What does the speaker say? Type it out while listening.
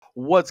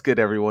What's good,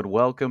 everyone?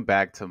 Welcome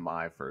back to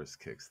My First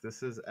Kicks.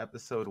 This is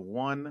episode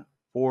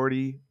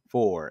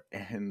 144.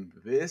 And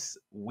this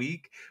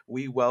week,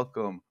 we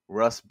welcome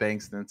Russ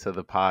Bengtson to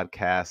the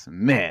podcast.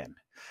 Man,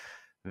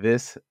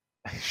 this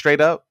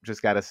straight up,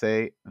 just got to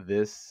say,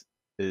 this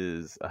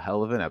is a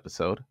hell of an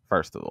episode,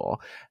 first of all.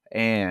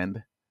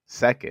 And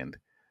second,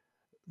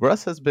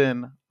 Russ has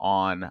been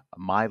on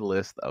my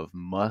list of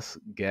must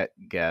get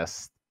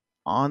guests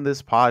on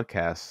this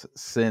podcast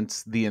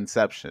since the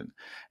inception.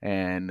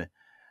 And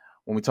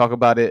when we talk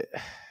about it,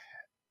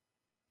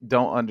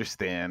 don't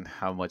understand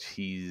how much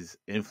he's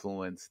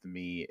influenced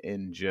me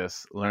in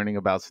just learning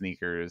about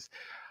sneakers,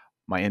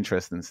 my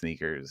interest in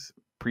sneakers,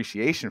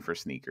 appreciation for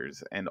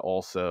sneakers, and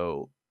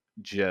also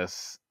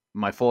just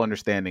my full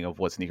understanding of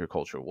what sneaker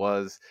culture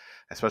was,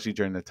 especially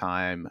during the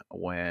time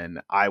when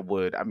I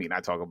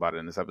talk about it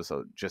in this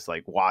episode, just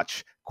like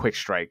watch Quick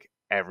Strike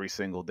every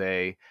single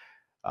day.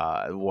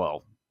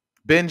 Well,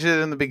 binge it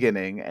in the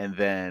beginning and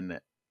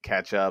then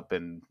catch up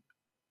and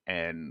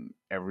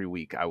every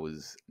week I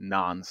was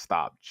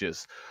nonstop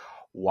just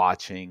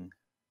watching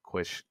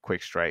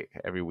Quick Strike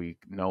every week,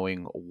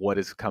 knowing what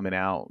is coming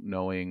out,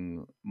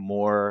 knowing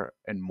more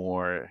and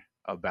more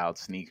about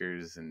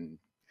sneakers, and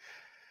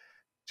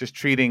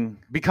just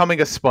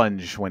becoming a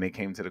sponge when it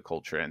came to the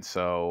culture. And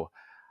so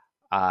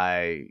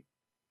I,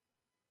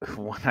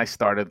 when I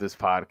started this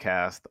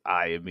podcast,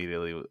 I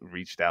immediately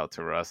reached out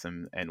to Russ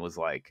and was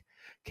like,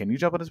 "Can you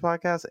jump on this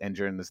podcast?" And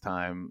during this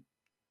time,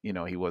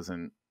 he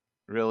wasn't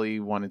really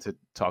wanting to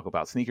talk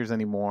about sneakers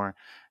anymore.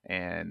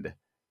 And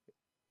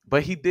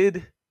but he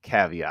did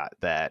caveat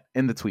that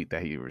in the tweet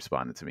that he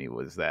responded to me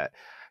was that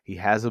he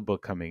has a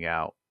book coming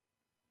out.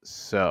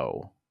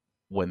 So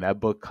when that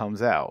book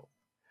comes out,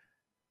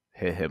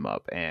 hit him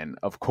up. And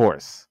of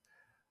course,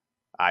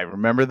 I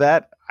remember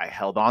that. I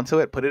held on to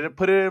it, put it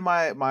in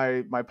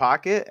my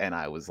pocket, and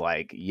I was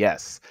like,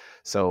 yes.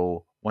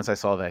 So once I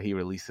saw that he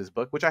released his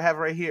book, which I have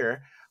right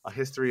here, A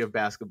History of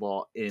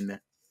Basketball in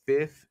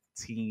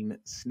 15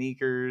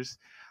 Sneakers,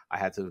 I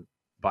had to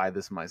buy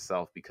this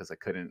myself because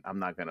I'm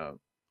not gonna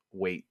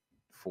wait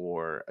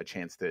for a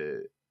chance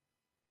to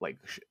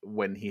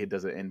when he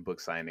does an in book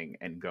signing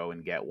and go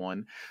and get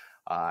one.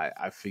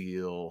 I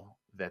feel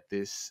that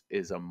this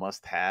is a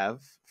must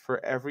have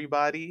for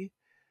everybody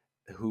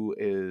who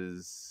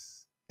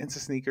is into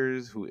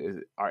sneakers,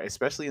 are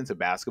especially into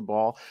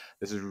basketball.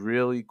 This is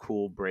really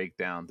cool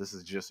breakdown. This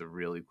is just a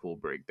really cool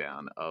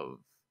breakdown of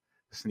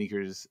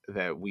sneakers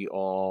that we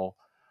all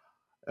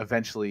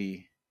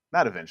eventually,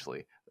 not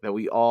eventually, that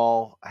we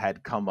all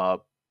had come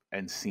up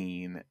and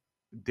seen,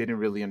 didn't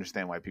really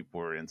understand why people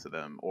were into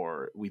them,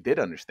 or we did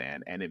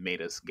understand, and it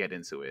made us get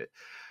into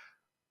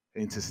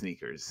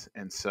sneakers.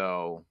 And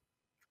so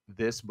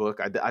this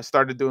book, I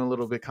started doing a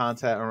little bit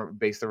content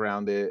based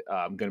around it.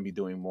 I'm going to be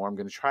doing more. I'm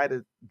going to try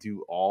to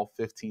do all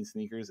 15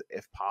 sneakers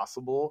if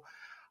possible.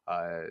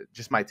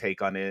 Just my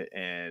take on it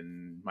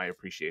and my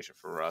appreciation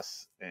for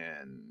Russ,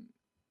 and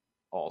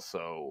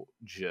also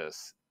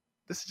just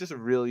this is just a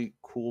really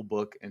cool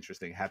book.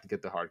 Interesting. Have to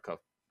get the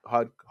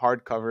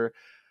hardcover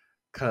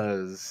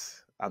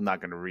because I'm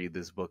not going to read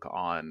this book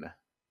on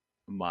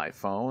my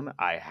phone.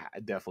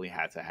 Definitely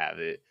had to have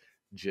it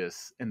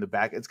just in the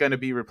back. It's going to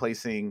be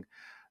replacing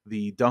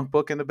the Dunk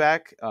book in the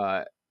back.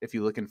 If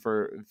you're looking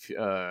for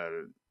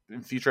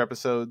in future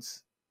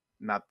episodes,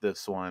 not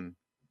this one.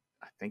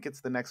 I think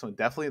it's the next one.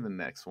 Definitely the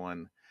next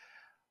one.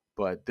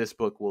 But this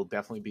book will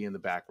definitely be in the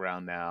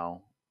background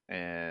now,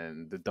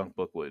 and the Dunk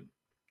book will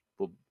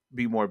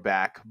be more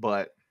back.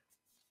 But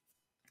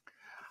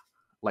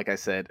like I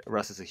said,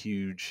 Russ is a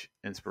huge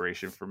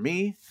inspiration for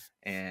me,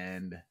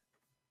 and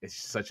it's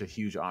such a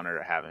huge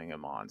honor having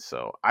him on.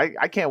 So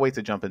I can't wait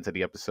to jump into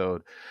the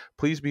episode.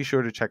 Please be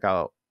sure to check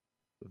out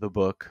the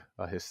book,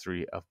 A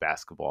History of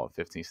Basketball,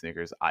 15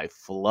 Sneakers. I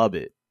flub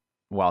it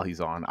while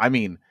he's on. I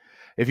mean,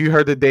 if you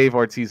heard the Dave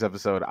Ortiz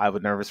episode, I was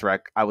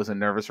a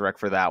nervous wreck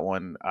for that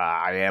one.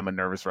 I am a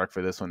nervous wreck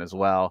for this one as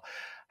well.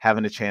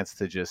 Having a chance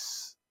to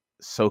just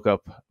soak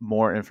up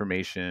more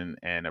information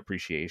and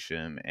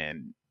appreciation,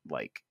 and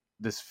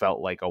this felt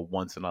like a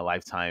once in a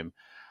lifetime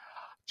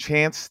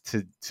chance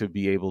to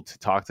be able to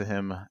talk to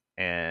him,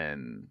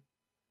 and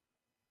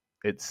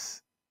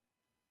it's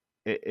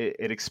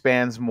it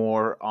expands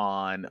more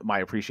on my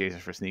appreciation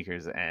for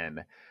sneakers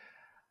and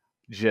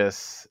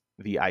just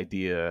the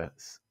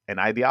ideas and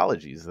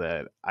ideologies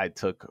that I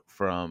took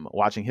from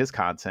watching his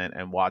content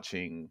and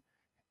watching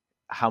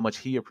how much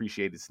he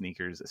appreciated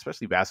sneakers,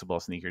 especially basketball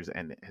sneakers,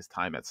 and his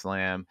time at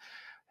Slam,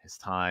 his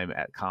time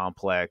at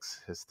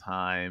Complex, his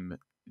time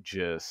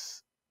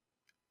just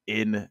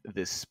in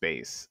this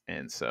space.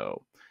 And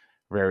so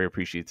very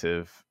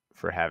appreciative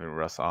for having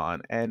Russ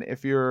on. And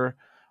if you're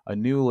a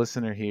new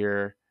listener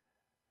here,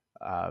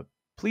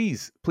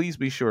 please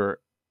be sure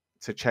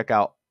to check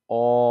out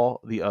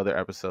all the other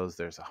episodes.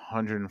 There's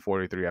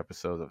 143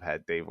 episodes. I've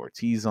had Dave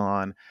Ortiz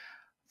on,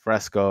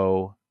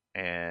 Fresco,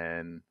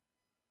 and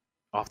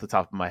off the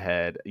top of my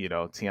head,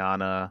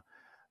 Tiana,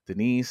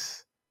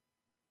 Denise.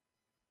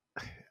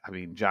 I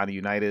mean, Johnny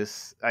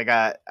Unitas. I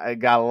got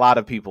a lot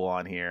of people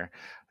on here,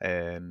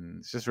 and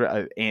it's just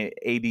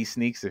AD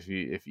Sneaks. If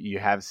you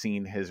have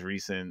seen his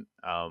recent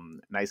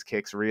Nice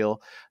Kicks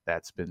reel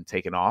that's been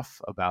taken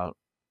off about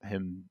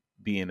him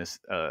being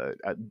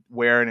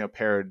wearing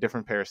a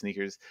different pair of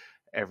sneakers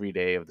every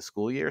day of the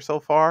school year so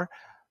far.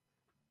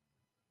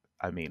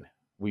 I mean,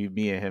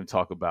 me and him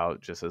talk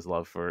about just his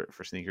love for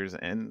sneakers,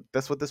 and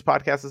that's what this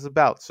podcast is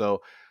about.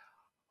 So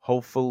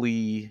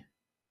hopefully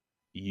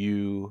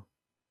you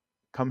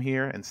come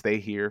here and stay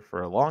here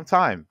for a long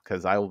time,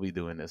 because I will be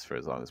doing this for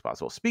as long as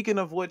possible. Speaking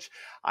of which,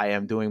 I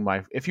am doing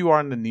if you are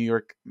in the New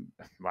York,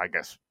 I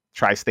guess,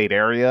 tri-state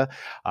area,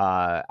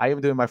 I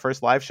am doing my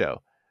first live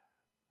show.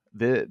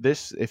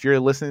 This, if you're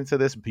listening to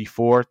this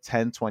before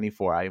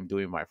 10/24, I am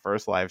doing my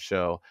first live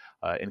show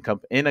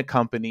in a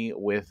company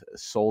with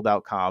Sold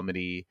Out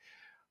Comedy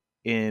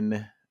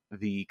in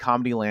the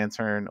Comedy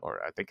Lantern,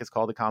 or I think it's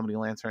called the Comedy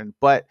Lantern.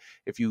 But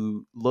if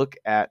you look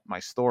at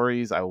my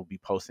stories, I will be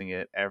posting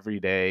it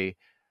every day.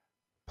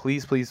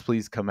 Please, please,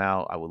 please come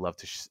out. I would love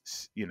to,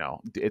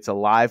 it's a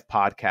live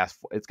podcast.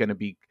 It's going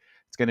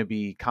to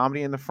be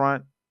comedy in the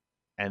front,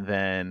 and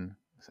then,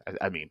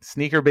 I mean,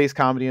 sneaker based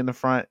comedy in the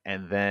front,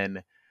 and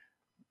then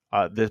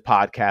this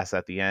podcast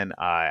at the end.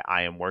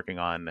 I am working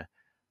on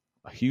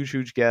a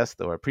huge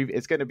guest, or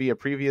it's going to be a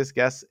previous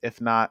guest,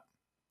 if not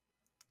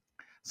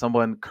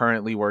someone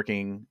currently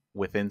working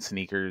within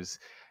sneakers,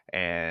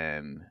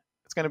 and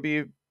it's going to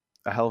be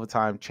a hell of a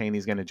time.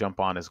 Cheney's going to jump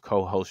on as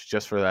co-host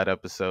just for that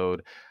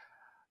episode.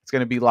 It's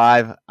going to be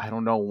live. I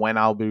don't know when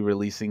I'll be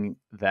releasing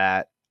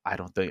that. I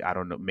don't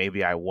know.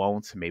 Maybe I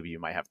won't. Maybe you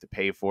might have to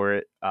pay for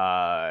it.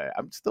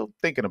 I'm still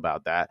thinking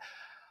about that.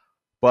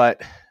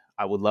 But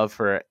I would love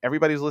for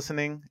everybody who's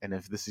listening, and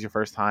if this is your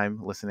first time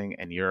listening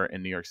and you're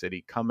in New York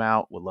City, come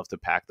out. Would love to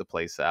pack the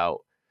place out.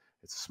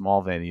 It's a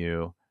small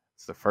venue.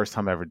 It's the first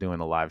time ever doing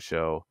a live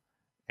show.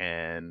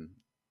 And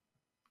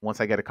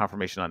once I get a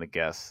confirmation on the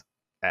guests,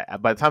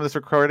 by the time this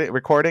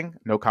recording,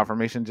 no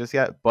confirmation just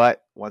yet.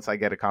 But once I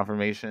get a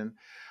confirmation,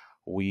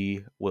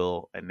 we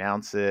will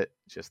announce it,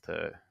 just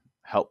to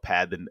help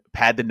pad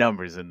the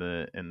numbers in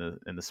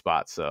the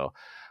spot. So,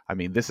 I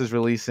mean, this is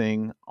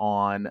releasing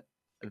on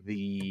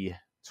the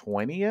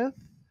 20th,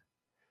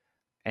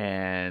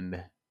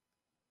 and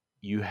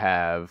you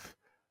have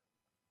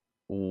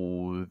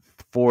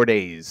 4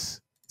 days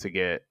to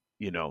get,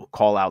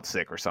 call out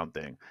sick or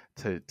something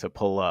to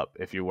pull up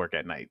if you work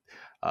at night.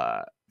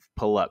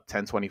 Pull up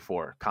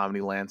 10/24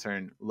 Comedy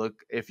Lantern. Look,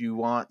 if you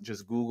want,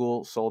 just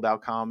Google Sold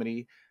Out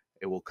Comedy.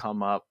 It will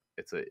come up.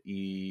 It's a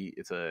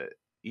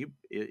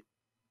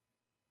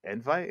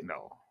invite.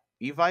 No,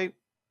 Evite.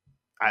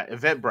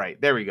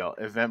 Eventbrite. There we go.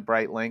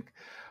 Eventbrite link.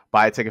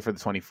 Buy a ticket for the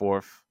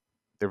 24th.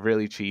 They're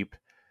really cheap.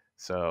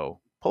 So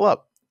pull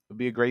up. It'll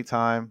be a great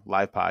time.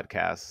 Live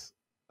podcasts.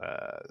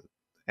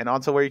 And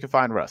on to where you can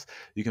find Russ.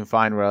 You can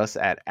find Russ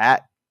at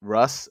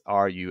Russ,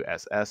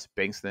 RUSS,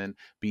 Bengtson,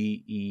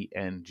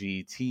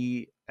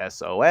 BENGTSON.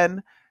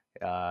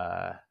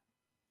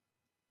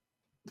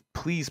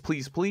 Please,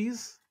 please,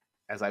 please,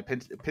 as I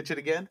pitch it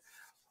again,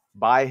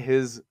 buy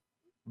his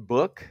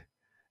book.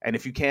 And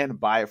if you can,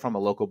 buy it from a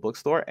local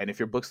bookstore. And if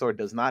your bookstore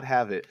does not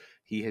have it,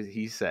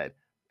 he said,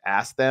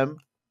 ask them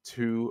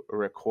to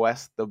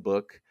request the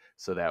book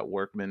so that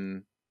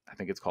Workman, I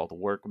think it's called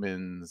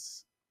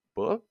Workman's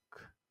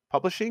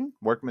Publishing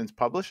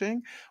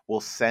will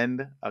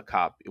send a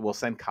copy. We'll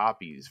send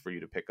copies for you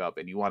to pick up.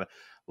 And you want to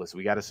listen,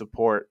 we got to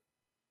support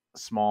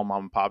small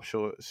mom and pop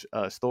stores.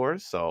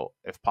 So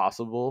if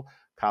possible,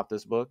 cop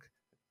this book.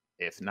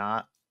 If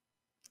not,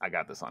 I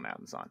got this on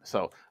Amazon.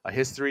 So, A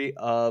History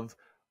of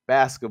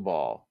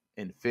Basketball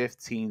in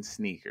 15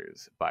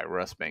 Sneakers by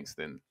Russ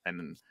Bengtson.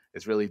 And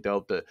it's really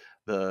dope. The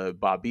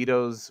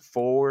Bobito's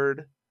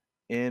forward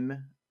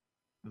in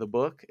the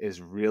book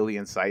is really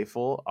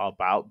insightful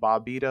about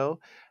Bobito,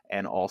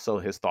 and also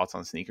his thoughts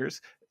on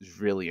sneakers is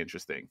really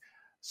interesting.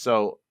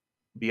 So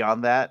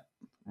beyond that,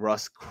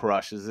 Russ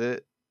crushes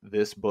it.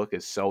 This book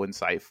is so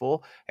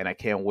insightful, and I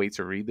can't wait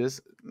to read this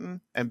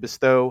and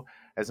bestow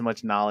as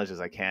much knowledge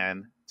as I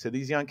can to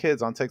these young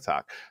kids on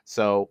TikTok.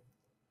 So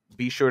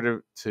be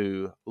sure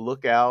to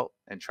look out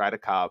and try to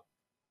cop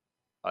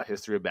A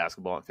History of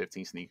Basketball in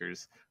 15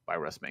 Sneakers by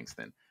Russ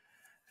Bengtson.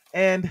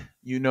 And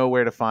you know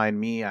where to find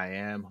me. I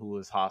am Who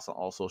Is Haas on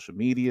all social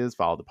medias.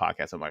 Follow the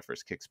podcast on My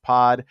First Kicks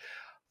Pod.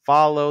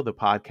 Follow the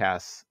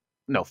podcast.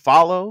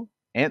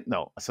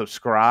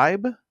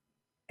 Subscribe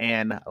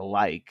and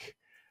like.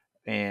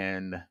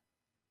 And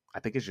I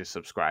think it's just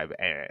subscribe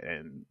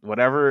and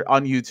whatever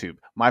on YouTube.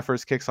 My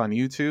First Kicks on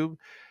YouTube.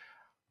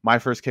 My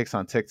First Kicks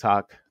on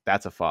TikTok.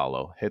 That's a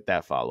follow. Hit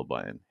that follow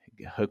button.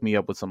 Hook me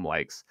up with some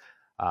likes.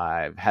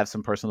 I have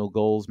some personal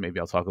goals. Maybe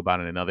I'll talk about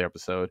it in another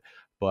episode.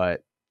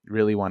 But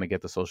really want to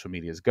get the social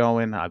medias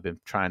going. I've been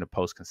trying to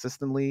post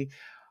consistently.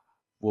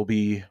 We'll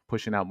be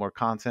pushing out more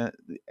content,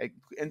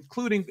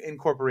 including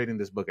incorporating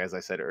this book, as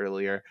I said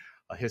earlier,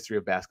 A History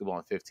of Basketball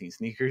in 15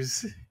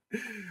 Sneakers.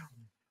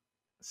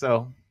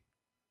 So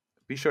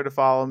be sure to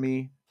follow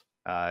me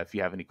if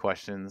you have any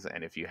questions,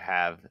 and if you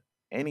have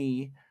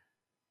any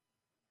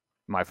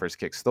My First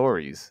Kick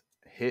Stories,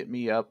 hit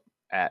me up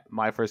at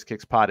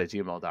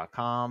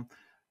myfirstkickspod@gmail.com.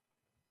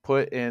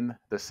 Put in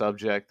the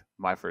subject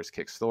My First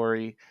Kick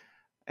Story,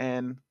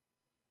 and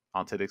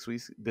on to this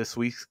week's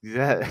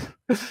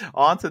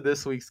on to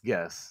this week's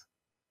guest,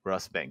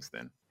 Russ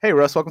Bengtson. Hey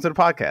Russ, welcome to the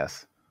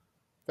podcast.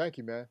 Thank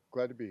you, man.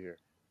 Glad to be here.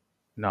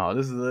 No,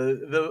 this is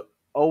the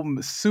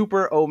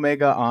super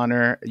omega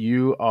honor.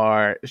 You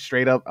are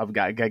straight up. I've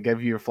got to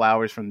give you your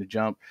flowers from the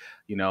jump.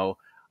 You know,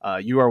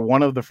 you are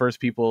one of the first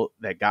people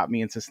that got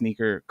me into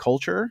sneaker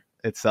culture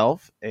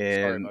itself.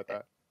 And sorry about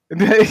that.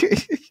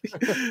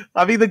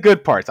 I mean the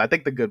good parts. I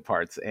think the good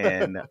parts,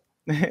 and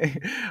and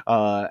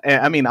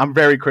I mean I'm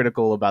very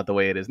critical about the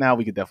way it is now.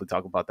 We could definitely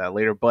talk about that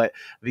later. But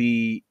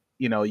you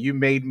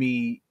made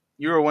me.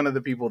 You were one of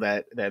the people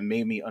that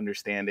made me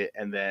understand it,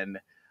 and then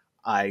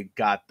I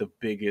got the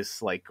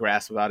biggest like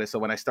grasp about it. So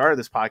when I started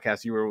this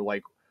podcast, you were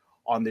like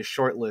on this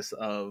short list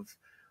of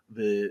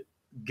the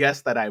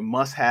guests that I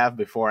must have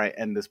before I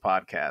end this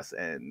podcast,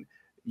 and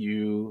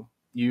you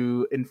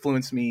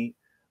influenced me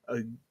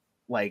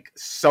like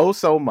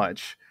so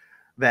much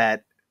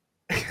that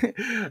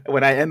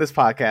when I end this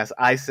podcast,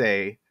 I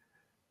say,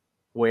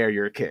 wear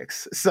your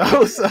kicks. So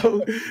Nice.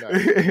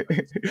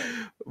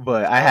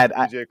 but I had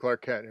DJ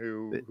Clark Kent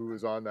who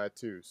was on that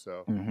too.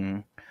 So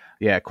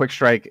yeah, Quick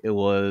Strike. It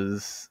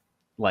was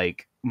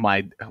like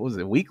was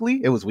it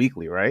weekly? It was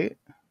weekly, right?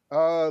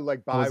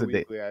 Like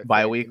bi-weekly, I think.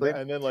 Bi-weekly,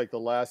 and then like the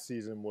last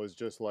season was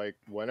just like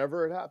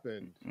whenever it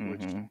happened,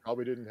 which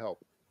probably didn't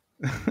help.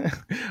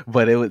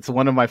 But it's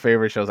one of my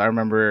favorite shows. I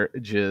remember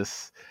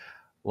just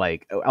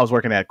like I was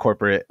working at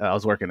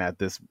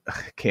this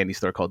candy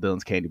store called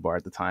Dylan's Candy Bar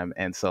at the time,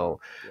 and so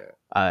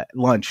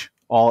lunch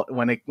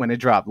when it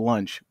dropped,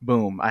 lunch,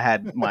 boom, I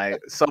had my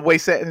Subway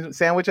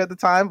sandwich at the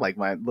time, like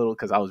my little,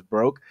 because I was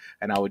broke,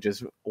 and I would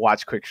just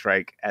watch Quick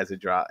Strike as it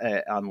dropped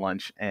on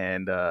lunch,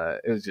 and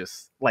it was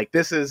just like,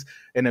 this is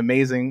an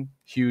amazing,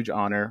 huge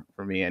honor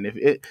for me. And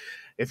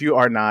if you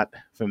are not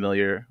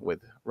familiar with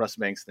Russ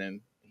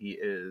Bengtson, he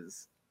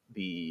is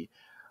the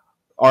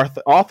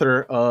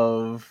author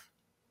of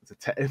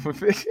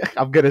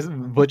I'm gonna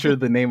butcher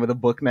the name of the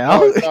book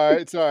now. Oh,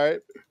 it's all right.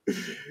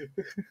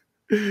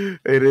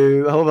 It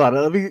is. Hold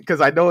on,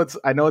 because I know it's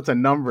a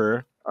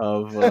number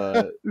of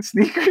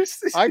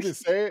sneakers. I can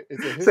say it.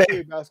 It's a history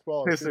of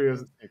basketball.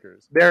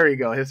 Sneakers. There you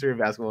go. History of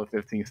basketball and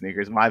 15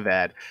 sneakers. My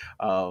bad.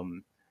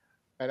 And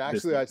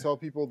actually, I tell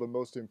people the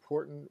most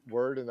important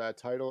word in that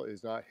title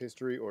is not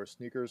history or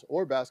sneakers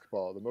or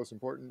basketball. The most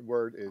important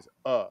word is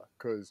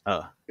because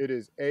it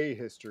is a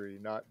history,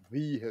 not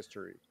the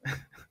history.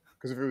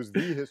 Because if it was the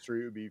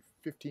history, it would be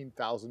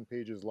 15,000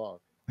 pages long,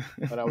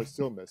 and I would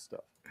still miss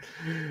stuff.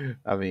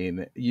 I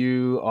mean,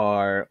 you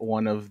are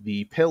one of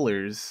the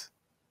pillars,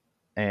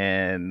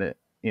 and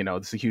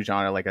it's a huge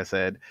honor. Like I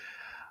said,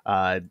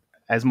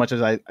 as much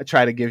as I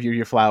try to give you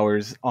your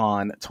flowers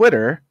on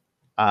Twitter,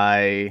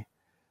 I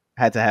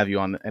had to have you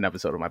on an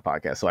episode of my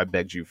podcast, so I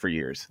begged you for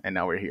years, and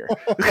now we're here.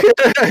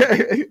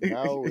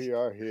 Now we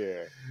are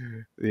here.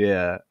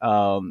 Yeah.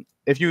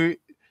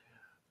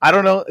 I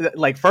don't know.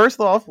 Like, first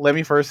off, let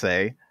me first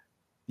say,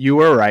 you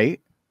were right.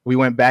 We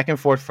went back and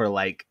forth for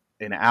like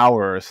an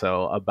hour or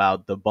so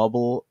about the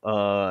bubble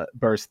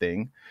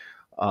bursting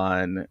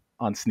on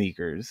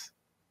sneakers.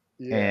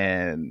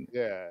 Yeah.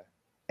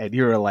 And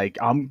you were like,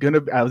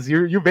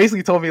 you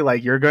basically told me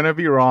like, you're gonna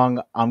be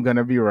wrong, I'm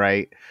gonna be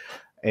right.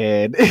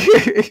 And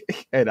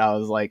and I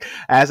was like,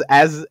 as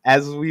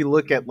we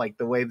look at like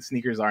the way the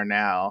sneakers are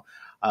now,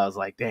 I was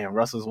like, damn,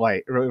 Russ is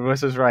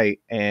right.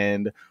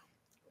 And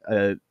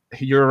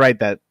you're right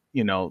that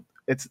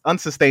it's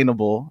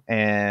unsustainable,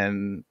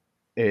 and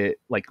it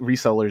like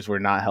resellers were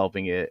not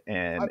helping it.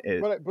 And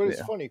but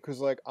it's funny because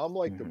like I'm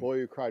like the boy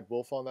who cried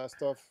wolf on that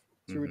stuff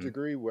to a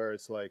degree, where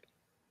it's like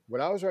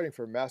when I was writing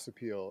for Mass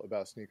Appeal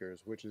about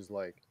sneakers, which is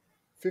like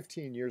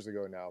 15 years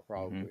ago now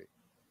probably,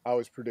 I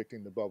was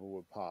predicting the bubble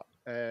would pop.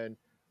 And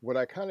what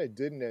I kind of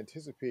didn't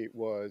anticipate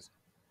was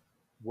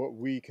what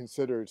we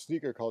considered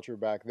sneaker culture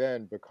back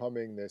then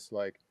becoming this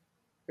like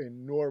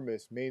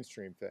enormous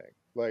mainstream thing.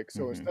 Like,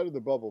 so instead of the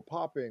bubble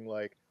popping,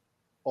 like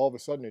all of a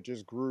sudden it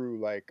just grew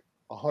like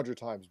 100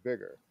 times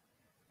bigger.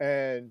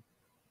 And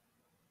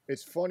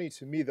it's funny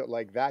to me that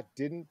like that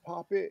didn't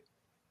pop it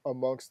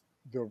amongst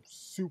the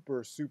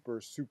super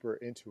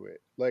into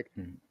it. Like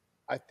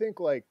I think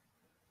like,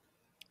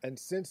 and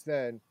since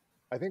then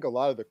I think a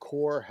lot of the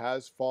core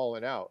has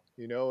fallen out,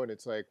 and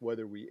it's like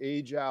whether we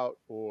age out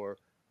or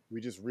we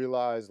just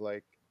realize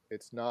like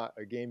it's not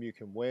a game you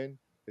can win.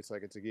 It's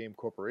like it's a game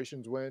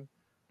corporations win.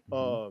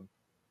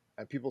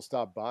 And people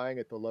stop buying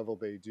at the level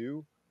they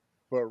do.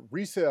 But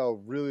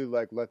resale really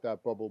like let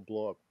that bubble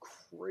blow up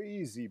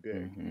crazy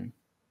big.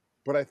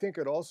 But I think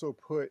it also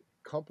put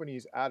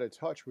companies out of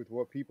touch with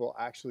what people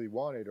actually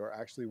wanted or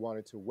actually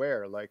wanted to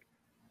wear. Like,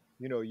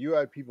 you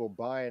had people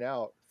buying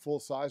out full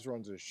size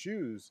runs of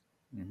shoes.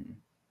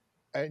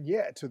 And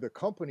to the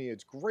company,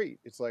 it's great.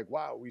 It's like,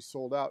 wow, we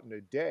sold out in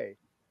a day.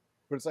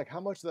 But it's like,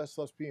 how much of that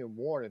stuff's being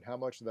worn and how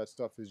much of that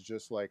stuff is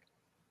just like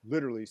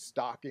literally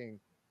stocking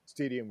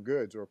Stadium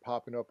Goods or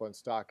popping up on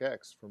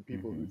StockX from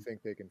people who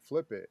think they can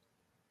flip it.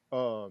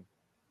 Um,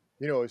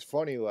 it's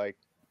funny, like,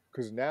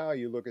 because now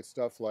you look at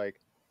stuff like,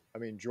 I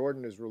mean,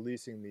 Jordan is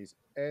releasing these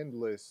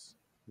endless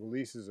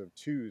releases of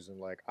twos, and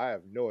like, I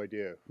have no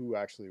idea who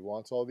actually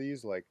wants all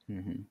these. Like,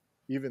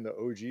 even the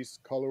OG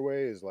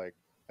colorway is like,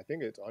 I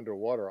think it's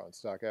underwater on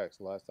StockX.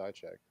 Last I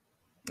checked.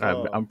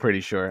 I'm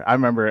pretty sure. I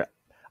remember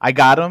I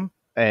got him,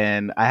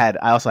 and I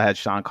also had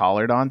Sean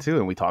Collard on too,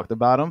 and we talked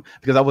about him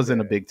because I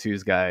wasn't a big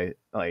twos guy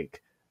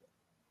like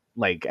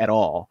at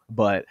all,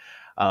 but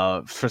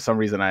for some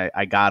reason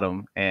I got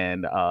him,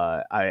 and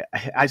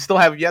I still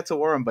have yet to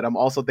wear him, but I'm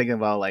also thinking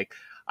about like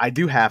I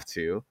do have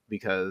to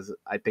because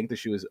I think the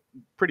shoe is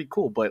pretty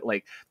cool, but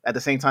like at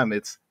the same time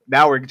it's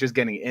now we're just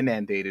getting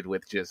inundated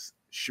with just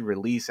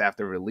release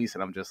after release,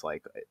 and I'm just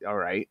like, all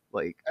right,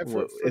 like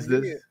what is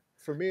this?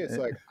 For me, it's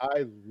like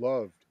I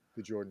loved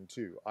the Jordan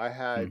 2. I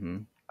had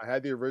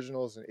the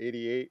originals in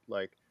 '88.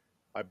 Like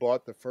I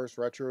bought the first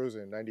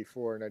retros in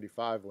 '94 and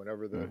 '95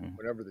 whenever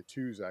the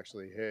twos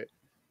actually hit.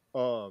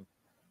 I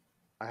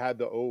had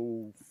the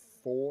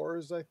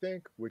 '04s, I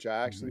think, which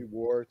I actually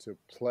wore to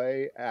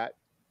play at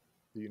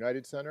the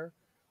United Center.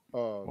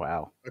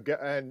 Wow. Again,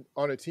 and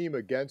on a team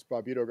against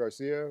Bobito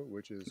Garcia,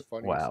 which is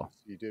funny since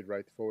he did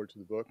write the forward to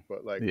the book,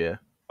 but like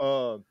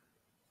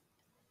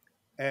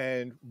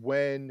and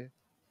when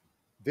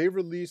they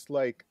released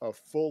like a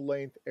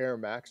full-length Air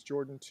Max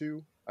Jordan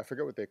 2, I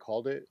forget what they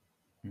called it.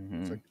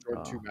 It's like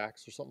Jordan 2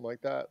 Max or something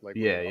like that. Like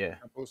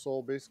tempo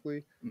sole,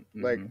 basically.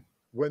 Like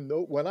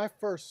when I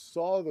first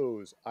saw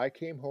those, I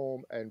came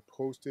home and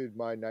posted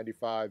my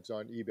 95s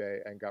on eBay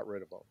and got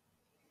rid of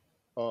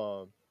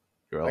them.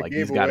 You're like,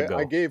 these gotta go.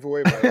 I gave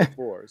away my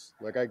 04s.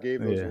 Like I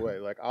gave those away.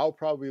 Like I'll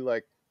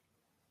probably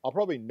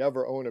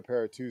never own a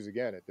pair of twos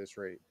again at this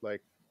rate.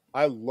 Like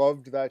I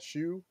loved that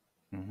shoe.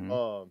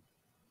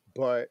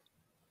 But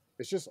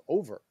it's just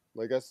over.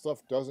 Like that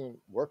stuff doesn't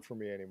work for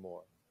me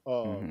anymore.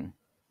 And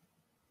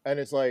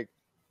it's like,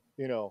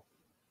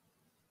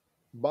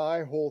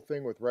 my whole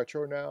thing with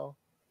retro now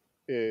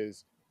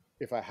is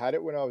if I had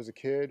it when I was a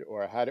kid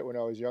or I had it when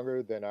I was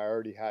younger, then I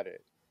already had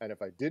it. And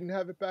if I didn't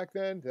have it back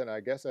then I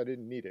guess I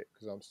didn't need it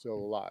because I'm still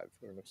alive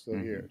and I'm still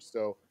here.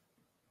 So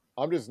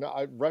I'm just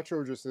not,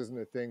 retro just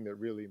isn't a thing that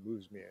really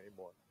moves me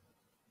anymore.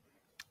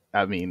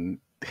 I mean,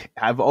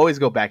 I've always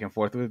go back and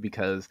forth with it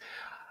because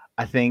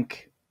I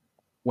think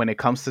when it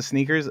comes to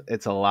sneakers,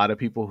 it's a lot of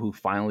people who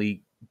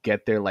finally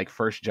get their like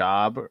first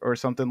job or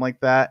something like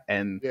that.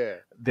 And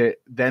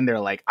then they're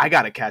like, I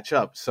got to catch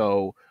up.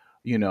 So,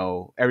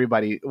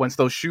 everybody, once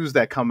those shoes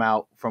that come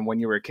out from when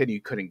you were a kid,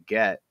 you couldn't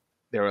get,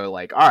 they were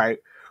like, all right,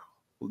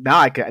 now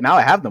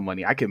I have the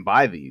money, I can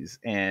buy these.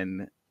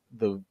 And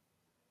the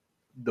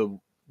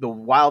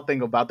wild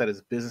thing about that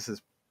is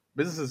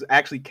businesses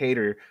actually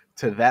cater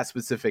to that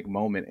specific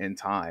moment in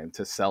time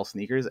to sell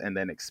sneakers and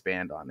then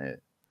expand on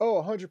it.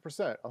 Oh,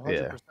 100%.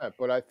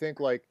 But I think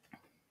like,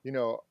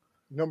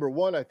 number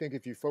one, I think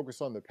if you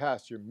focus on the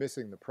past, you're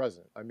missing the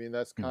present. I mean,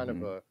 that's kind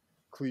of a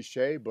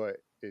cliche, but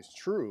it's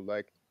true.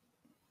 Like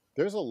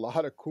there's a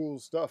lot of cool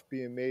stuff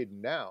being made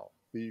now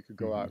that you could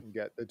go out and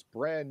get that's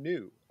brand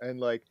new. And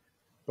like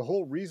the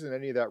whole reason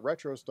any of that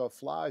retro stuff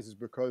flies is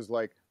because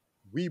like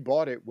we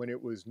bought it when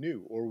it was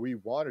new or we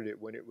wanted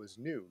it when it was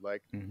new.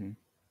 Like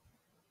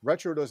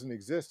retro doesn't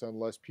exist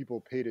unless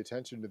people paid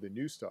attention to the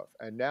new stuff.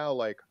 And now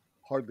like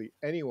hardly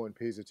anyone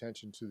pays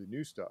attention to the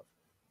new stuff.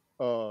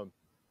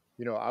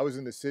 I was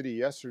in the city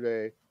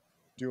yesterday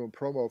doing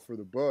promo for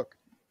the book,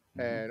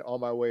 and on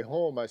my way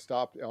home, I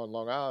stopped on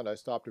Long Island. I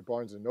stopped at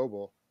Barnes and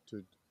Noble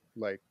to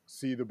like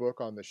see the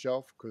book on the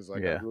shelf because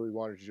like I really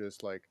wanted to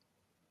just like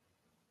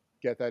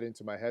get that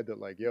into my head that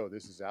like, yo,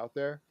 this is out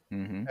there.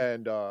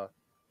 And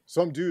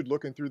some dude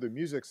looking through the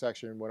music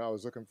section when I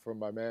was looking for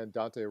my man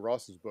Dante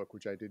Ross's book,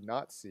 which I did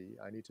not see.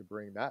 I need to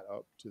bring that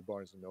up to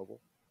Barnes and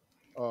Noble.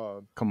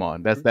 Come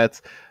on,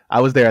 that's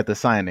I was there at the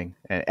signing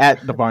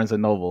at the Barnes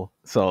and Noble.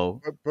 So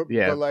but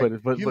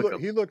like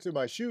he looked at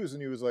my shoes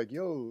and he was like,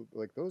 "Yo,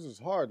 like those is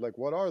hard. Like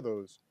what are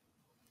those?"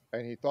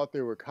 And he thought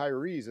they were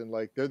Kyrie's and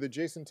like they're the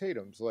Jason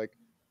Tatum's. Like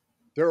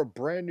they're a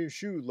brand new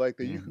shoe like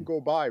that you can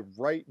go buy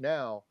right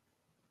now,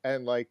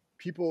 and like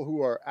people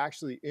who are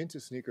actually into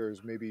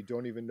sneakers maybe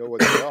don't even know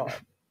what they are.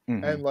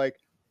 And like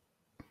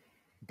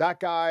that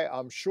guy,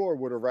 I'm sure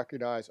would have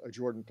recognized a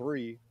Jordan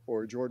 3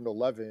 or a Jordan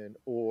 11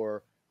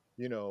 or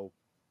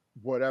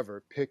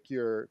whatever, pick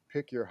your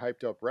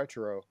hyped up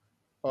retro.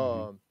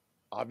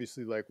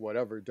 Obviously like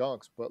whatever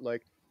dunks, but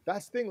like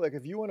that's the thing, like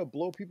if you want to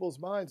blow people's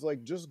minds,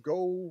 like just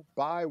go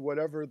buy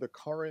whatever the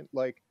current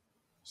like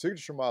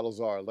signature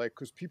models are, like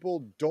because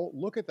people don't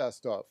look at that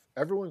stuff.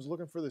 Everyone's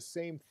looking for the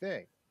same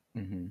thing,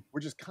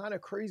 which is kind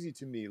of crazy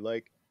to me.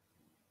 Like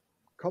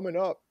coming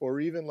up, or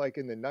even like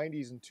in the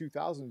 90s and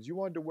 2000s, you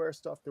wanted to wear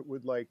stuff that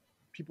would like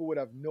people would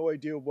have no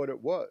idea what it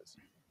was.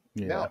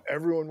 Now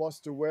everyone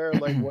wants to wear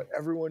like what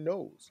everyone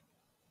knows,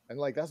 and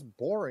like that's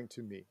boring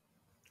to me.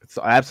 It's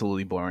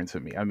absolutely boring to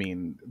me. I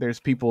mean, there's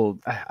people,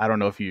 I don't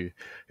know if you've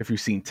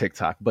seen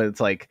TikTok, but it's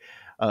like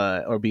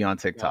or be on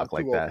Nah, I'm TikTok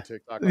like too old for that.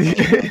 TikTok. I'm not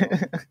on.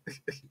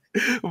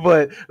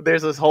 But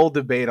there's this whole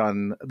debate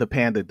on the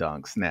panda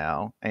dunks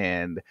now,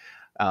 and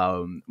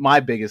my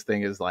biggest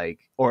thing is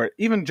like, or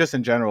even just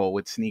in general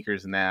with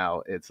sneakers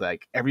now, it's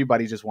like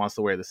everybody just wants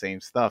to wear the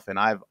same stuff, and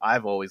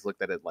I've always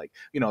looked at it like,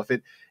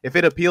 if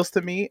it appeals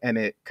to me and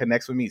it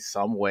connects with me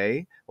some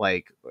way,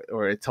 like,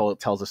 or it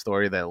tells a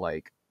story that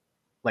like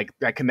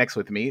that connects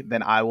with me,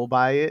 then I will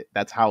buy it.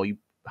 That's how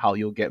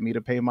you'll get me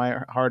to pay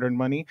my hard-earned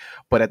money.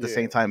 But at the Yeah,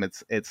 same time,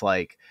 it's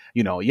like,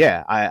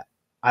 yeah,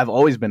 I've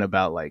always been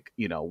about like,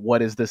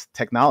 what is this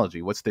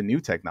technology? What's the new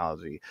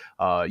technology?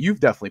 You've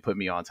definitely put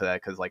me onto that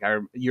because like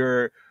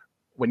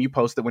when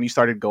you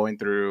started going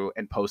through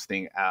and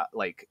posting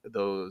like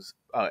those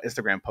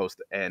Instagram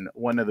posts, and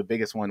one of the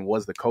biggest one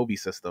was the Kobe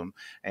system,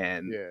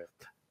 and yeah,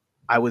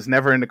 I was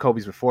never into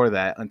Kobe's before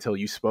that until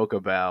you spoke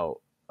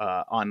about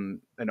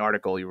on an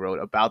article you wrote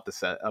about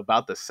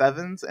about the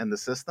sevens and the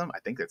system. I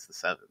think it's the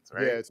sevens, yeah.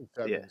 right? It's a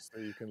Yeah, seven, so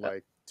you can uh,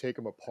 like take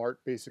them apart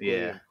basically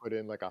yeah. and put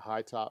in like a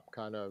high top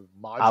kind of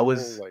I module.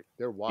 was, Like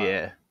they're wild.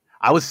 yeah.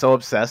 I was so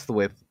obsessed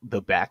with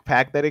the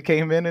backpack that it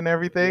came in and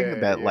everything Yeah,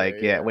 that yeah, like,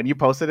 yeah, yeah. when you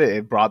posted it,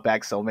 it brought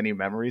back so many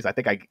memories. I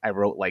think I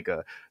wrote like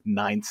a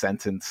 9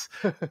 sentence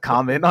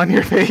comment on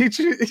your page,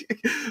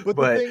 But the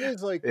but thing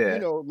is, like, yeah.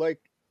 like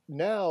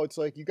now it's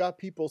like you got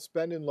people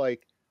spending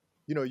like,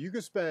 you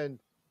could spend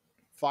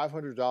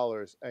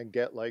 $500 and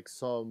get like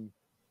some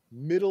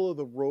middle of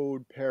the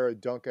road pair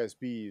of Dunk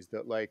SBs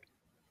that like,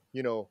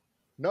 you know,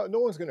 no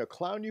one's gonna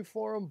clown you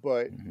for them,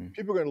 but Hmm.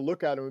 people are gonna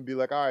look at them and be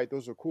like, all right,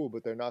 those are cool,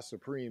 but they're not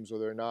Supremes or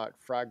they're not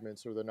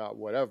Fragments or they're not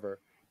whatever.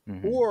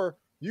 Hmm. Or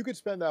you could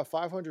spend that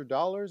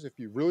 $500 if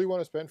you really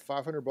want to spend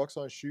 500 bucks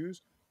on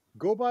shoes.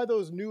 Go buy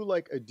those new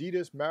like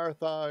Adidas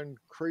Marathon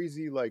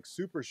crazy like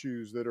super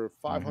shoes that are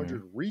Hmm.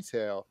 500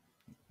 retail.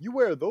 You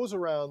wear those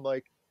around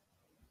like,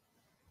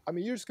 I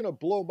mean, you're just gonna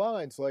blow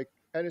minds like,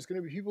 and it's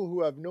gonna be people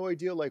who have no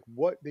idea like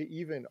what they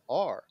even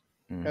are.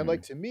 And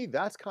like Hmm. to me,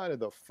 that's kind of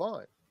the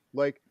fun.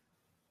 Like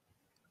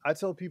I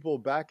tell people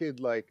back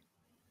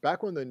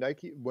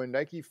when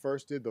Nike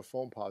first did the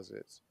foam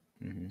posits,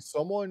 Hmm.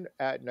 someone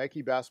at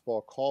Nike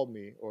basketball called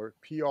me or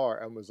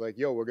PR and was like,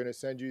 "Yo, we're gonna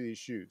send you these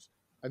shoes,"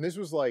 and this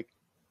was like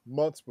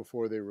months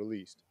before they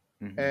released,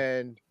 Hmm.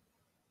 and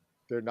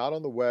they're not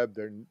on the web.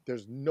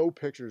 There's no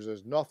pictures.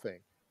 There's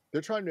nothing.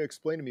 They're trying to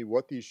explain to me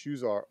what these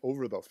shoes are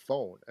over the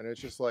phone, and it's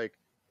just like,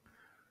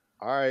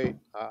 all right,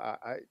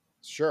 I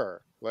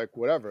sure, like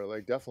whatever,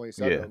 like definitely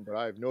send Yeah. them, but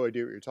I have no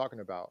idea what you're talking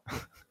about.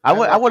 I And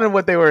like wonder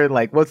what they were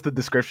like. What's the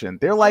description?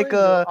 They're like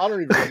I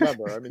don't even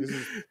remember. I mean, this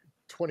is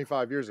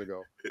 25 years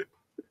ago.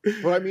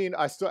 But I mean,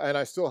 I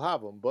still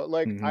have them. But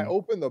like, I Hmm.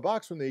 opened the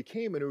box when they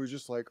came, and it was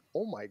just like,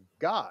 oh my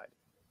god!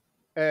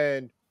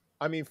 And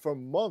I mean, for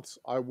months,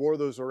 I wore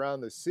those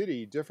around the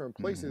city, different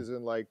Hmm. places,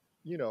 and like,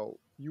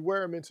 you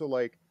wear them into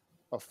like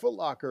a Foot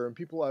Locker, and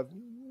people have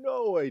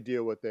no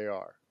idea what they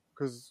are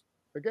because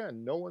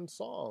again, no one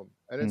saw them,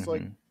 and it's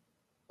like, Hmm.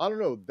 I don't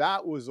know.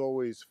 That was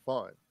always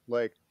fun.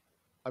 Like,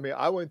 I mean,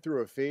 I went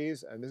through a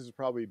phase, and this is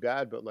probably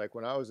bad, but like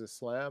when I was a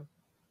slam,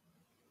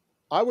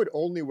 I would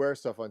only wear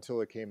stuff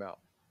until it came out.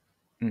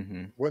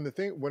 Hmm. When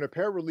a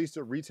pair released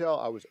at retail,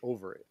 I was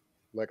over it.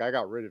 Like I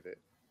got rid of it.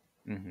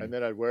 Hmm. And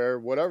then I'd wear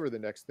whatever the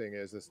next thing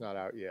is that's not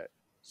out yet.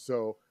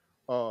 So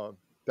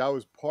that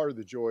was part of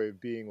the joy of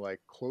being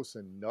like close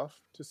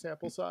enough to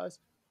sample size.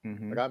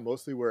 Hmm. Like I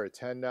mostly wear a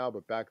 10 now,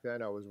 but back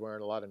then I was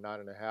wearing a lot of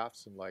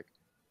 9.5s. And like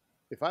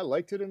if I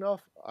liked it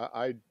enough,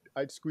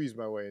 I'd squeeze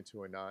my way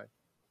into a 9.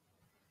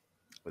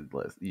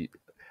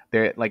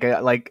 They're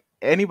like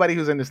anybody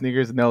who's into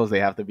sneakers knows they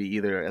have to be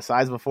either a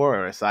size before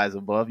or a size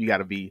above. You got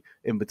to be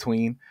in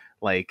between.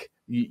 Like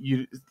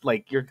you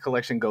like your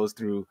collection goes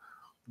through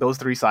those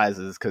three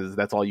sizes because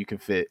that's all you can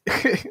fit.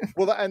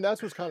 Well, and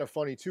that's what's kind of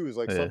funny too. Is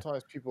like Yeah.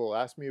 sometimes people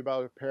ask me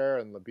about a pair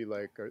and they'll be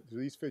like, "Do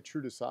these fit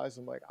true to size?"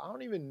 I'm like, I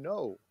don't even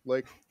know.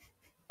 Like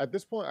at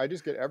this point, I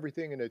just get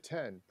everything in a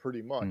 10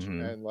 pretty much,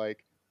 Hmm. and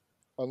like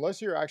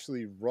unless you're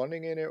actually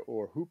running in it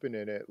or hooping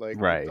in it, like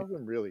it Right.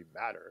 doesn't really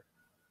matter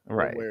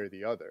one way Right. or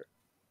the other.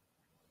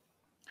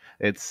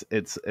 It's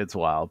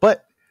wild,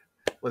 but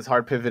let's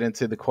hard pivot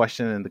into the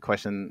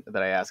question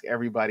that I ask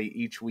everybody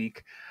each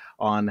week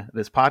on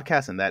this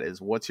podcast, and that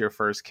is, what's your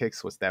first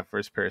kicks? What's that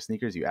first pair of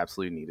sneakers you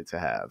absolutely needed to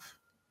have?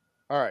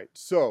 All right,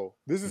 so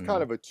this is kind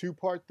Hmm. of a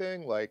two-part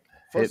thing. Like,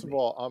 Hit first of me.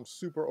 all, I'm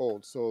super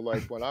old, so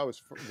like when I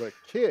was a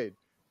kid,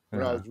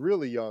 when I Uh-huh. was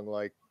really young,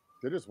 like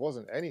there just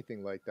wasn't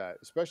anything like that,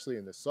 especially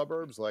in the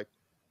suburbs. Like,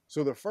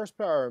 so the first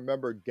pair I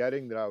remember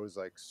getting that I was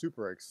like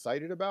super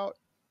excited about,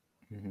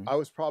 Hmm. I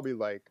was probably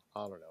like,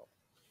 I don't know,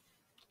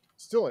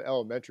 still in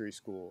elementary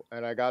school,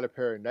 and I got a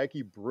pair of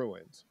Nike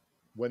Bruins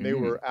when they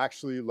Mm. were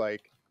actually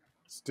like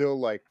still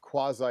like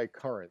quasi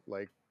current.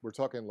 Like we're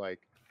talking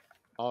like,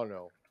 I don't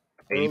know,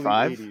 early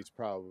 85. 80s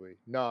probably.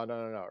 No,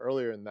 no, no, no.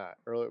 Earlier than that.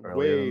 Earlier than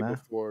Way that.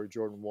 before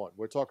Jordan 1.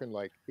 We're talking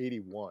like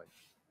 81.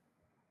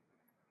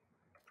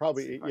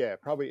 Let's see Probably if I yeah,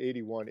 probably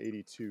 81,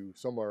 82,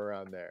 somewhere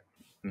around there.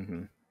 can.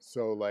 Hmm.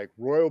 So like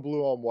royal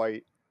blue on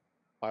white.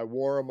 I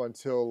wore them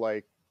until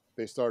like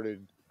they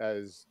started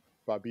as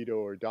Bobito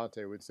or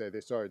Dante would say, they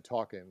started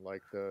talking,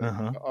 like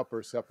Uh-huh. the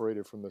upper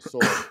separated from the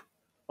sole.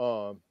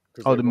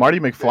 Because Oh, like did one Marty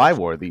of the McFly fish.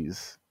 wore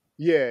these?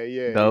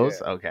 Yeah,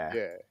 Those?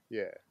 Okay.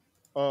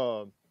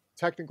 yeah.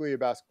 Technically a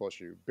basketball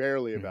shoe,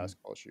 barely a Mm-hmm.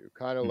 basketball shoe.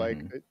 Kind of like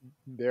Mm-hmm.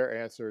 their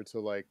answer to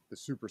like the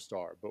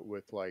Superstar, but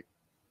with like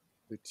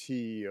the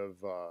T of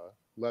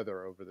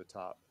leather over the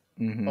top.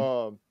 Mm-hmm.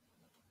 Um,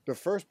 the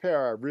first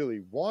pair I really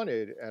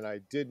wanted and I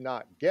did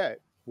not get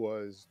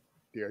was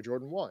the Air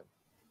Jordan 1.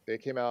 They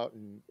came out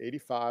in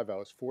 85. I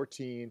was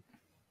 14.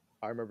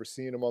 I remember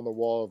seeing them on the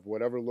wall of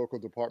whatever local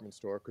department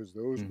store because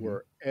those Mm-hmm.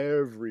 were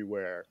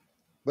everywhere.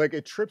 Like,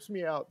 it trips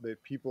me out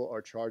that people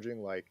are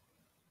charging like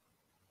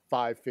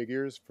 5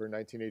 figures for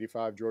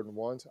 1985 Jordan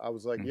 1s. I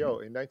was like, Mm-hmm. yo,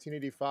 in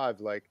 1985,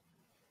 like,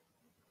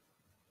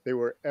 they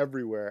were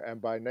everywhere.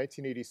 And by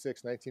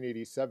 1986,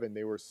 1987,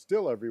 they were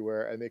still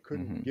everywhere and they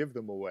couldn't Mm-hmm. give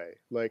them away.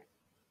 Like,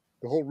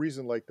 the whole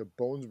reason like the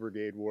Bones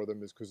Brigade wore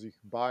them is because you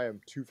could buy them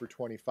 2 for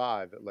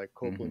 $25 at like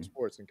Mm-hmm. Copeland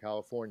Sports in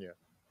California,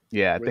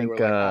 Yeah, I where they were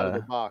think like out of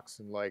the box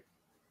and like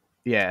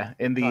yeah, tied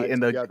in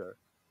the together.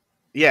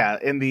 yeah,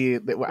 in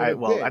In a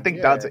well, I bin,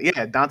 think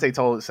yeah. Dante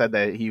said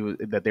that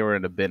that they were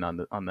in a bin on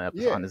the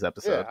episode Yeah, on his yeah.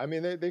 episode. I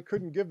mean, they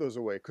couldn't give those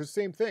away because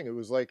same thing. It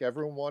was like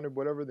everyone wanted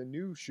whatever the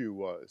new shoe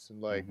was,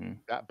 and like Mm-hmm.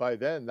 that by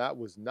then that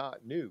was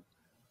not new.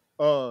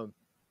 Um,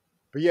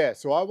 but yeah,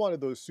 so I wanted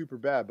those super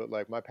bad, but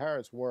like my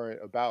parents weren't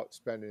about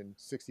spending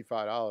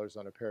 $65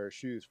 on a pair of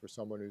shoes for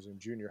someone who's in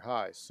junior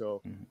high.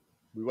 So Mm-hmm.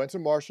 we went to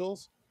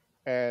Marshalls,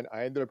 and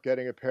I ended up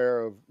getting a pair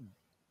of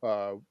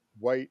uh,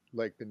 white,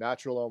 like the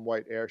natural on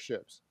white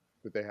airships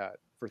that they had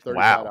for $35.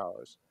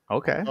 Wow.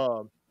 Okay.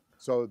 Um,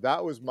 so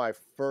that was my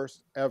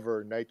first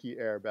ever Nike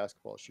Air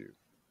basketball shoe,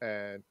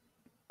 and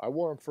I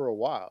wore them for a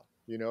while,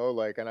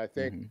 like, and I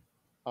think Mm-hmm.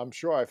 I'm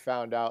sure I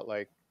found out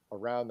like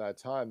around that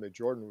time that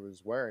Jordan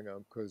was wearing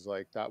them because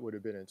like that would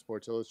have been in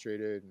Sports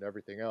Illustrated and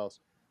everything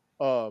else.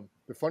 The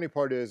funny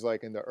part is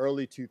like in the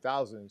early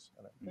 2000s,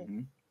 and I think Mm-hmm.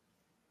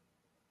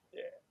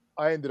 yeah,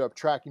 I ended up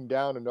tracking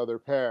down another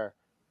pair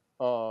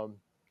um, on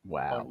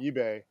Wow.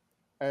 eBay,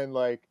 and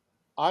like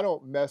I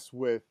don't mess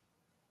with.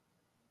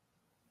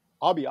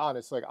 I'll be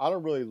honest, like I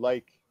don't really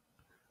like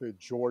the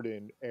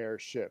Jordan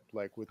Airship,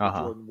 like with the Uh-huh.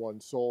 Jordan 1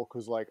 sole,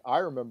 because like I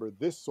remember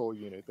this sole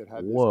unit that had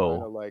this kind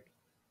Whoa. of like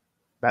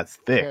That's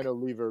thick.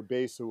 cantilever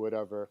base or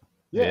whatever.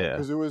 Yeah, Yeah.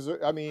 because it was,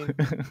 I mean,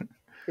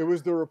 it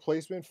was the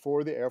replacement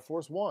for the Air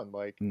Force One.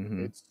 Like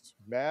Mm-hmm. it's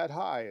mad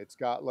high. It's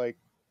got like,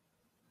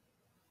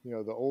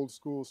 the old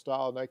school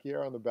style Nike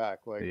Air on the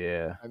back, like,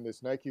 Yeah. and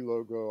this Nike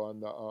logo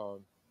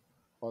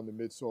on the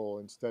midsole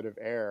instead of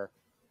Air,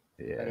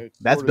 and Yeah. it's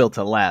That's sort of built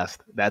to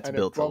last. That's and it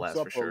built to bumps last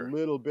for up a sure.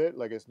 little bit,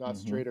 like it's not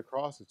Mm-hmm. straight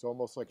across. It's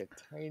almost like a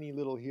tiny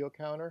little heel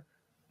counter.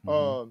 Mm-hmm.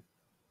 Um,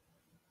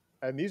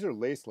 and these are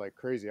laced like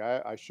crazy.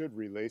 I should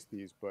relace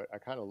these, but I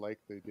kind of like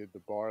they did the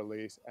bar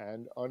lace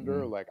and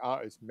under. Like,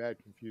 it's mad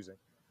confusing.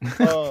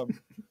 Um,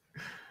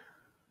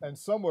 and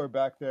somewhere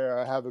back there,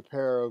 I have a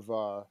pair of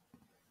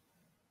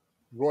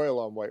royal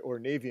on white or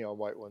navy on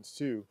white ones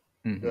too.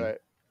 Mm-hmm. That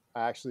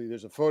actually,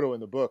 there's a photo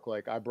in the book.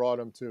 Like, I brought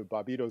them to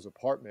Bobito's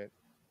apartment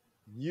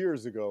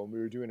years ago, and we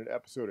were doing an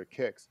episode of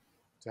Kicks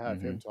to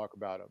have him talk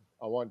about them.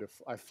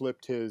 I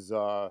flipped his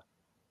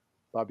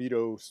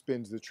Bobito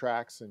spins the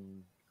tracks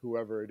and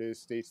whoever it is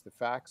states the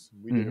facts.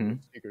 We did it Mm-hmm.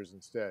 with sneakers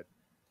instead.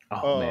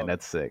 Oh man,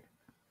 that's sick.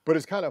 But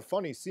it's kind of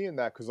funny seeing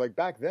that because like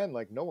back then,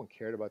 like no one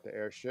cared about the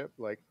airship.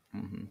 Like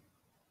Mm-hmm.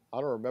 I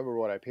don't remember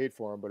what I paid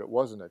for them, but it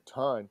wasn't a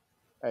ton.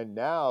 And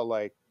now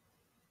like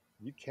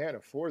you can't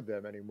afford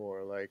them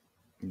anymore. Like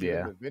even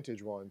Yeah. the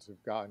vintage ones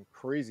have gotten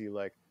crazy.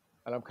 Like,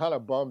 and I'm kind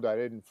of bummed I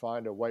didn't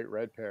find a white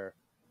red pair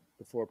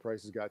before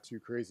prices got too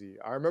crazy.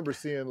 I remember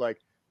seeing like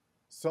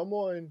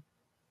someone.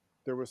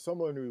 There was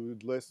someone who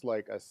would list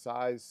like a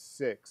size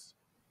 6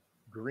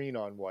 green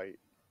on white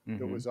that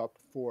Mm-hmm. was up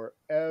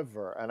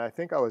forever, and I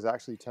think I was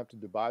actually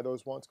tempted to buy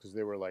those ones because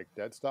they were like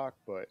dead stock.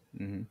 But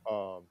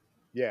Mm-hmm.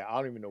 yeah,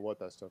 I don't even know what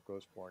that stuff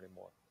goes for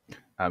anymore.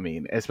 I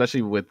mean,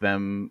 especially with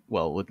them,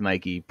 well, with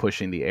Nike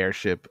pushing the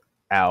airship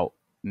out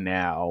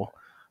now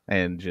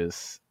and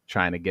just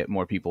trying to get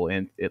more people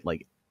in it,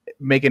 like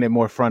making it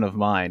more front of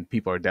mind.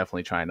 People are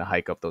definitely trying to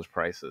hike up those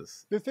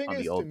prices The thing on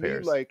the is, to old me,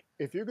 pairs. like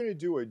if you're gonna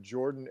do a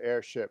Jordan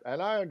airship,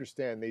 and I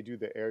understand they do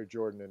the Air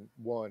Jordan in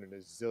 1 in a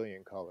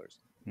zillion colors,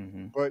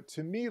 Mm-hmm. but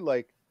to me,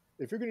 like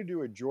if you're gonna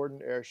do a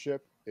Jordan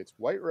airship, it's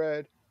white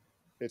red,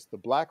 it's the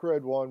black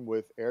red one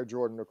with Air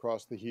Jordan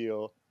across the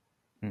heel,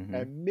 Mm-hmm.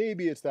 and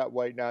maybe it's that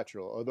white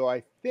natural. Although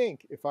I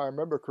think, if I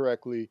remember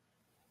correctly,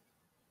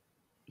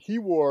 he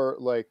wore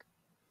like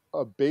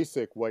a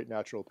basic white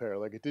natural pair.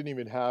 Like it didn't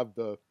even have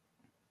the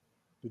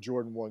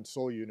Jordan 1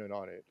 sole unit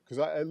on it. Because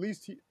at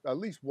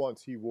least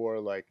once he wore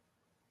like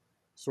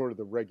sort of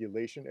the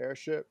regulation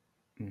airship.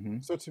 Mm-hmm.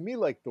 So to me,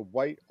 like the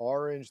white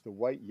orange, the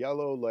white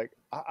yellow, like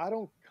I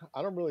don't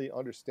really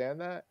understand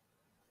that.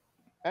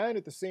 And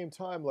at the same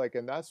time, like,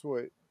 and that's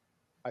what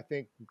I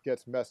think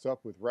gets messed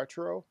up with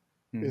retro,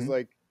 is Mm-hmm.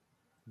 like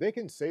they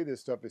can say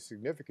this stuff is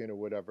significant or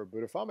whatever,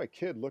 but if I'm a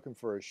kid looking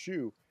for a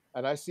shoe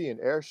and I see an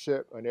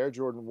Airship, an Air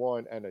Jordan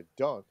 1, and a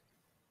Dunk,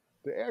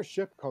 the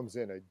Airship comes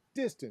in a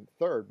distant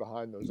third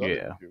behind those other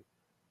Yeah. two.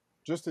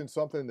 Just in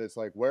something that's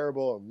like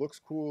wearable and looks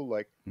cool.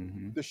 Like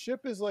Mm-hmm. the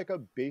Ship is like a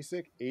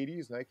basic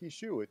 80s Nike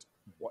shoe. It's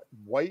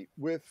white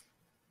with,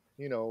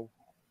 you know,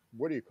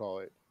 what do you call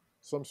it?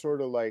 Some sort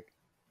of like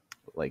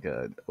Like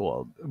a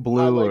blue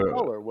highlight or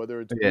color,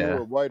 whether it's blue yeah.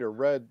 or white or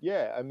red.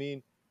 Yeah, I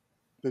mean,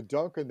 the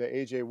Dunk and the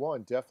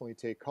AJ1 definitely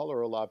take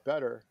color a lot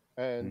better,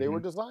 and they Mm-hmm. were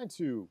designed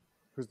to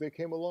because they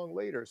came along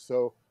later.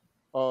 So,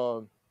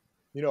 um,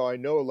 I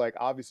know like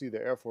obviously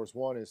the Air Force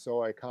One is so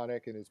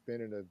iconic and it's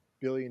been in a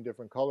billion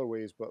different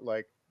colorways, but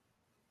like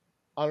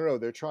I don't know,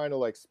 they're trying to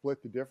like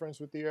split the difference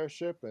with the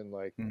Airship, and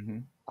like Mm-hmm.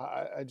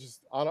 I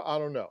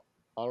don't know,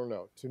 I don't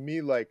know. To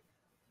me, like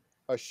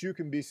a shoe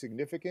can be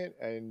significant,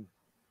 and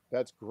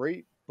that's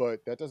great,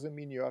 but that doesn't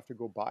mean you have to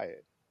go buy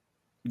it.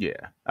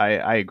 Yeah,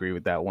 I agree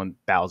with that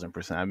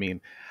 1000%. I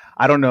mean,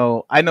 I don't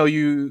know. I know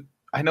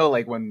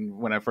like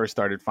when I first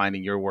started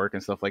finding your work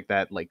and stuff like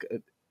that, like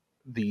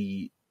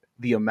the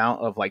the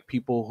amount of like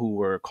people who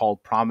were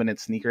called prominent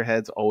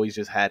sneakerheads always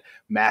just had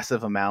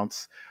massive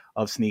amounts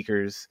of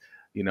sneakers.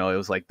 It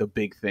was like the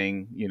big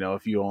thing.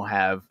 If you don't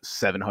have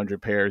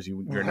 700 pairs, you're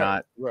Right,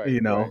 not.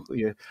 right, right.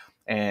 Yeah.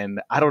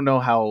 And I don't know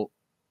how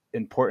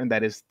important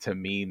that is to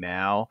me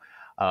now.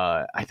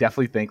 I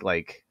definitely think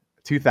like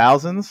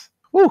 2000s.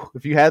 Whew,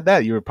 if you had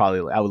that, you were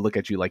probably I would look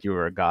at you like you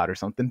were a god or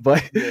something.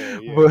 But Yeah,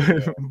 yeah, but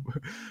yeah.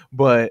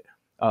 but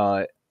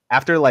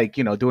after like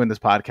doing this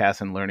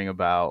podcast and learning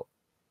about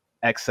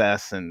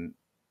excess and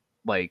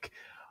like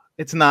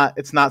it's not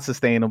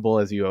sustainable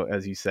as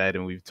you said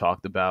and we've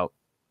talked about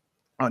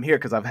on here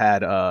because I've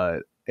had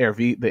the Air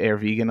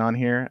Vegan on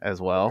here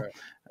as well, Okay,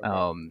 okay.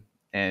 um,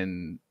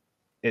 and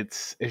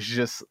it's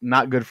just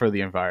not good for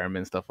the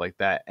environment and stuff like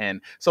that.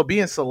 And so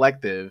being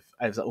selective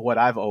as what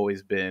I've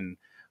always been.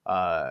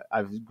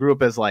 I've grew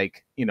up as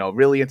like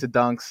really into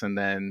dunks and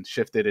then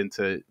shifted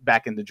into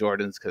back into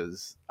Jordans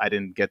because I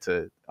didn't get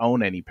to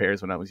own any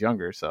pairs when I was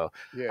younger. So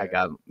I Yeah,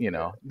 got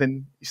yeah.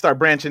 then you start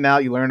branching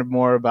out, you learn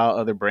more about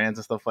other brands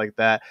and stuff like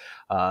that.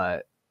 Uh,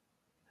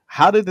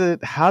 how did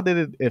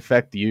it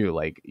affect you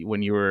like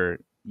when you were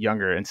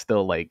younger and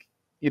still like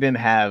you didn't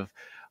have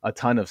a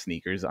ton of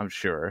sneakers, I'm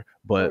sure, Oh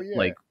but yeah.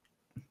 like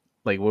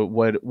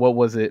what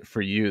was it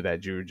for you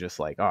that you were just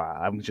like, oh,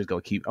 I'm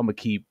gonna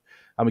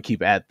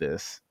keep at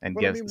this and But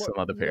I get mean, some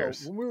other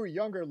pairs. when we were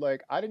younger,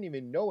 like I didn't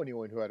even know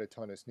anyone who had a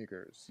ton of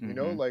sneakers.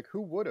 Mm-hmm. Like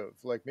who would have?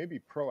 Like maybe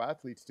pro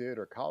athletes did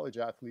or college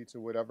athletes or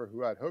whatever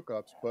who had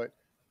hookups, but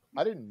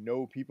I didn't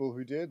know people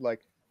who did.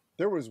 Like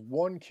there was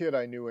one kid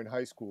I knew in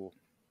high school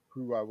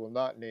who I will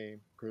not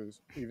name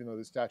because even though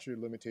the statute of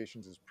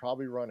limitations is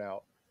probably run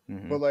out,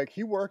 Mm-hmm. but like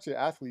he worked at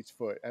Athlete's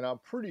Foot, and I'm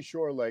pretty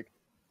sure like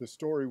the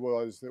story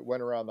was that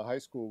went around the high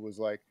school was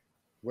like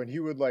when he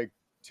would like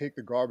take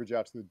the garbage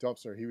out to the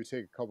dumpster, he would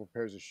take a couple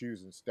pairs of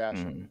shoes and stash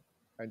them Mm-hmm.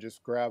 and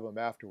just grab them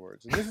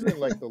afterwards. And this is in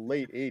like the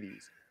late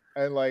 80s.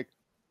 And like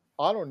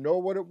I don't know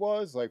what it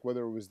was, like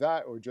whether it was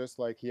that or just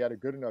like he had a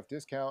good enough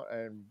discount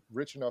and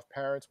rich enough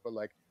parents, but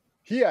like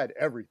he had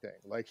everything.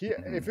 Like he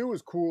Mm-hmm. if it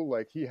was cool,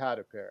 like he had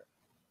a pair.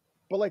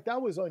 But like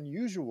that was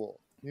unusual.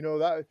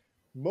 That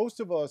most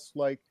of us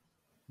like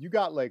you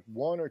got like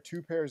one or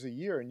two pairs a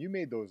year and you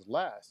made those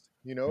last.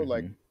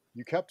 Like Mm-hmm.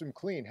 you kept them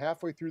clean.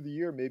 Halfway through the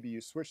year, maybe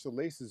you switched the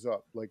laces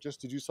up, like just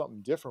to do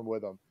something different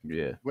with them.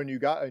 Yeah. When you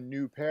got a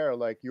new pair,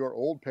 like your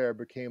old pair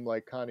became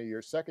like kind of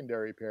your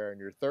secondary pair, and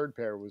your third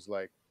pair was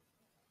like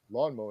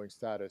lawn mowing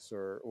status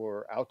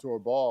or outdoor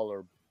ball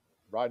or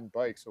riding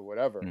bikes or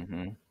whatever.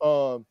 Mm-hmm.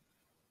 Um,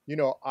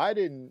 I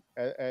didn't,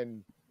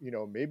 and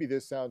maybe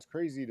this sounds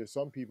crazy to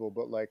some people,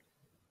 but like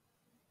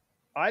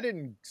I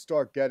didn't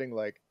start getting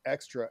like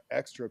extra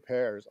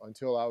pairs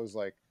until I was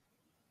like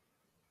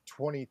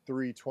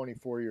 23,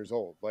 24 years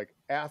old, like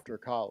after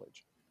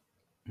college.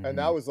 And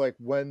that Mm-hmm. was like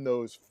when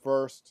those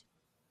first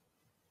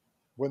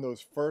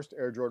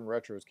Air Jordan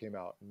retros came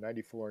out in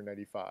 94 and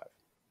 95.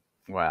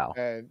 Wow.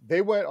 And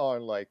they went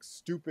on like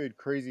stupid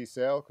crazy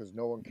sale cuz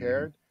no one Mm-hmm.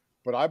 cared,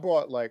 but I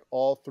bought like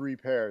all three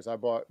pairs. I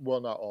bought, well,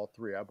 not all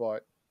three. I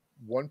bought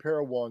one pair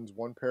of ones,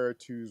 one pair of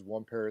twos,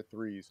 one pair of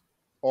threes,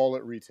 all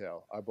at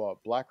retail. I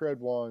bought black red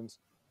ones,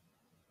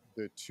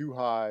 the two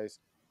highs,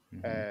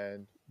 Mm-hmm.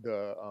 and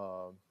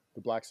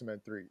the black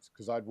cement threes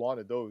because I'd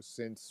wanted those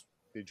since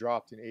they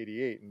dropped in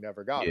 '88 and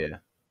never got them. Yeah.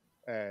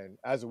 And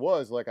as it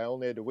was, like I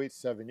only had to wait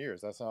 7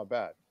 years. That's not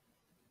bad,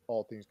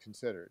 all things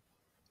considered.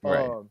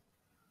 Right. Um,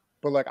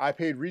 but like I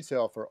paid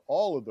retail for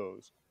all of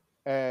those,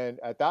 and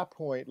at that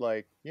point,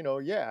 like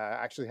yeah,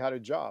 I actually had a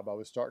job. I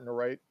was starting to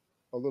write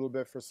a little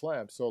bit for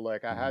Slam, so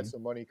like I had Mm-hmm.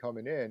 some money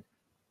coming in.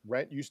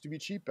 Rent used to be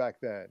cheap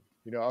back then.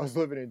 I was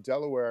living in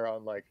Delaware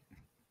on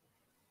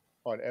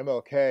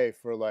MLK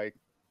for like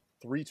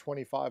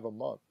 325 a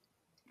month.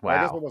 Well,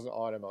 I guess I Wow. wasn't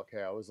on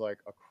MLK. I was like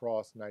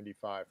across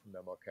 95 from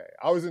MLK.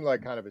 I was in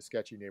like kind of a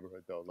sketchy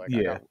neighborhood though. Like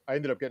Yeah. I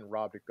ended up getting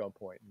robbed at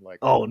gunpoint and like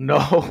Oh no.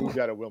 moved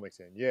out of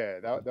Wilmington. Yeah,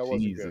 that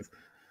wasn't good. Jesus.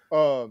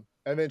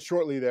 And then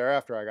shortly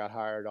thereafter, I got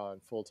hired on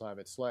full time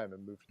at Slam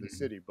and moved to the Mm-hmm.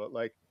 city. But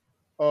like,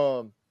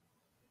 um,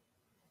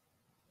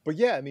 But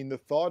yeah, I mean, the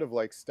thought of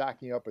like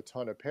stacking up a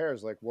ton of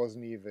pairs like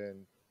wasn't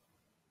even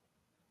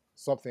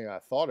something I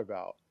thought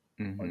about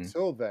Mhm.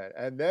 until then.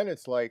 And then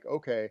it's like,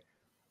 okay,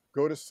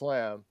 go to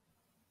Slam,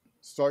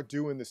 start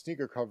doing the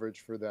sneaker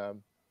coverage for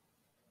them.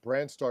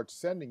 Brands start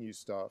sending you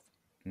stuff,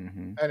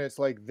 Mhm. and it's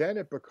like then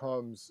it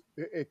becomes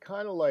it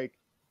kind of like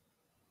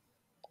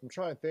I'm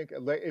trying to think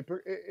like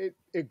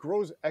it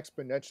grows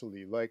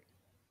exponentially. Like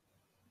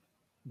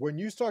when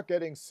you start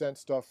getting sent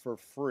stuff for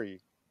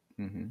free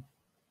Mhm.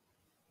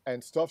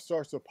 and stuff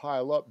starts to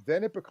pile up,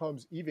 then it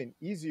becomes even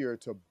easier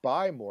to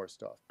buy more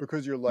stuff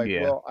because you're like,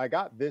 Yeah. well, I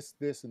got this,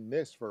 and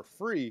this for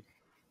free.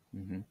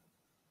 Mhm.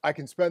 I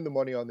can spend the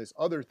money on this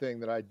other thing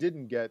that I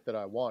didn't get that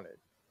I wanted.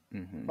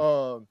 Mhm.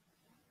 Um,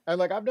 and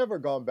like I've never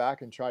gone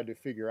back and tried to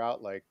figure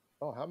out like,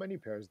 oh, how many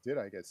pairs did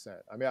I get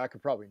sent? I mean, I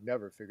could probably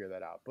never figure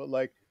that out. But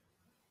like,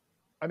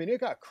 I mean, it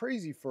got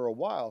crazy for a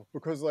while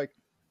because like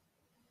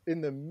in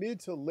the mid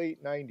to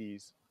late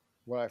 90s,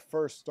 when I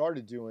first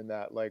started doing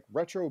that, like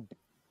retro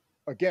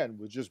again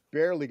was just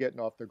barely getting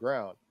off the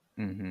ground.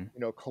 Mhm. You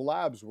know,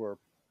 collabs were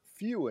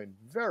few and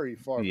very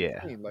far Yeah.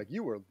 between. Like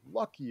you were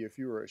lucky if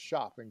you were a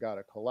shop and got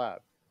a collab.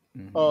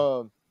 Mhm.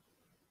 Um,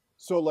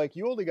 so like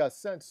you only got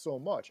sent so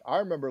much. I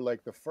remember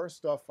like the first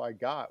stuff I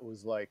got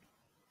was like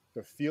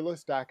the Fila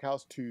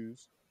Stackhouse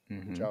 2s,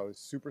 which I Mhm. was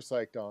super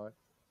psyched on.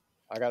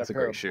 I got a That's a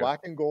pair great of shoe.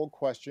 black and gold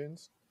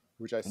questions,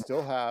 which I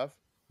still have,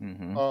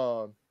 Mhm.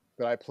 um,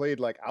 that I played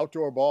like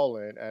outdoor ball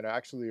in and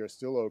actually are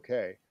still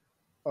okay.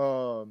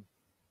 Um,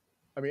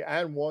 I mean,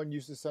 and one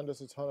used to send us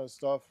a ton of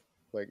stuff,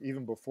 like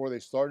even before they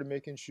started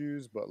making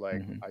shoes, but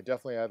like Mhm. I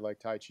definitely had like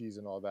Tai Chi's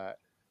and all that.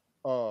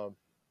 Um,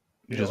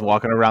 You're you just know,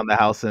 walking around the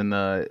house and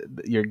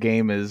your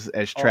game is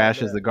as oh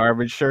trash as man, the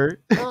garbage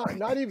shirt.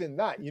 not even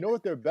that. You know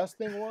what their best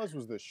thing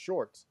was the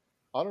shorts.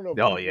 I don't know if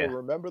Oh people yeah.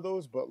 remember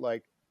those, but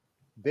like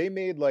they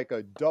made like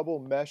a double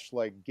mesh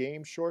like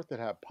game short that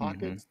had Mhm.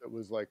 pockets that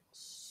was like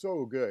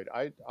so good.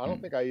 I don't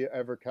Mm. think I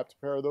ever kept a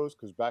pair of those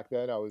because back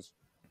then I was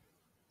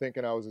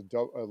thinking I was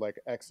like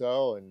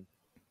XL and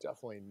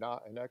definitely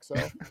not an XL.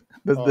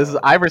 This is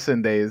Um,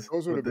 Iverson days.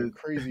 those would With have been the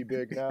crazy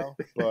big now,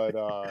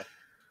 but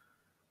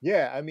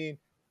yeah, I mean,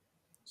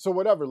 so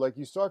whatever. Like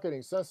you start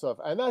getting sent stuff,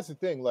 and that's the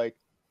thing. Like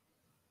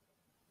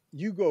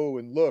you go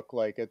and look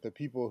like at the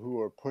people who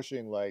are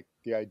pushing like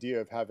the idea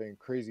of having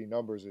crazy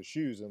numbers of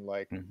shoes, and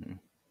like Mhm.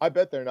 I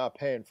bet they're not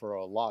paying for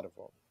a lot of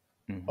them.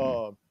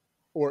 Mhm.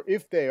 Or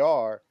if they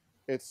are,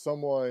 it's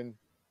someone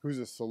who's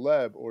a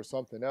celeb or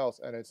something else,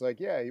 and it's like,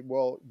 yeah,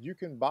 well, you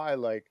can buy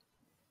like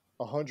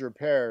 100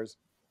 pairs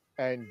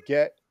and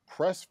get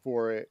press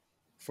for it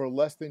for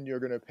less than you're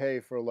gonna pay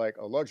for like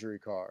a luxury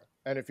car.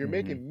 And if you're Mhm.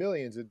 making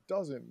millions, it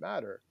doesn't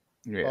matter.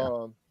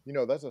 Yeah. You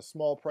know, that's a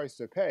small price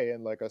to pay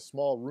and like a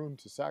small room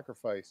to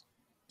sacrifice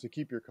to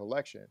keep your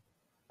collection.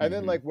 And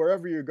then Mhm. like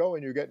wherever you're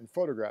going, you're getting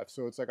photographs.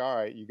 So it's like, all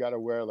right, you got to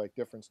wear like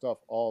different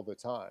stuff all the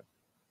time.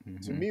 To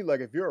Mhm. me, like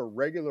if you're a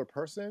regular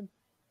person,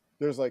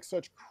 there's like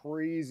such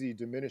crazy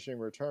diminishing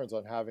returns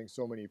on having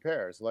so many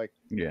pairs. Like,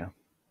 Yeah.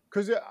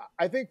 because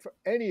I think for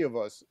any of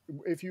us,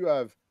 if you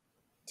have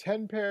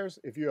 10 pairs,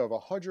 if you have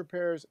 100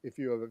 pairs, if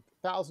you have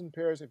 1,000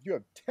 pairs, if you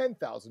have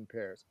 10,000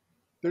 pairs,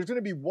 there's going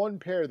to be one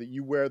pair that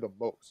you wear the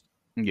most.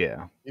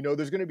 Yeah. You know,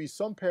 there's going to be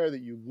some pair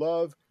that you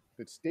love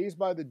that stays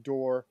by the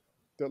door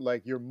that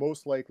like you're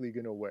most likely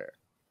going to wear.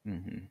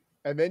 Mhm.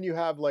 And then you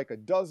have like a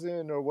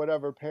dozen or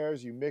whatever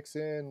pairs you mix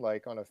in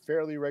like on a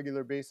fairly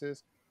regular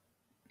basis.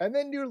 And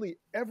then nearly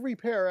every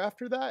pair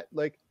after that,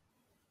 like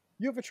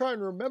you have to try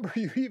and remember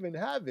you even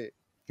have it.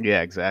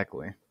 Yeah.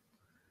 Exactly.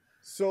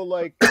 So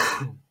like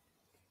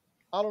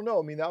I don't know.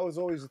 I mean, that was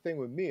always the thing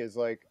with me is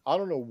like I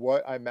don't know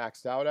what I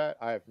maxed out at.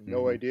 I have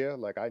no Mhm. idea.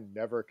 Like I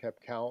never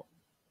kept count.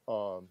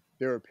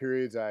 There were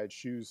periods I had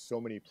shoes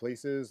so many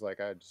places. Like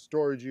I had a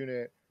storage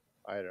unit,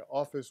 I had an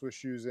office with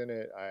shoes in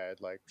it. I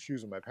had like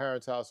shoes in my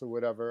parents' house or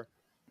whatever.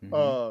 Mhm.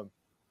 Um,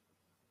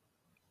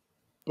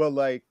 but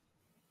like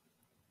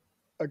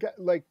again,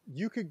 like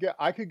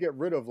I could get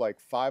rid of like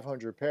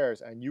 500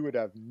 pairs, and you would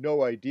have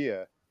no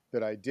idea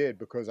that I did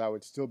because I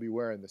would still be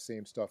wearing the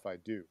same stuff I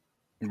do.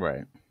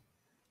 Right.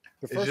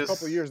 The It's first couple of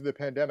just years of the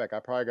pandemic, I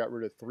probably got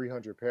rid of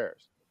 300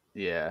 pairs.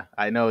 yeah.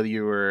 I know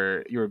you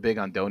were big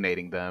on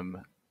donating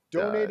them.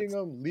 Donating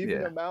them, leaving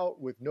Yeah. them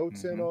out with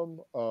notes in Mhm.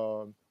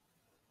 them.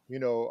 You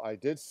know, I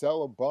did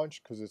sell a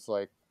bunch because it's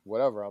like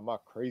whatever. I'm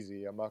not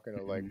crazy. I'm not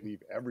gonna like Mhm.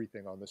 leave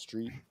everything on the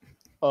street.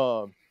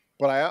 Um,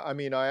 but I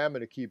mean, I am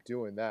gonna keep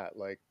doing that.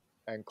 Like,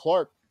 and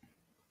Clark,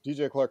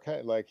 DJ Clark,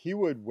 like he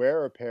would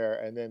wear a pair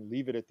and then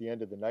leave it at the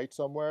end of the night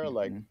somewhere.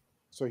 Like, Mhm.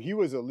 so he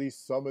was at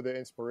least some of the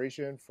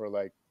inspiration for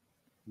like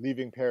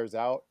leaving pairs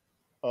out.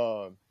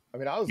 I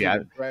mean, I was Yeah.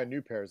 leaving brand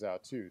new pairs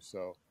out too.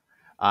 So,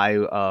 I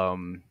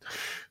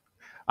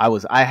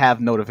I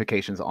have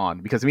notifications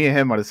on because me and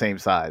him are the same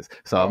size.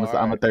 So oh, all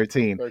I'm a right,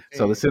 13.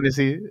 So as 13.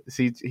 soon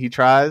as he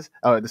tries,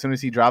 as soon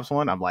as he drops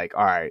one, I'm like,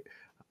 all right,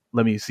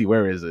 let me see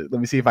where is it.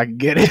 Let me see if I can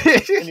get And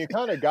it. you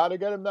kind of got to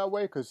get him that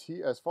way because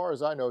he, as far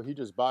as I know, he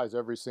just buys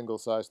every single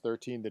size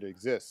 13 that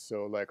exists.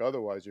 So, like,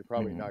 otherwise, you're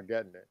probably Mhm. not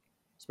getting it,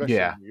 especially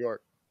Yeah, in New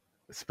York.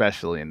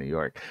 especially in New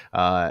York.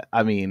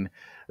 I mean,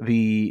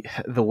 the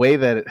way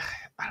that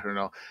I don't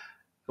know,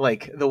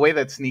 like the way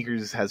that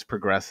sneakers has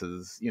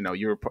progresses, you know,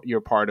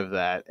 you're part of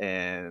that,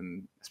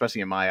 and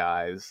especially in my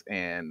eyes,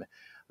 and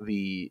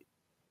the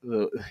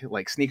the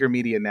like sneaker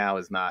media now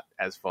is not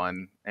as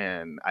fun,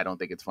 and I don't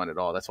think it's fun at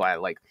all. That's why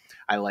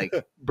I like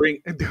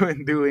bring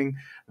doing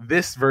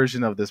this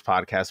version of this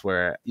podcast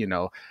where, you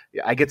know,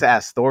 I get to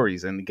ask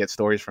stories and get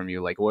stories from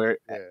you. Like, where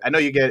Yeah. I know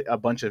you get a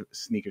bunch of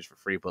sneakers for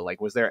free, but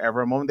like, was there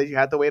ever a moment that you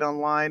had to wait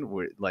online?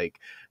 Where, like,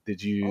 Oh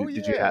did you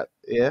yeah. have,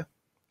 yeah?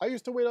 I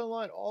used to wait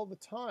online all the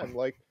time,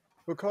 like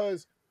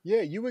because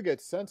yeah, you would get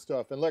sent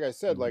stuff, and like I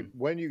said, like Hmm.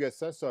 when you get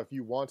sent stuff,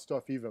 you want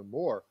stuff even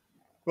more.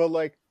 But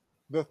like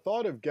the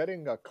thought of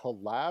getting a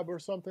collab or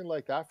something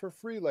like that for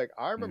free, like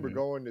I remember Hmm.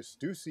 going to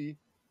Stussy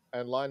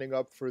and lining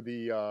up for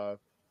the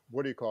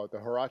what do you call it, the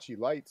Hirachi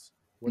lights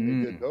when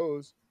they did Mm.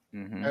 those,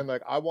 Hmm. and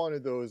like I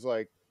wanted those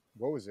like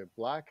what was it,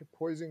 black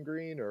poison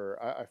green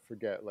or I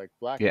forget, like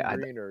black and Yeah,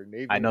 green or I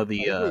navy. know I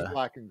think it was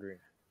black and green,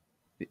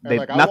 and they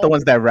like I not the wanted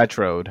ones that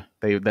retroed.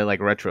 They like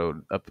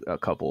retroed a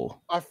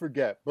couple. I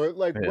forget, but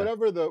like Yeah.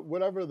 whatever the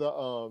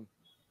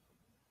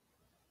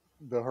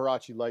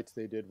Hirachi lights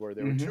they did were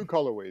there were Hmm. two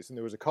colorways, and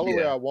there was a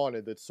colorway Yeah. I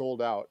wanted that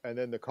sold out, and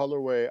then the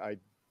colorway I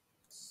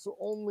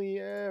only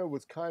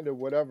was kind of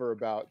whatever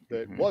about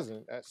that Hmm.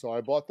 wasn't, so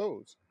I bought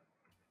those.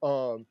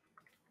 Um,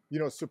 you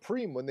know,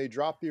 Supreme when they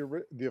dropped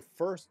the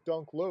first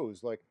Dunk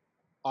Lows, like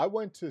I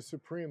went to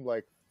Supreme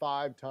like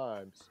 5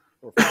 times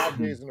or 5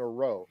 days in a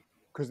row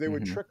because they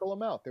would Hmm. trickle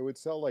them out. They would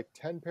sell like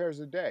 10 pairs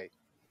a day.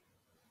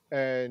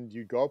 And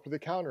you go up to the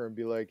counter and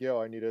be like, "Yo,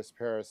 I need a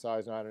pair of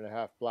size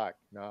 9.5 black."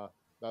 Nah,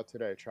 not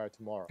today. Try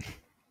tomorrow.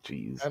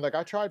 Jeez. And like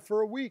I tried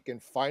for a week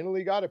and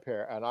finally got a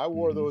pair, and I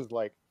wore Hmm. those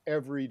like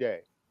every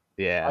day.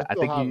 Yeah, I I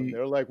still think have them. you.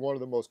 They're like one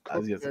of the most I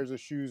was cooked just, pairs of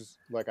shoes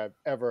like I've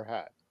ever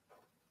had.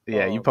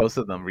 yeah, you Um,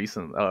 posted them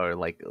recent or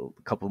like a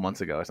couple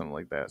months ago or something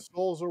like the that.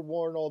 soles are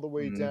worn all the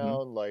way Hmm.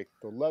 down, like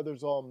the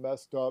leather's all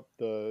messed up.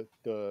 The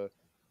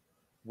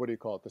what do you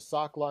call it? The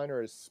sock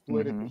liner is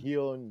split at the Hmm.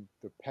 heel, and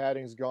the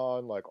padding's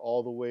gone like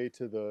all the way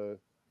to the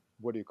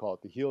what do you call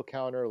it? The heel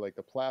counter, like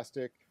the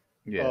plastic.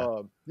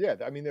 Yeah. Yeah,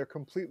 I mean they're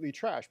completely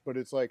trash, but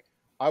it's like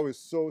I was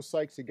so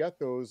psyched to get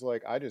those,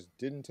 like I just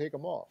didn't take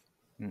them off,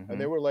 and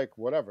they Hmm. were like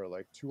whatever,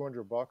 like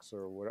 $200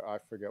 or what I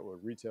forget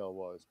what retail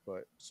was,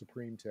 but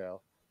Supreme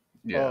tail.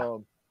 Yeah.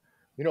 Um,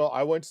 you know,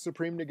 I went to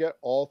Supreme to get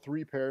all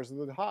 3 pairs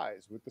of the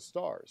highs with the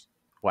stars.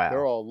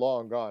 They're Wow. all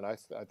long gone. I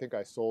think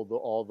I sold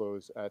all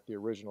those at the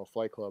original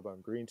Flight Club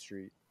on Green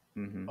Street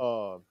Hmm.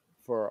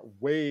 for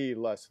way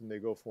less than they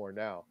go for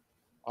now.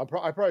 I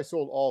probably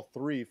sold all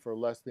 3 for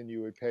less than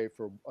you would pay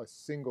for a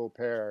single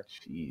pair of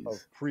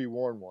Jeez.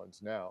 pre-worn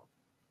ones now.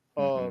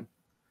 Hmm. Um,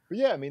 but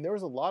yeah, I mean, there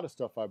was a lot of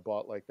stuff I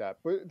bought like that.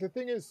 But the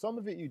thing is, some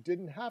of it you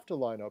didn't have to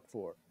line up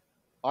for.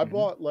 I Hmm.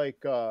 bought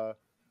like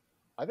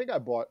I think I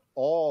bought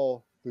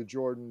all the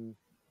Jordan,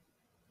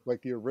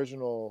 like the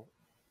original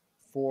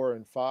 4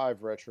 and 5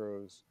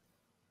 retros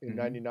in Hmm.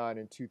 '99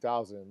 and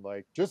 2000,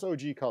 like just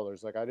OG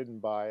colors. Like I didn't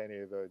buy any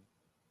of the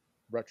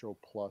retro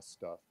plus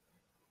stuff.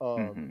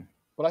 Um, Hmm.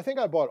 but I think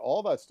I bought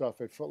all that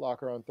stuff at Foot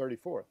Locker on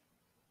 34th.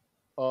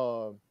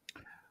 Um,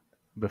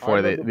 I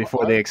remember,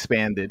 Before they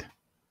expanded.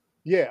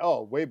 yeah,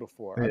 oh, way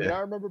before. I mean, Yeah.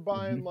 I remember Hmm.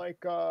 buying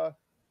like the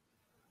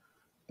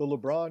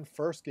LeBron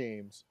first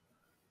games,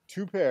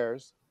 2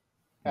 pairs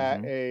at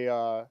Hmm.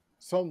 a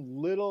some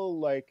little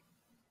like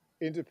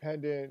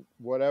independent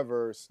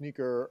whatever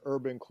sneaker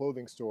urban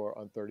clothing store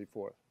on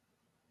 34th.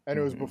 And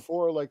it was Hmm.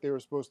 before like they were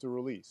supposed to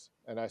release.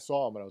 And I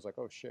saw them and I was like,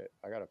 "Oh shit,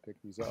 I got to pick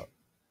these up."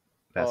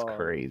 That's I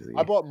crazy.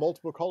 bought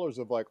multiple colors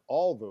of like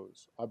all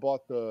those. I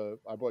bought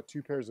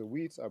 2 pairs of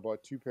wheats. I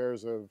bought 2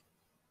 pairs of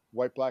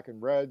white, black,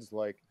 and reds.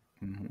 Like,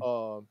 Hmm.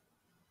 um,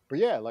 but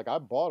yeah, like I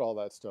bought all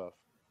that stuff.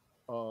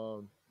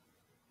 Um,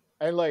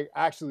 and like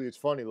actually, it's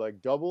funny.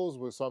 Like doubles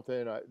was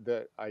something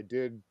that I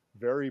did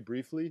very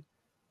briefly,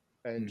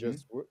 and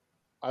Hmm.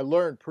 I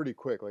learned pretty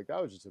quick. Like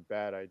that was just a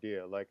bad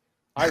idea. Like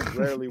I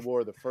rarely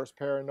wore the first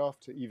pair enough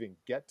to even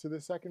get to the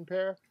second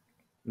pair,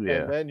 and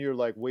Yeah. then you're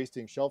like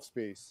wasting shelf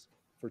space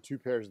for 2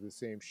 pairs of the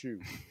same shoe.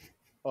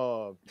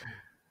 Um,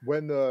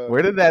 when the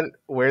Where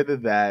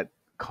did that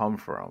come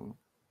from?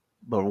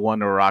 The one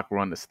to rock,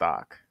 run the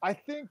stock. I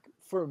think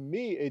for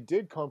me it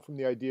did come from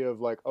the idea of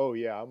like, oh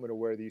yeah, I'm gonna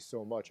wear these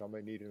so much, I'm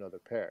gonna need another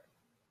pair.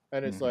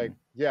 And it's Hmm. like,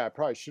 yeah, I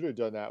probably should have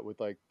done that with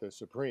like the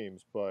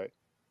Supremes, but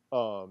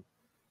um,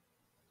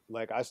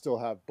 like I still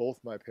have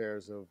both my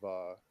pairs of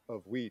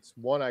wheats.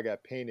 One I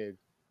got painted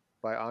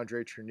by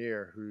Andre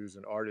Trenier, who's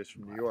an artist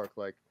from New York,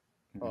 like,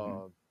 Hmm.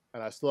 um,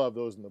 and I still have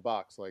those in the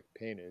box, like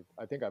painted.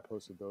 I think I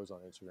posted those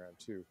on Instagram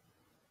too.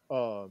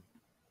 Um,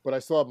 but I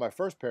still have my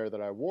first pair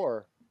that I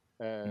wore,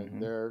 and Hmm.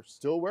 they're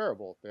still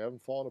wearable. They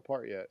haven't fallen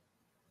apart yet.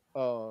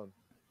 Um,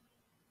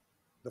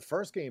 the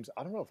first games,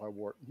 I don't know if I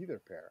wore either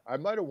pair. I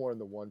might have worn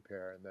the one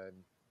pair and then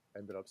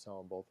ended up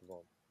selling both of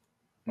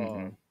them.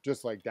 Hmm.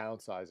 Just like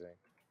downsizing.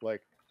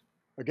 Like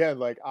again,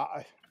 like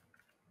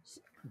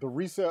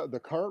the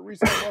current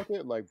resale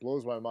market like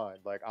blows my mind.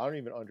 Like I don't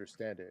even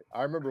understand it.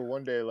 I remember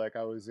one day like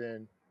I was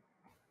in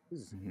this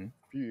is Mm-hmm.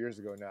 a few years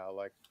ago now.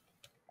 Like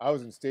I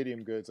was in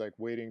Stadium Goods like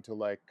waiting to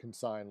like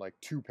consign like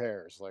 2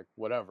 pairs, like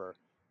whatever.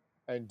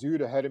 And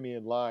dude ahead of me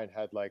in line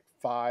had like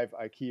 5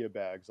 IKEA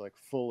bags like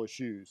full of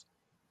shoes.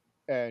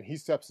 And he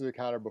steps to the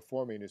counter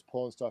before me and is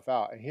pulling stuff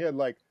out. And he had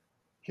like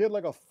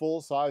a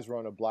full size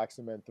run of black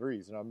cement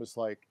threes. And I'm just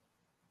like,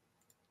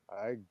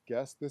 I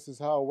guess this is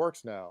how it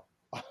works now.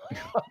 I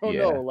don't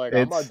know. Yeah, Like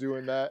I'm not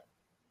doing that.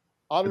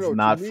 I don't it's know. To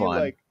not me, fun.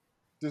 like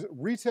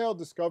retail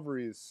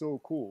discovery is so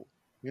cool.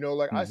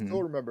 Like I Mm-hmm.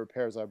 still remember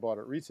pairs I bought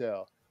at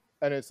retail,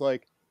 and it's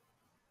like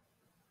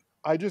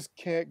I just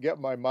can't get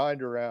my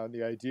mind around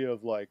the idea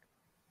of like,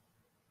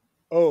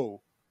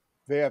 oh,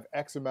 they have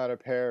X amount of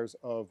pairs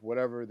of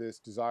whatever this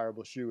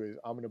desirable shoe is.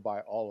 I'm gonna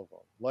buy all of them.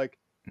 Like,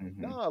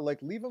 Mm-hmm. nah,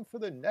 like leave them for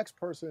the next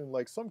person.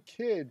 Like some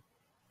kid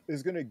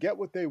is gonna get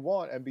what they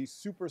want and be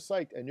super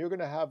psyched, and you're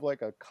gonna have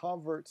like a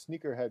convert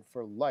sneakerhead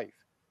for life.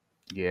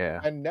 Yeah.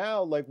 And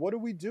now, like, what are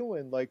we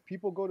doing? Like,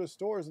 people go to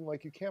stores and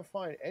like you can't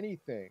find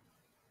anything.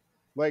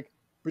 Like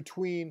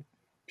between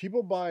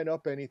people buying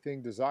up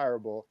anything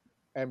desirable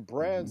and Mm-hmm.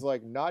 brands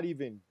like not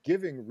even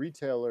giving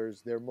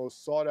retailers their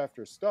most sought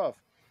after stuff,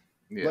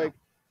 Yeah. like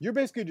you're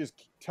basically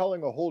just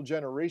telling a whole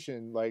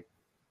generation like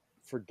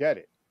forget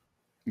it.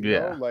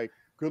 Yeah. Like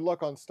good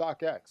luck on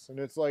StockX. And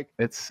it's like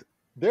It's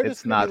they're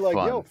just it's gonna be not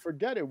like, yo, fun.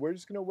 forget it. We're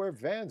just gonna wear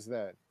Vans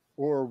then.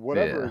 Or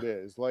whatever Yeah. it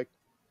is. Like,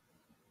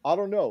 I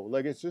don't know.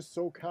 Like it's just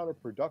so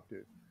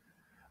counterproductive.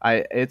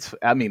 I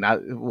mean,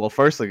 well,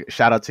 firstly,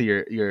 shout out to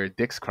your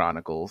Dick's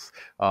Chronicles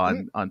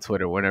Mhm. on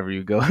Twitter. Whenever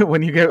you go,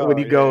 when Oh you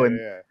yeah, go yeah, and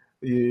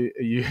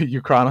yeah.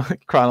 you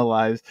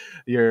chronolize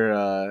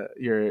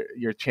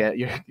your chat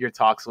your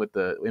talks with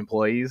the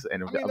employees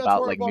and I mean, that's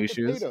about where I like new bought the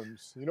shoes.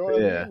 Tatum's. You know what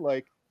I Yeah. mean?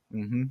 Like,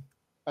 Mm-hmm.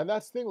 and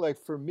that's the thing. Like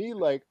for me,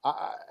 like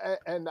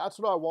and that's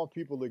what I want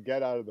people to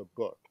get out of the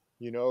book.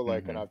 Like, and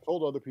Mm-hmm. I've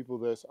told other people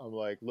this. I'm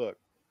like, look,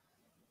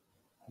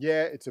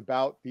 yeah, it's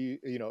about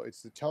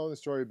it's the telling the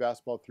story of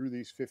basketball through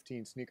these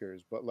 15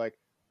 sneakers, but like,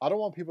 I don't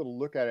want people to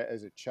look at it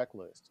as a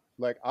checklist.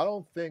 Like, I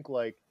don't think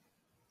like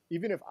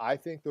even if I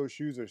think those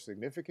shoes are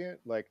significant,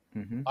 like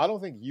Mm-hmm. I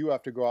don't think you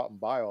have to go out and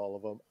buy all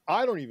of them.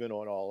 I don't even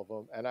own all of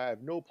them, and I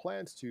have no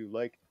plans to.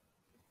 Like,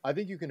 I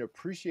think you can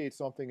appreciate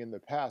something in the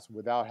past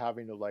without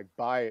having to like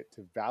buy it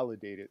to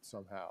validate it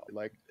somehow.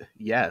 Like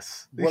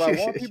Yes. what I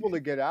want people to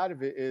get out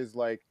of it is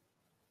like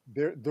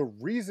the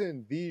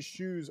reason these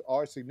shoes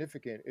are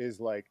significant is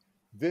like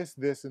this,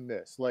 and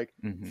this. Like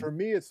Mm-hmm. for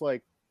me, it's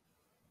like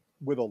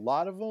with a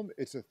lot of them,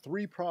 it's a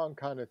three-prong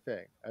kind of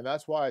thing. And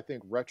that's why I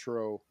think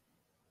retro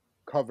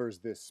covers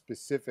this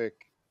specific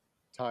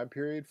time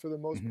period for the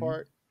most Mm-hmm.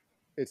 part.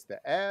 It's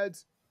the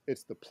ads,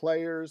 it's the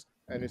players,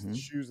 and it's the Mm-hmm.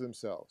 shoes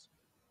themselves.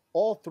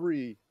 All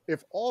three,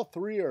 if all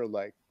three are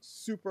like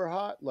super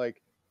hot,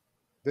 like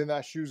then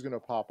that shoe's gonna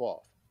pop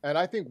off. And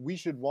I think we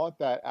should want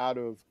that out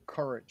of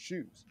current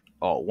shoes.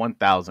 Oh,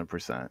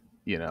 1000%.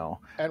 And right now,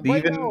 a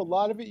Even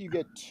lot of it you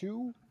get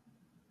two,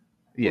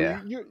 or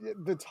yeah. you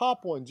the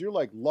top ones. You're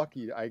like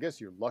lucky. I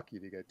guess you're lucky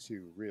to get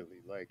two.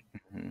 Really, like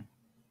Mhm.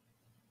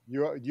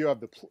 you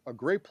have a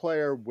great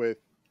player with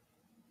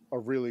a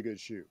really good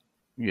shoe.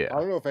 I Yeah.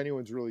 don't know if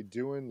anyone's really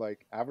doing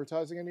like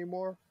advertising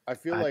anymore. I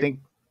feel I like think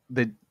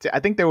I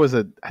think there was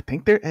a I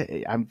think there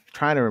I'm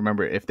trying to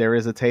remember if there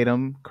is a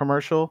Tatum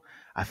commercial.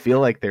 I feel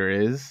like there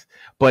is,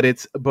 but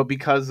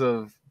because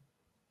of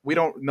we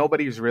don't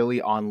nobody's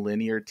really on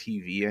linear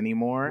TV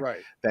anymore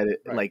right, that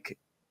it right, like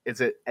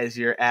is it as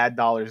your ad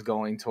dollars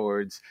going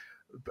towards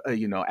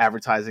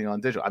advertising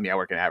on digital. I mean, I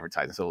work in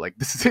advertising, so like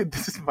this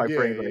is my yeah,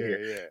 brain right yeah, here.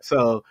 yeah,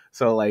 So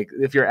like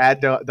if your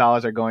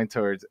dollars are going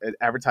towards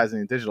advertising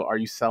in digital, are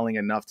you selling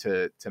enough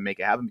to make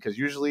it happen? Because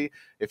usually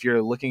if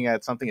you're looking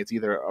at something, it's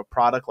either a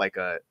product like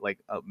a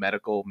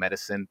medical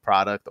medicine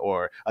product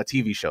or a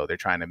TV show they're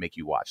trying to make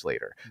you watch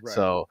later. right,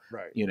 So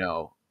right. you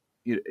know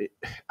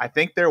I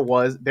think there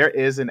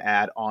is an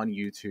ad on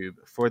YouTube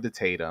for the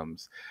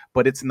Tatums,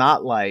 but it's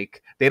not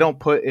like they don't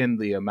put in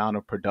the amount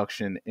of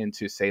production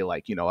into say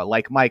like a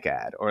like Mike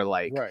ad or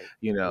like Right,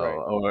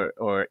 right.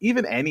 or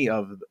even any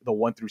of the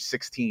 1 through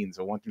 16s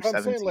or 1 through But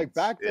I'm saying like 17s.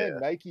 back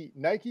then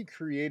Nike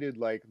created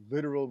like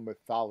literal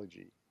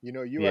mythology. You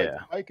had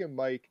Yeah. Spike and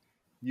Mike,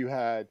 you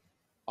had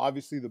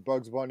obviously the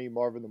Bugs Bunny,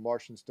 Marvin the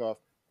Martian stuff,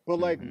 but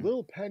like Hmm.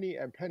 Lil Penny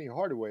and Penny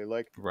Hardaway,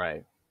 like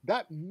Right.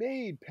 that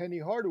made Penny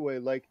Hardaway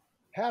like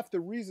half the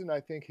reason I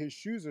think his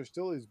shoes are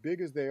still as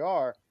big as they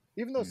are,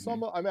 even though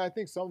Hmm. I mean I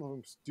think some of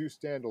them do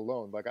stand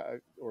alone, like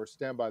or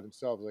stand by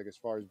themselves, like as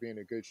far as being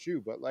a good shoe,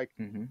 but like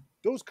Hmm.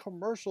 those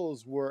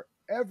commercials were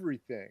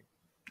everything.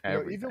 Even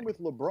Everything. with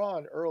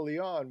LeBron early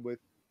on with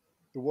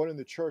the one in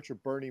the church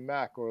of Bernie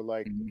Mac or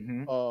like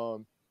Hmm.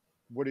 um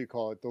what do you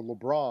call it? The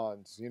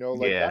LeBrons,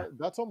 like Yeah.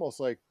 that's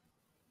almost like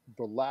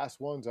the last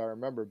ones I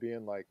remember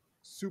being like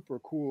super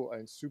cool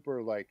and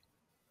super like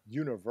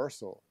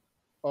universal.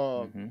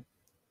 Um Hmm.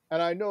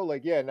 and I know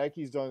like yeah,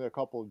 Nike's done a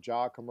couple of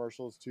Ja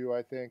commercials too,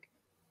 I think,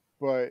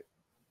 but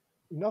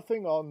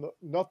nothing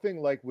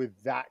like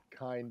with that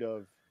kind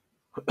of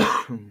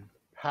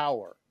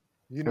power.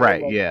 You know,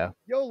 Right. like, Yeah.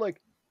 yo,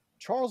 like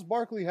Charles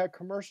Barkley had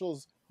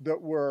commercials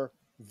that were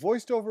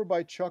voiced over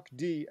by Chuck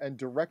D and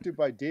directed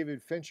by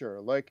David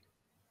Fincher. Like,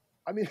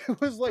 I mean,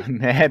 it was like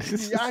Man,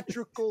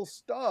 theatrical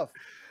stuff.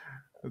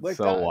 it's Like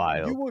so that,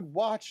 you wild. would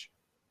watch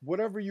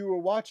whatever you were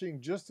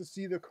watching just to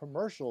see the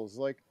commercials.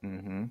 Like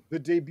Hmm. the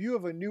debut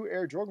of a new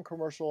Air Jordan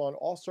commercial on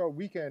All-Star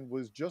Weekend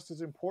was just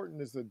as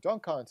important as the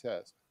dunk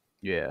contest.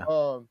 Yeah.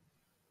 Um,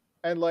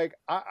 and like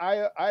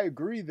I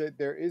agree that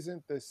there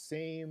isn't the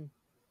same,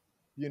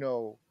 you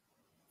know,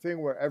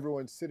 thing where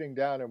everyone's sitting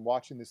down and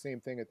watching the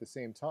same thing at the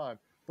same time.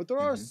 But there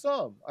are Hmm.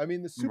 some. I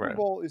mean, the Super Right.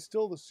 Bowl is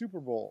still the Super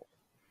Bowl.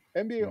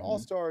 NBA Hmm.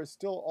 All-Star is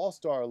still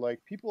All-Star.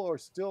 Like people are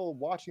still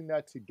watching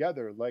that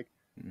together. Like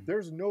Hmm.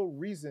 there's no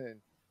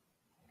reason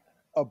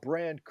a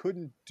brand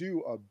couldn't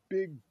do a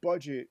big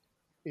budget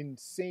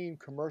insane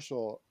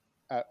commercial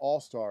at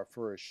All-Star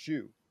for a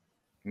shoe.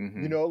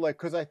 You Hmm. know, like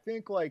cuz I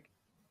think like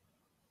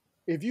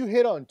if you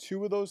hit on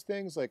two of those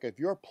things, like if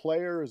your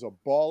player is a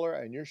baller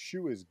and your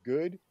shoe is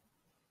good,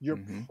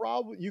 you're Hmm.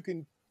 probably you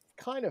can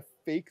kind of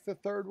fake the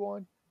third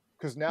one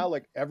because now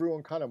like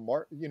everyone kind of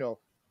you know,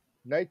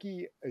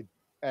 Nike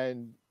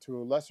and to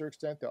a lesser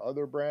extent the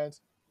other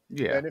brands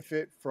Yeah.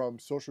 benefit from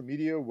social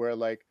media where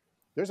like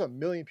there's a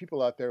million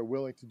people out there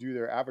willing to do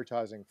their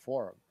advertising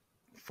for them.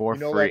 For You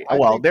know, like free. Oh, I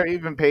well, think they're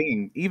even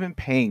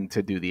paying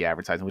to do the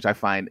advertising, which I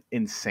find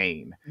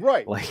insane.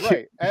 right, Like,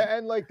 right,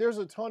 and like there's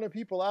a ton of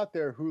people out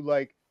there who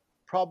like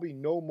probably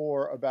know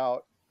more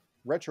about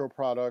retro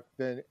product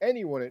than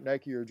anyone at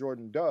Nike or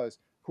Jordan does,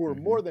 who are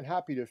hmm more than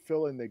happy to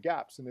fill in the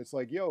gaps. And it's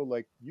like, yo,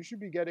 like you should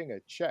be getting a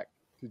check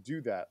to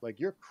do that. Like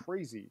you're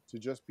crazy to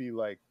just be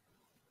like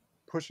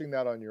pushing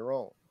that on your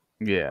own.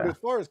 But yeah, as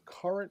far as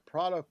current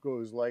product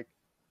goes, like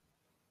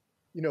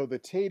you know, the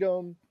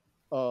Tatum,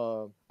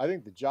 I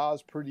think the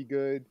Jaw's pretty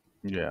good.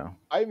 yeah.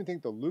 I even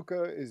think the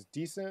Luca is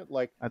decent.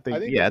 Like I I think,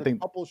 think yeah, there's I a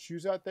think couple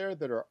shoes out there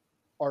that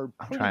are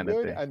I'm pretty trying to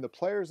good, think. and the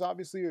players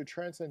obviously are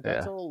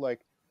Yeah, transcendental.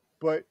 Like,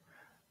 but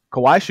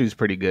Kawhi shoe's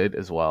pretty good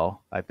as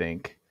well. I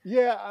think.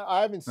 yeah,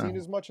 I haven't seen Uh,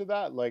 as much of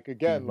that. Like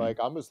again, hmm like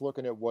I'm just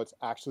looking at what's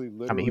actually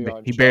I mean, literally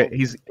on he bear shelves in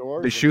he's the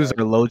stores, and shoes then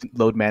are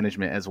load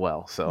management as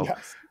well. So,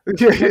 yes,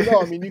 but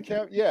no, I mean you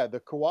can't. Yeah, the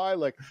Kawhi,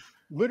 like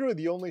literally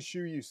the only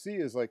shoe you see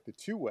is like the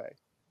two way.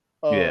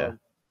 yeah. Um,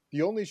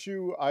 the only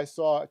shoe I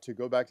saw to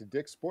go back to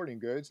Dick's Sporting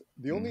Goods,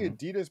 the only Hmm.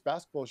 Adidas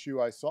basketball shoe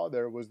I saw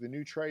there was the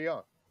new Trey Young.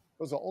 It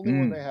was the only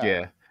one they had.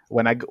 Yeah.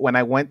 When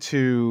I went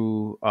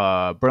to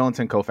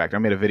Burlington Co Factory, I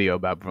made a video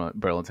about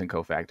Burlington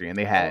Co Factory, and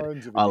they had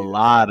Tons of a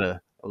Adidas stuff.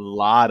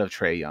 lot of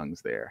Trey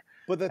Youngs there.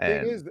 But the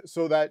thing And is,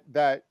 so that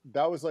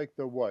was like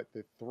the what?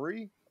 The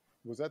three?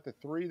 Was that the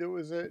three that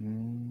was it?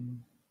 mm,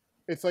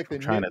 It's like I'm the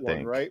trying knit to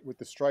one, think. right? With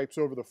the stripes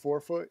over the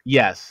forefoot.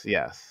 Yes,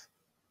 yes.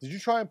 Did you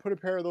try and put a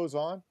pair of those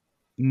on?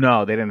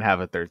 No, they didn't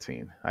have a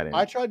 13. I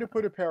I didn't. tried to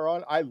put a pair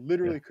on. I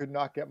Yeah. literally could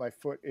not get my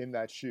foot in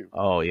that shoe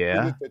Oh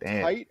because yeah. it's a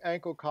Damn. tight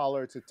ankle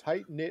collar. It's a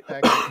tight knit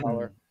ankle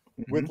collar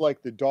Hmm. with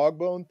like the dog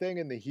bone thing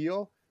in the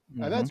heel.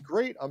 And that's Hmm.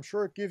 great. I'm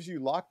sure it gives you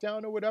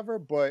lockdown or whatever,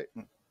 but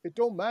it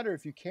don't matter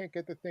if you can't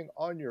get the thing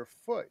on your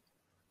foot.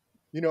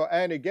 You know,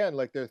 and again,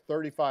 like they're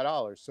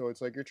 $35. So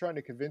it's like you're trying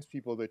to convince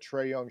people that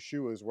Trey Young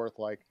shoe is worth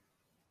like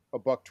a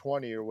buck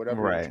 20 or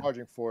whatever you're Right.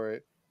 charging for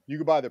it. You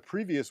could buy the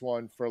previous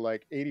one for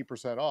like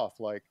 80% off.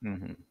 Like,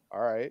 Hmm.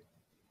 all right.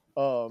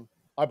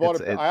 It's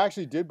it. I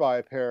actually did buy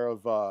a pair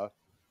of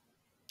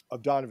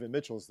Donovan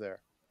Mitchell's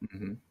there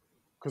Hmm.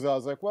 because I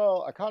was like,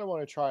 well, I kind of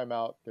want to try them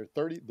out. They're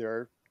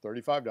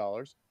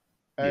 $35,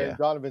 and Yeah.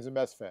 Donovan's a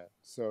Mets fan,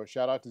 so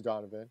shout out to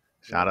Donovan.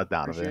 You Shout know, out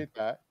Donovan. appreciate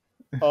that.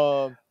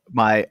 Um,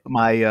 My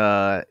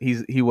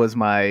he was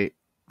my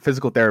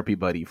physical therapy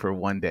buddy for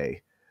one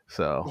day.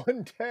 So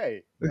one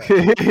day, man.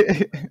 hmm.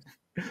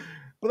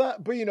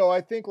 But you know,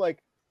 I think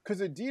like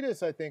because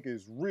Adidas, I think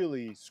is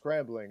really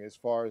scrambling as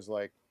far as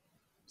like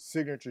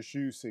signature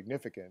shoe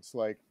significance.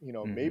 Like you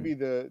know, maybe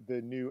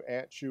the new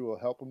Ant shoe will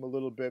help them a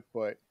little bit,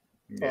 but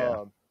Yeah.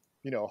 um,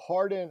 you know,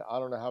 Harden, I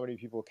don't know how many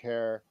people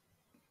care.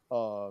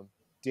 Um,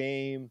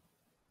 Dame,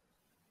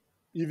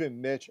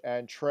 even Mitch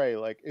and Trey.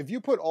 Like if you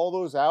put all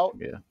those out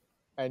Yeah.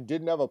 and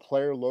didn't have a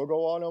player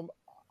logo on them,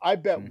 I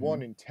bet Hmm.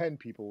 1 in 10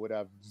 people would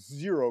have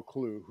zero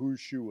clue whose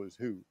shoe was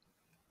who.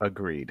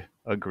 Agreed.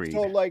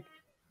 So Agreed. like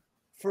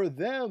for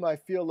them, I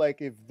feel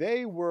like if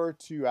they were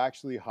to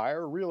actually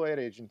hire a real ad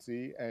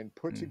agency and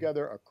put Mm.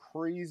 together a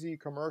crazy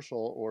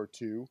commercial or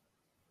two,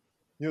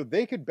 you know,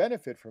 they could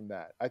benefit from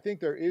that. I think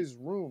there is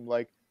room.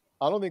 Like,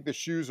 I don't think the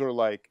shoes are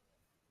like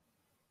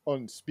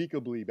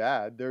unspeakably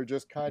bad. They're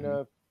just kind Mhm.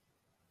 of,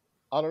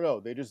 I don't know,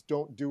 they just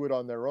don't do it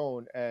on their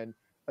own. And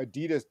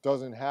Adidas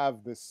doesn't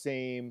have the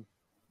same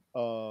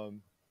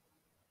um,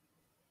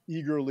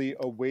 eagerly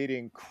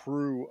awaiting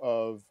crew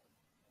of,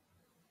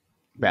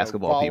 you know,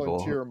 Basketball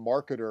people. volunteer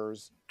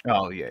marketers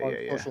Oh yeah, on yeah,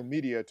 yeah. social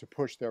media to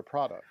push their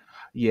product.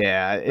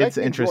 Yeah, it's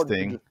Nike and Jordan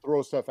can interesting. just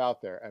throw stuff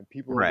out there and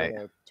people are Right. going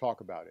to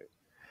talk about it.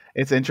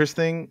 It's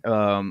interesting.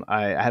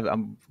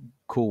 I'm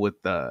cool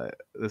with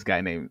this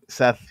guy named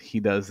Seth. He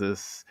does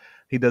this.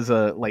 He does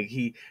a like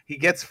he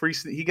gets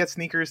he gets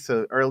sneakers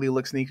to early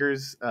look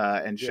sneakers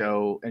and Yeah.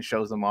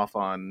 shows them off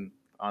on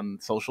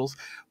socials,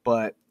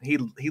 but he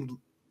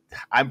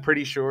I'm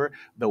pretty sure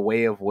the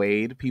Way of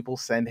Wade people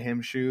send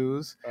him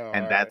shoes, Oh,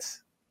 and all right.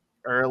 that's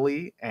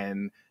early,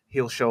 and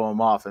he'll show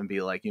them off and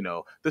be like,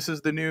 this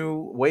is the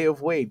new Way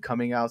of Wade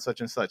coming out, such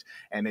and such.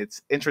 And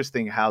it's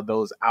interesting how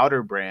those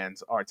outer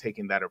brands are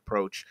taking that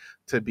approach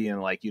to being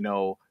like,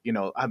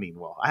 I mean,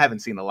 well, I haven't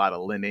seen a lot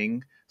of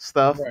Linning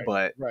stuff, Right.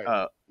 but Right.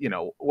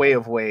 Way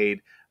of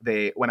Wade,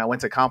 when I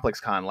went to Complex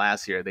Con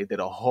last year, they did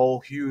a whole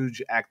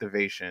huge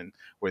activation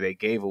where they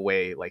gave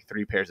away like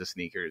 3 pairs of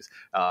sneakers.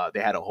 They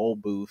had a whole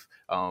booth,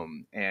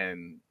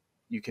 and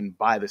you can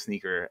buy the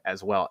sneaker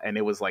as well, and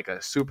it was like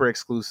a super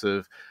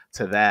exclusive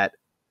to that.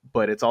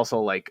 But it's also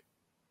like,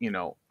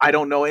 I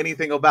don't know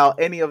anything about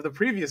any of the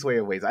previous Way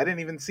of Ways. I didn't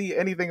even see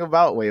anything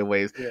about Way of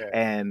Ways, Yeah.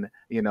 and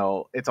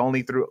it's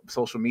only through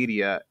social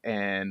media,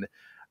 and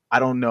I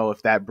don't know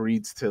if that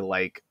breeds to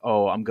like,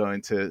 oh, I'm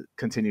going to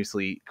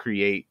continuously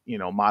create,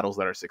 models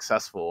that are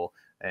successful,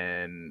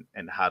 and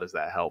how does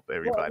that help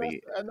Well,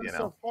 everybody, that's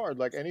so hard.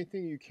 Like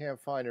anything you can't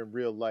find in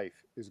real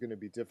life is going to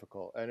be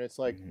difficult, and it's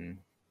like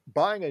hmm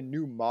buying a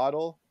new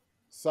model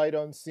sight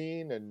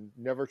unseen and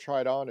never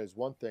tried on is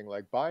one thing.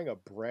 Like buying a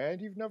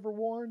brand you've never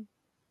worn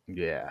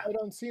Yeah. sight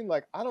unseen,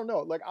 like I don't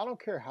know. Like I don't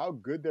care how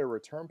good their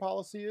return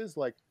policy is.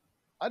 Like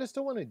I just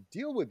don't want to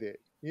deal with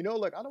it.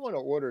 Like I don't want to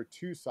order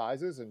 2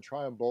 sizes and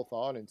try them both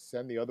on and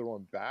send the other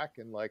one back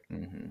and like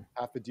hmm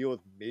have to deal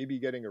with maybe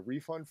getting a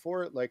refund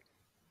for it. Like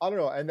I don't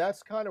know. And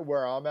that's kind of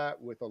where I'm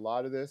at with a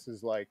lot of this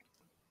is like,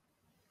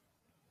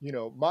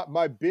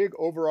 my big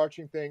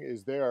overarching thing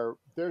is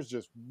there's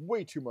just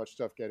way too much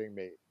stuff getting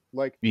made.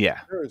 Like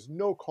Yeah. there is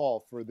no call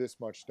for this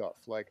much stuff,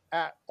 like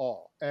at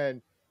all.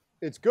 And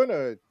it's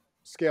gonna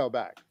scale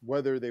back,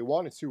 whether they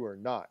want it to or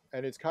not.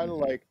 And it's kind of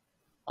hmm like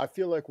I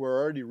feel like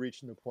we're already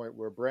reaching the point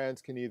where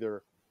brands can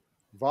either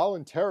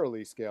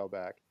voluntarily scale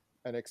back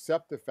and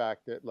accept the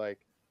fact that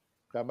like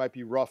that might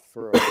be rough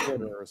for a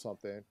quarter or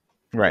something,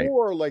 Right.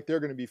 or like they're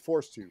going to be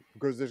forced to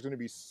because there's going to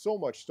be so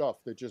much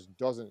stuff that just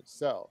doesn't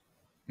sell.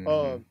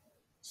 hmm um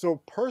so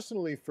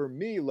personally for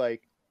me,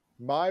 like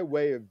my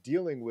way of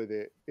dealing with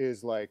it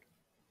is like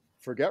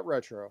forget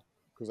retro,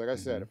 because like I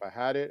said, hmm if I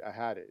had it I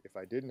had it, if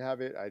I didn't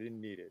have it I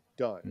didn't need it,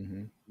 done,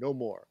 hmm no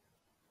more.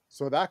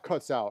 So that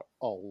cuts out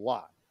a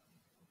lot.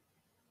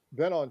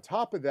 Then on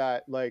top of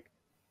that, like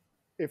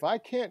if I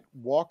can't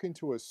walk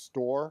into a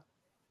store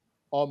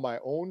on my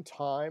own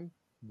time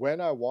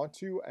when I want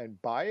to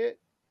and buy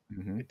it,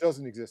 hmm it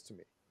doesn't exist to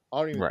me.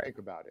 I don't even Right. think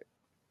about it.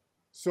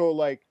 So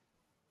like,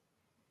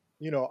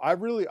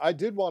 I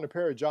did want a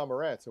pair of John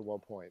Morant's at one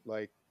point,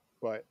 like,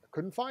 but I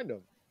couldn't find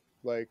them.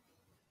 Like,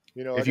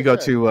 If like I you go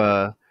said,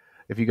 to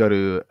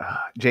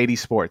JD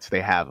Sports,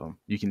 they have them.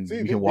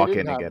 see, You they, can they walk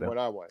didn't in and have get them them. when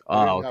I went.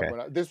 They Oh, didn't have okay.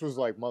 when this was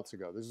like months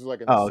ago. This was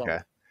like in the Oh, okay.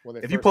 summer when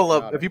they first came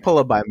out, I If you think. pull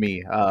up by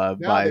me,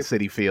 Now by they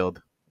City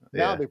Field,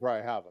 now yeah, they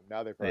probably have them.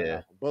 Now they probably yeah.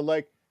 have them. But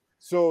like,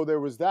 so there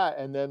was that,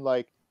 and then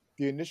like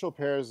the initial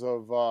pairs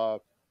of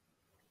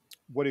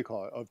what do you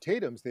call it, of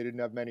Tatum's, they didn't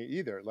have many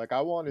either. Like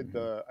I wanted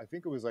hmm I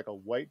think it was like a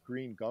white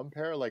green gum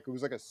pair. Like it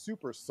was like a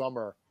super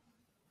summer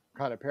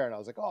kind of pair, and I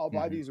was like, oh, I'll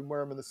buy hmm these and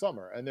wear them in the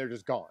summer, and they're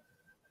just gone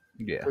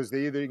Yeah. because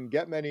they either didn't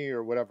get many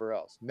or whatever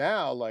else.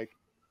 Now, like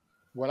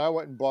when I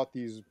went and bought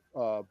these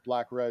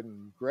black, red,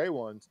 and gray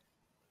ones,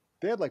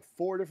 they had like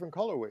 4 different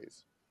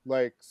colorways.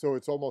 Like so,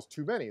 it's almost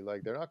too many.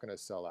 Like they're not going to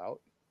sell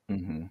out.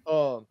 hmm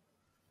Um,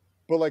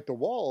 but like the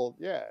wall,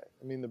 yeah,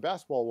 I mean the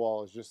basketball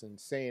wall is just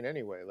insane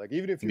anyway. Like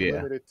even if you Yeah.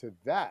 limit it to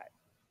that,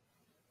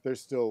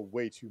 there's still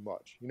way too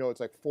much. It's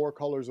like 4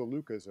 colors of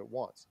Lucas at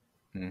once,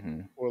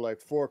 hmm or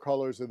like 4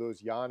 colors of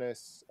those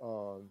Giannis.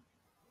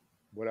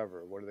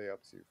 Whatever. What are they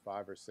up to?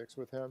 5 or 6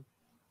 with him.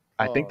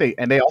 I think Um,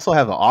 they also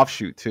have an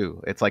offshoot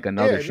too. It's like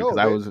another yeah, shoot because no,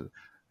 I was,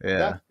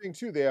 that's yeah, the thing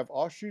too. They have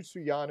offshoots for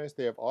Giannis,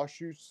 they have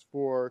offshoots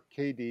for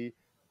KD,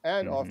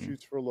 and hmm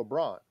offshoots for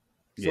LeBron.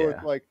 So it's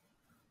yeah, like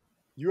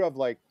you have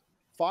like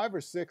 5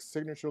 or 6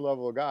 signature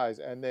level guys,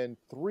 and then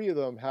 3 of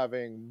them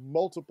having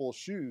multiple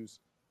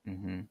shoes,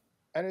 hmm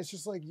and it's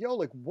just like, yo,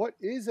 like what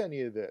is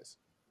any of this?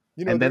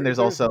 and then there's There's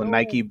also no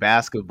Nike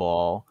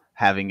basketball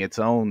having its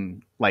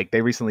own. Like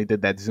they recently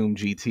did that Zoom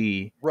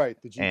GT, right.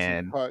 The GT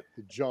and cut,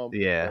 the jump,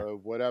 yeah,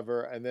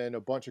 whatever, and then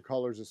a bunch of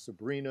colors of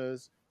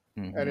Sabrina's.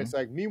 And hmm it's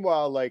like,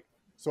 meanwhile, like,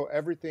 so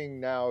everything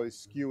now is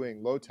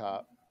skewing low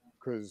top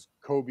because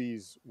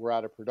Kobe's were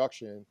out of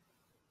production.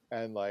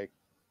 And like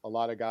a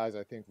lot of guys,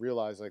 I think,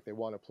 realize like they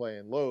want to play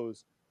in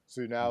lows.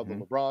 So now the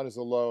hmm LeBron is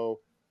a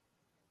low,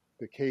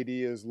 the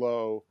KD is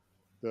low,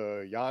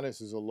 the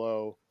Giannis is a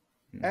low.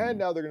 And hmm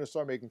now they're going to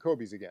start making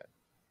Kobe's again.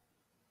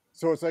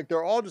 So it's like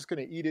they're all just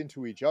going to eat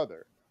into each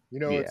other.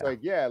 It's yeah, like,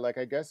 yeah, like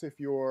I guess if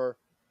you're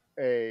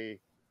a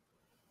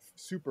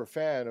super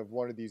fan of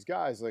one of these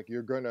guys, like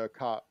you're going to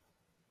cop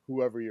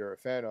whoever you're a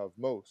fan of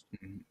most.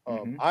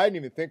 hmm I didn't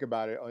even think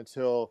about it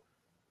until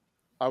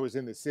I was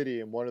in the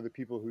city, and one of the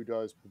people who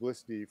does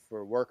publicity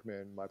for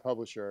Workman, my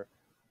publisher,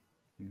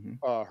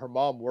 her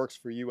mom works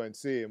for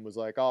UNC and was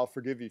like, I'll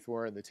forgive you for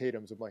wearing the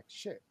Tatums. I'm like,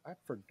 shit, I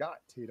forgot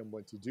Tatum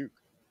went to Duke,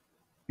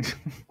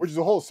 which is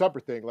a whole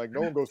separate thing. Like,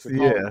 no one goes to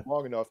college Yeah.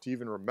 long enough to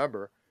even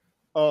remember.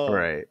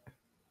 Right.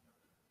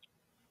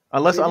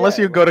 Unless but unless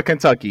yeah, you like, go to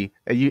Kentucky,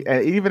 and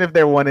even if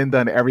they're one and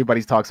done,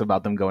 everybody talks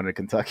about them going to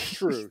Kentucky.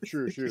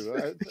 true.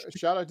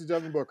 Shout out to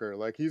Devin Booker.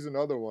 Like, he's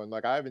another one.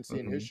 Like, I haven't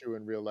seen his Mhm. shoe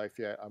in real life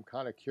yet. I'm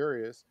kind of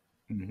curious.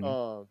 Mhm.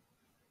 Um,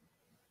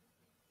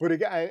 but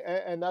again,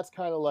 and that's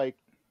kind of like,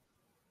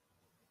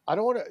 I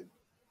don't want to.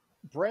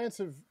 Brands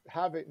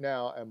have it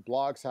now, and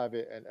blogs have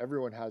it, and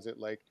everyone has it.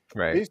 Like,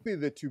 Right.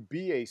 basically, to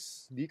be a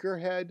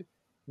sneakerhead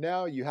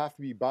now, you have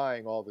to be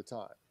buying all the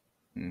time.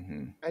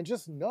 Mhm. And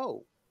just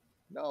no,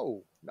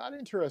 not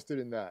interested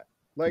in that.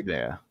 Like,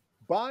 Yeah.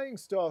 buying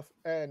stuff,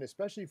 and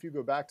especially if you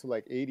go back to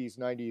like 80s,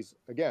 90s,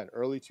 again,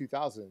 early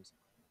 2000s,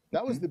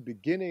 that was Mhm. the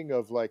beginning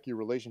of like your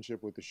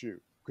relationship with the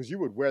shoe, because you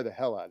would wear the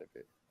hell out of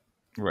it.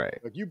 Right.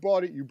 Like, you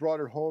bought it, you brought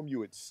it home, you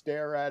would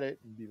stare at it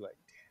and be like,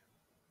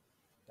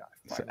 damn,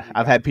 I So finally I've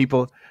got had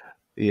people.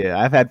 Yeah,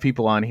 I've had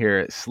people on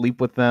here sleep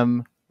with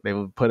them. They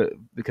would put it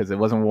because it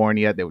wasn't worn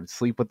yet. They would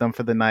sleep with them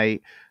for the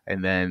night,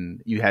 and then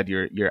you had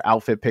your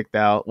outfit picked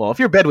out. Well, if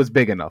your bed was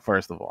big enough,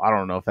 first of all, I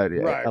don't know if that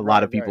right, a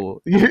lot of right.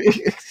 people. You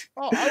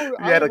Oh,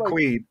 had a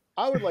queen.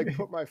 I would like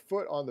put my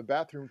foot on the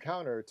bathroom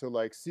counter to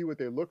like see what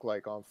they look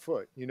like on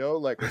foot,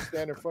 like, or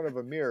stand in front of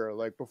a mirror,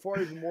 like, before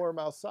I even wore them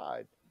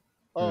outside.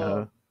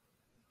 Uh-huh.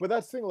 But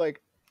that's the thing,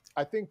 like,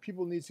 I think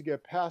people need to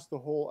get past the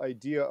whole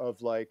idea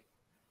of like,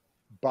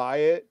 buy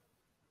it,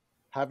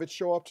 have it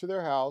show up to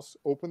their house,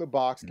 open the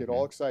box, get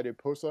all Mhm. excited,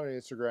 post it on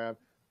Instagram,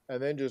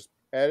 and then just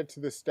add it to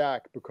the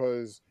stack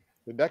because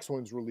the next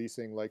one's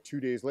releasing like 2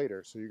 days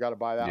later. So you got to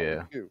buy that one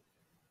Yeah. too.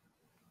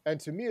 And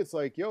to me, it's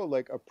like, yo,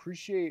 like,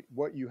 appreciate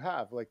what you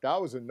have. Like,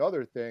 that was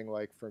another thing,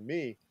 like, for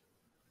me,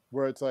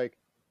 where it's like,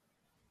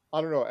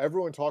 I don't know,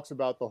 everyone talks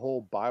about the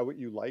whole buy what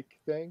you like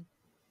thing.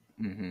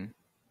 Mhm.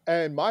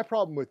 And my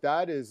problem with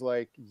that is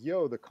like,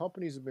 yo, the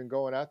companies have been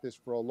going at this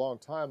for a long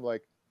time.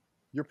 Like,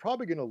 you're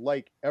probably going to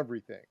like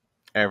everything.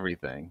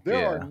 Everything.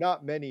 There are Yeah.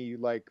 not many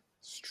like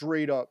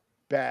straight up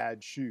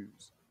bad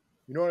shoes.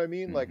 You know what I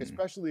mean? Like, Mhm.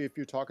 especially if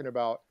you're talking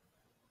about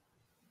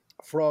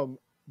from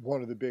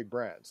one of the big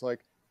brands.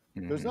 Like,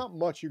 there's Mhm. not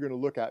much you're going to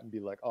look at and be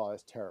like, oh,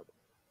 that's terrible.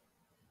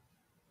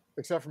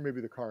 Except for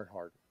maybe the current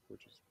Harden,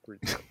 which is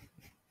pretty terrible.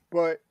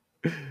 But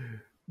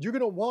you're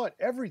gonna want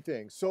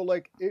everything. So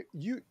like,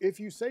 if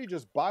you say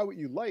just buy what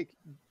you like,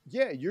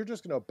 yeah, you're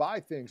just gonna buy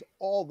things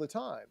all the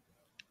time.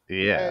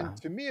 Yeah. And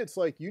to me, it's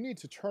like, you need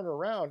to turn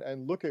around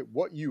and look at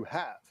what you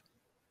have.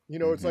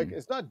 It's like, Mhm.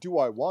 it's not, do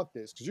I want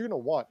this? Because you're gonna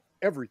want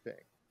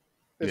everything.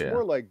 It's Yeah.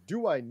 more like,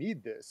 do I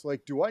need this?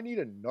 Like, do I need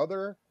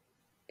another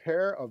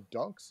pair of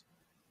Dunks?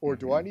 Or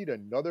do I Mhm. need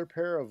another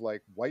pair of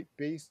like white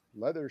based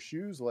leather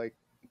shoes? Like,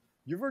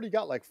 you've already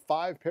got like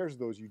 5 pairs of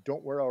those you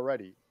don't wear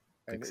already.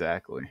 And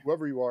Exactly.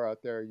 whoever you are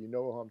out there, you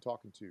know who I'm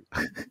talking to.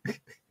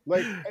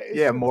 Like, Yeah, it's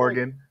like,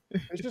 Morgan.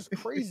 it's just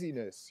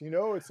craziness,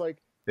 It's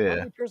like, how Yeah.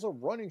 many pairs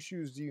of running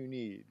shoes do you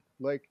need?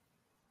 Like,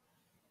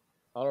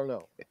 I don't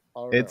know. I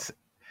don't know. It's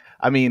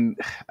I mean,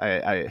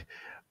 I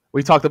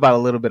we talked about a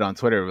little bit on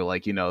Twitter, but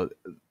like,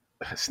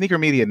 sneaker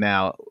media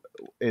now,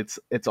 it's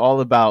all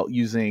about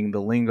using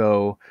the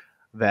lingo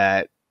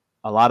that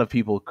a lot of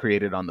people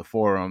created on the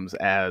forums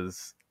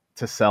as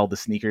to sell the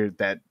sneaker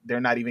that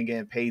they're not even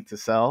getting paid to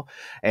sell.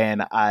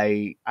 And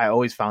I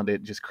always found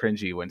it just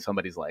cringy when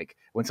somebody's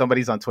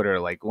on Twitter,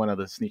 like one of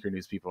the sneaker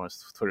news people on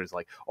Twitter is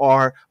like,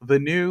 are the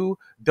new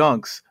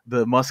Dunks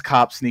the must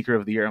cop sneaker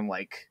of the year? I'm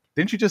like,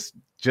 didn't you just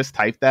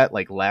type that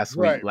like Right, last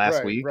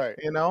right, week, right.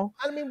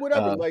 I mean,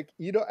 whatever. uh, Like,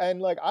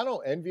 and like, I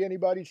don't envy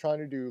anybody trying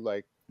to do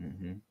like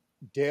mhm.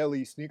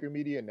 daily sneaker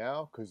media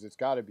now, because it's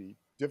got to be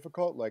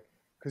difficult. Like,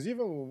 because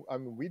I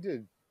mean, we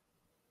did.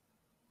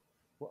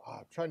 Well,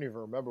 I'm trying to even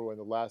remember when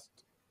the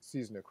last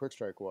season of Quick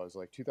Strike was,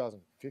 like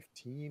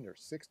 2015 or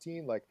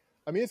 16. Like,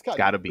 I mean, it's It's gotten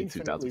got to be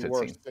infinitely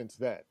worse 2015. since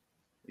then. Like,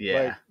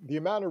 Yeah. the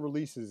amount of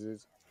releases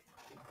is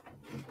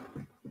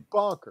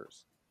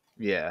bonkers,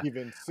 Yeah.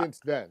 even since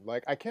then.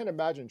 Like, I can't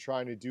imagine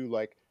trying to do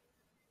like,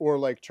 or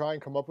like try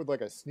and come up with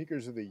like a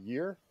sneakers of the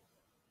year.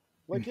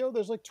 Like,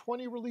 there's like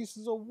 20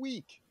 releases a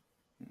week.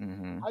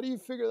 Hmm. How do you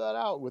figure that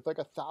out with like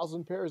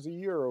 1,000 pairs a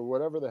year or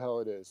whatever the hell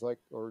it is? Like,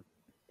 or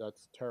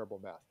that's terrible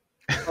math.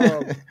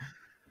 But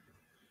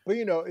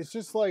it's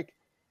just like,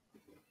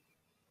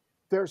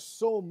 there's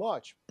so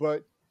much.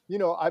 But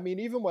I mean,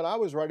 even when I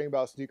was writing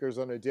about sneakers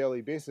on a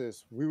daily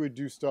basis, we would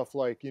do stuff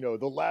like, the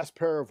last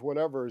pair of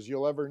whatever's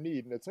you'll ever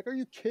need. And it's like, are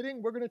you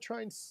kidding? We're going to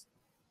try and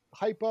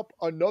hype up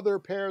another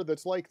pair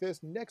that's like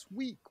this next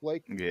week.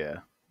 Like, Yeah.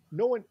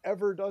 no one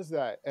ever does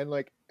that. And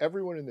like,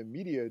 everyone in the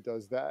media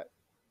does that.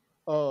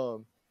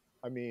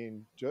 I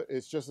mean,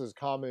 it's just as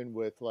common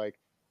with like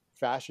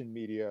fashion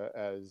media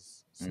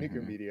as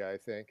sneaker Hmm. media, I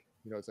think.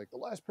 It's like, the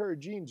last pair of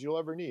jeans you'll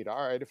ever need.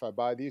 All right, if I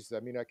buy these, does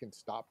that mean I can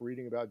stop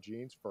reading about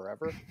jeans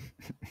forever?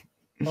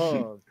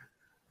 Um,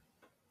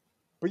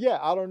 but yeah,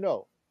 I don't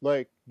know.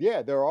 Like,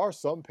 yeah, there are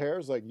some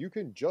pairs like you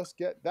can just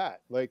get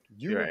that. Like,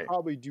 you You're would right.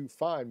 probably do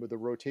fine with a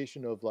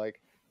rotation of like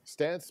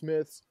Stan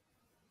Smiths,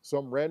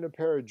 some random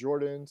pair of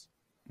Jordans,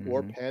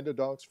 or Hmm. Panda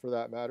Dunks for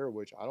that matter,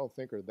 which I don't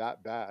think are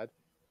that bad.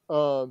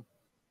 Um,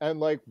 and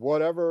like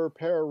whatever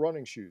pair of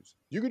running shoes.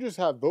 You could just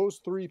have those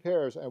three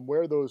pairs and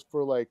wear those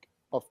for like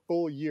a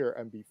full year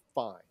and be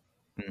fine.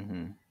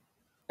 Hmm.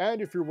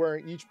 And if you're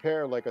wearing each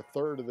pair like a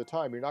third of the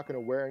time, you're not going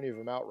to wear any of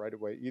them out right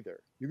away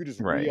either. You could just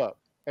re Right. up.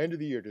 End of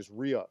the year, just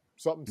re up.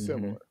 Something Hmm.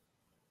 similar.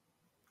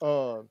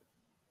 Um,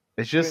 It's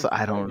but just I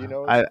instead, don't it's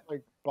just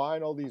like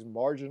buying all these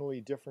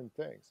marginally different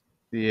things.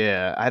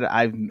 yeah,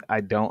 I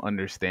don't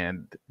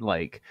understand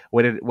like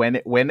when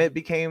it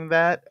became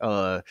that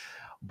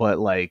but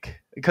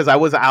like because I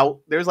was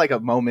out there's like a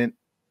moment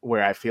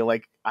where I feel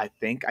like I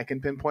think I can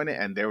pinpoint it,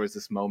 and there was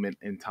this moment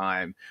in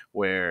time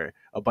where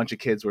a bunch of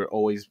kids were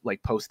always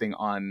like posting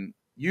on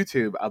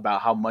YouTube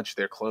about how much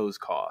their clothes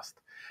cost,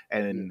 Yeah.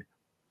 and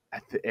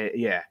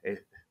yeah,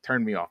 it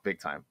turned me off big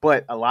time.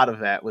 But a lot of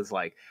that was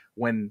like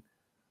when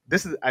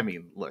this is I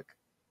mean, look,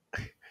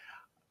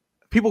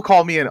 people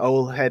call me an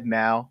old head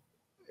now,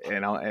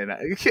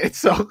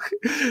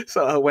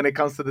 so when it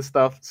comes to the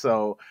stuff,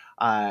 so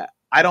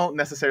I don't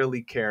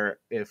necessarily care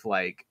if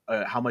like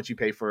how much you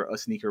pay for a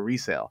sneaker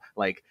resale.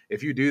 Like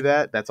if you do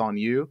that, that's on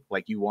you.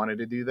 Like you wanted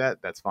to do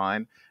that, that's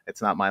fine.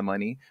 It's not my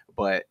money,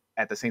 but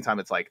at the same time,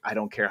 it's like I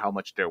don't care how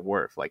much they're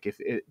worth. Like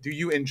do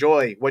you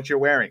enjoy what you're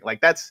wearing?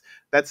 Like that's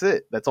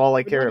it. That's all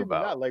I But care not even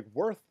about. that. Like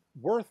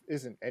worth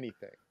isn't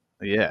anything.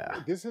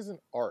 Yeah. This isn't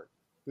art.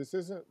 This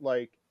isn't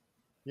like,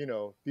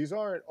 these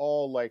aren't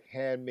all like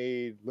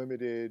handmade,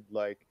 limited,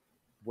 like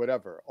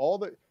whatever. All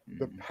the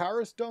Mhm.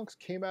 Paris Dunks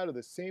came out of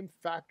the same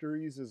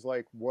factories as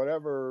like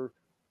whatever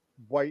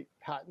white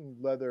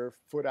patent leather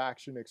foot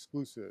action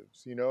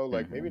exclusives,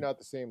 like maybe Mhm. not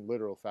the same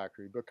literal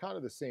factory, but kind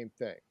of the same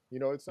thing.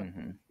 It's not,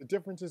 Mhm. the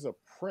difference is a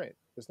print.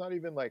 It's not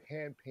even like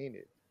hand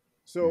painted.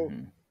 So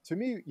Mhm. to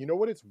me, you know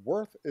what it's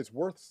worth? It's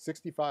worth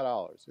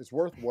 $65. It's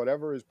worth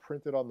whatever is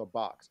printed on the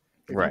box.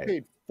 If you Right.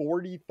 paid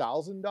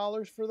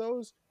 $40,000 for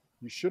those,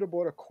 you should have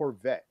bought a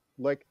Corvette.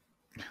 Like,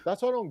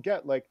 that's what I don't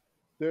get. Like,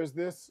 there's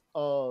this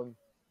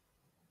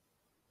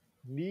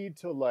need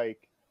to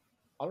like,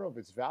 I don't know if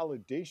it's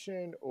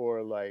validation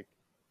or like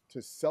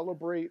to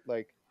celebrate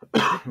like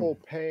people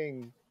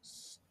paying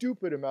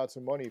stupid amounts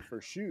of money for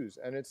shoes.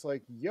 And it's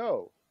like,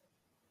 yo,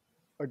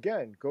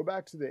 again, go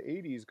back to the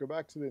 80s, go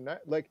back to the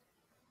like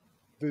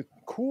the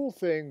cool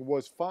thing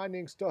was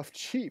finding stuff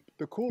cheap.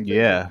 The cool thing was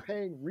Yeah.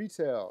 paying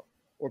retail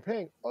or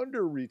paying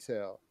under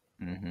retail.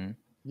 Mhm.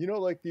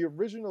 Like the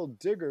original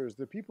diggers,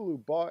 the people who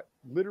bought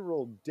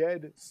literal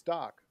dead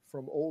stock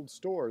from old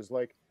stores,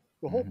 like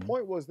the whole Mhm.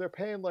 point was they're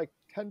paying like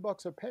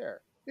 $10 a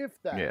pair,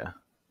 if that. Yeah.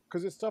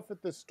 Because it's stuff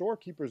that the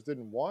storekeepers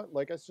didn't want.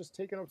 Like, it's just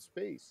taking up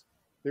space.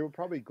 They would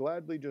probably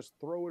gladly just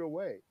throw it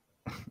away.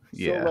 So,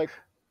 Yeah. like,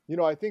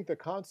 I think the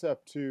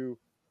concept to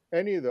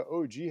any of the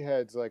OG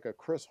heads, like a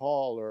Chris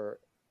Hall or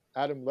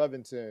Adam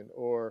Levinson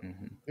or,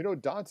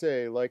 Mhm.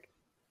 Dante, like,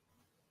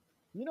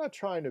 you're not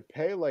trying to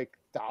pay like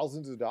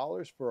thousands of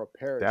dollars for a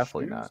pair of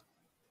Definitely not. shoes.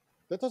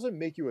 That doesn't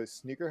make you a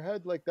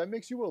sneakerhead. Like, that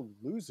makes you a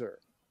loser.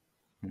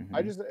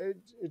 Mhm.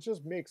 It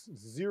just makes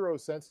zero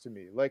sense to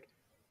me. Like,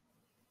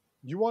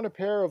 you want a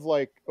pair of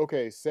like,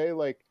 okay, say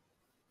like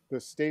the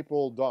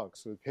staple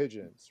dunks with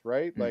pigeons,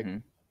 right? Like,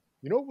 Mhm.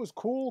 what was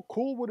cool?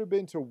 Cool would have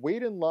been to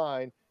wait in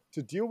line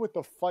to deal with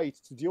the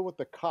fights, to deal with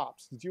the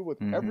cops, to deal with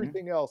Mhm.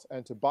 everything else,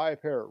 and to buy a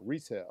pair at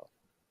retail.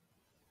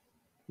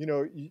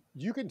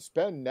 You can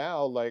spend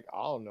now, like,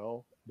 I don't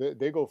know,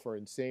 they go for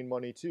insane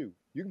money too.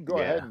 You can go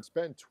ahead Yeah. and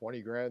spend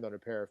 20 grand on a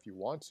pair if you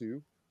want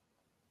to,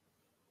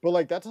 but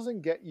like that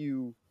doesn't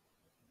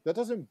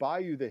buy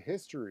you the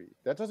history.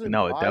 That doesn't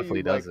No, it buy you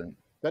definitely like doesn't.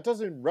 that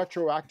doesn't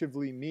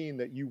retroactively mean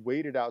that you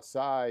waited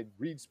outside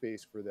read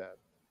space for them.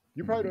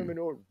 You probably don't Mhm. even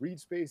know what read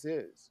space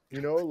is. I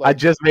Like,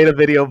 just made a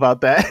video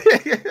about that.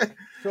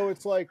 so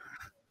it's like,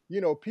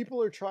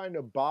 people are trying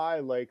to buy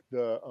like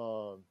the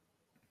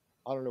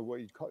I don't know what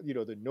you'd call,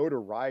 the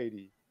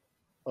notoriety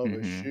of a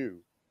Mhm.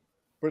 shoe.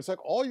 But it's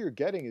like all you're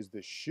getting is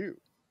the shoe.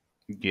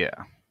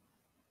 Yeah.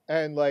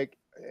 And like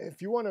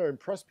if you want to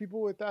impress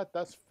people with that,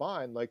 that's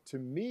fine. Like, to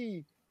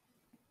me,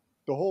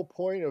 the whole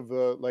point of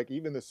the like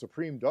even the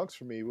Supreme Dunks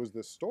for me was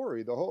the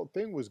story. The whole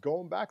thing was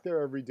going back there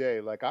every day.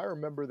 Like, I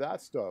remember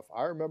that stuff.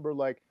 I remember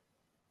like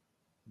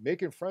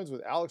making friends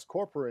with Alex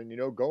Corporan,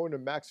 going to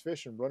Max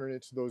Fish and running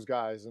into those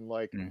guys and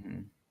like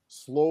Mhm.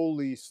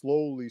 slowly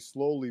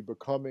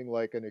becoming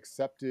like an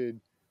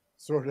accepted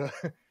sort of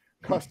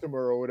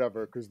customer or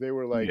whatever, because they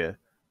were like Yeah.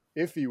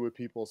 iffy with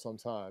people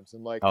sometimes.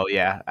 And like, Oh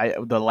yeah.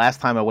 The last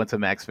time I went to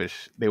Max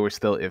Fish, they were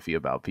still iffy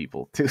about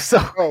people too. So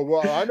oh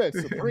well, I meant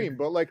Supreme,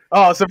 but like,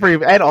 oh, Supreme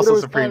and but it also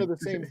was kind Supreme. of the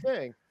same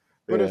thing.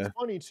 But it's Yeah.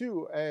 funny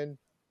too. And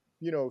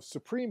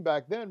Supreme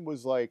back then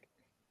was like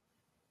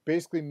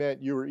basically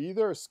meant you were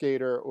either a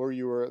skater or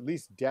you were at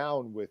least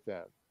down with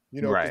them.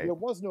 Because Right. there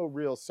was no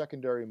real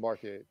secondary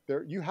market.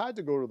 There, you had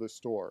to go to the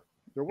store.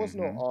 There was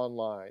no Mhm.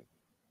 online.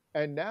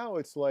 And now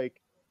it's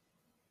like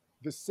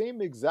the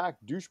same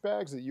exact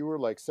douchebags that you were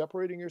like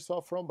separating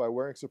yourself from by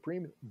wearing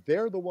Supreme,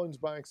 they're the ones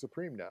buying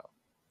Supreme now.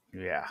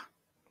 Yeah.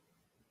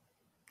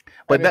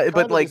 And it's But kind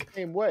of the like,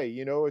 same way,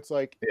 you know, it's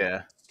like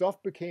yeah.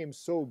 stuff became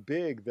so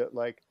big that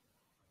like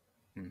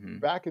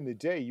back in the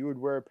day you would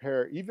wear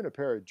even a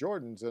pair of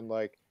Jordans and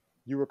like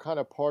you were kind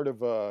of part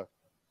of a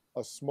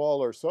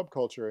smaller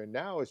subculture, and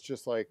now it's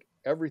just like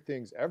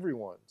everything's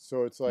everyone.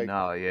 So it's like,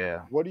 No,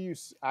 yeah. what are you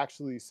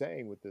actually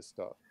saying with this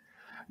stuff?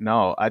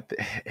 No,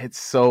 it's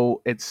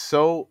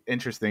so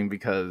interesting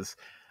because,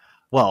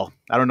 well,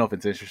 I don't know if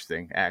it's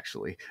interesting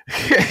actually,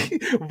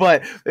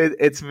 but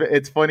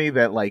it's funny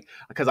that, like,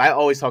 because I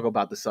always talk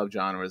about the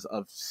subgenres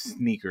of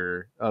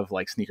sneaker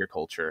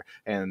culture,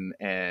 and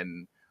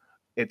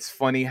it's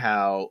funny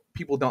how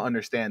people don't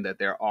understand that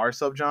there are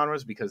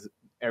subgenres because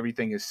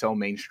everything is so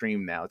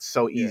mainstream now. It's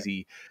so Yeah,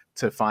 easy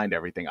to find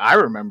everything. I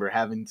remember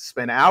having to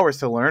spend hours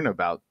to learn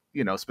about,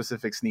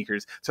 specific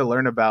sneakers, to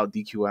learn about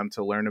DQM,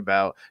 to learn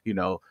about,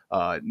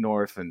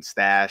 North and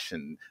Stash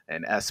and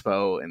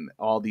Espo and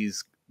all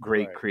these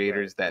great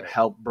creators that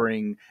help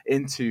bring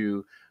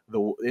into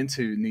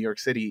New York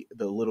City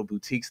the little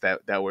boutiques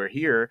that were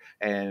here,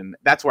 and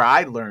that's where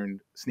I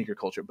learned sneaker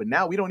culture. But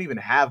now we don't even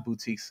have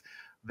boutiques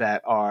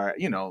that are,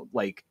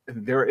 like,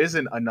 there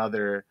isn't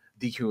another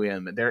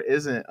DQM, there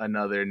isn't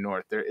another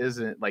North, there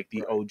isn't like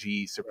the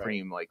OG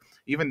Supreme. Like,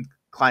 even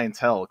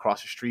clientele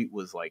across the street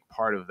was like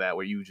part of that,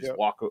 where you just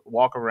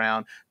walk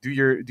around, do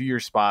your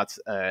spots,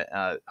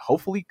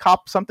 hopefully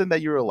cop something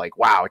that you're like,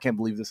 wow, I can't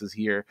believe this is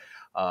here.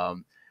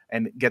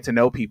 And get to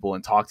know people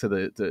and talk to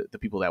the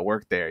people that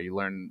work there. You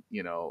learn,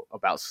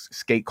 about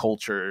skate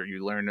culture.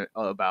 You learn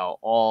about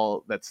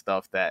all that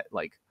stuff that,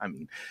 like, I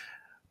mean,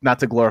 not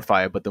to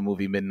glorify it, but the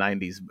movie mid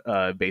 '90s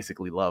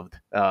basically loved.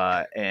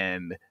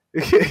 And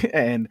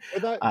and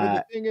but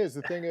the thing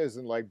is,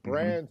 and like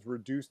brands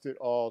reduced it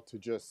all to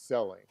just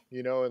selling,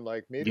 you know, and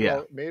like made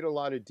a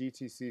lot of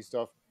DTC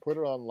stuff, put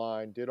it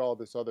online, did all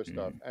this other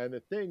stuff. And the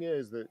thing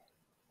is that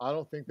I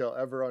don't think they'll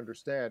ever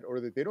understand, or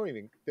that they don't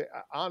even.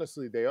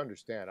 Honestly, they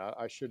understand.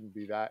 I shouldn't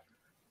be that,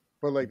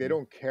 but like they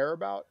don't care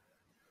about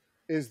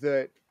is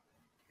that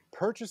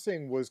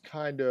purchasing was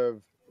kind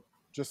of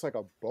just like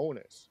a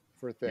bonus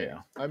for things.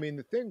 Yeah. I mean,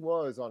 the thing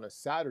was on a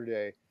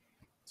Saturday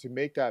to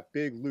make that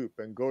big loop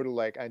and go to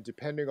like, and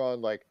depending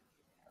on like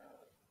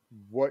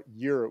what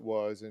year it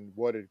was and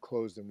what had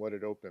closed and what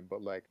had opened,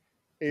 but like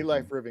A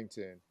Life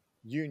Rivington,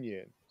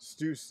 Union,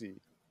 Stussy,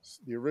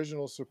 the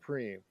original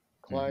Supreme,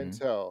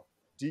 Clientele,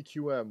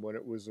 DQM when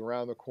it was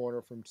around the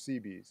corner from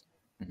CB's.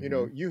 You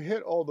know, you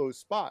hit all those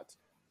spots,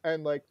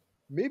 and like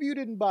maybe you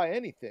didn't buy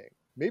anything.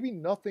 Maybe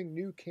nothing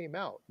new came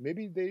out.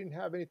 Maybe they didn't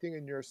have anything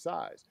in your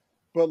size.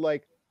 But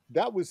like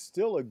that was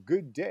still a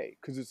good day,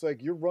 because it's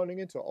like you're running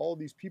into all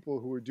these people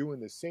who are doing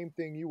the same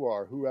thing you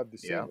are, who have the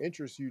same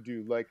interests you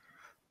do. Like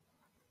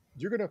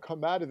you're going to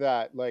come out of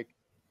that, like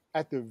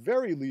at the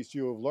very least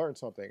you'll have learned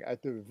something.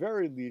 At the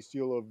very least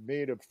you'll have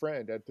made a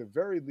friend. At the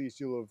very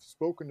least you'll have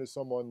spoken to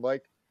someone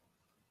like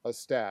a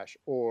Stash,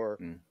 or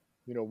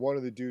you know, one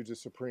of the dudes at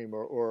Supreme,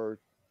 or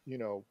you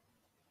know,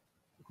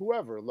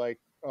 whoever, like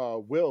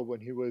Will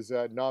when he was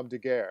at Nom de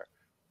Guerre.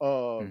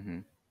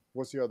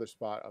 What's the other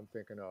spot I'm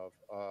thinking of?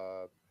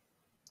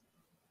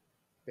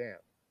 Damn.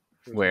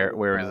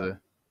 Where is it?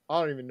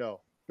 I don't even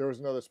know. There was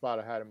another spot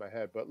I had in my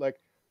head, but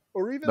like,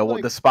 or even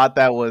The spot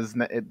that was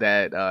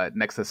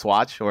next to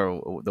Swatch,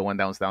 or the one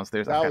downstairs.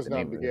 That was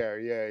Nom de Guerre.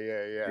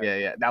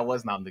 Yeah. That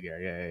was Nom de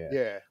Guerre.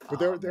 Yeah. But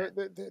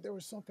there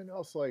was something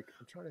else. Like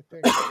I'm trying to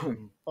think.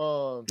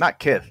 Not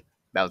Kith.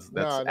 That's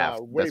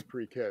way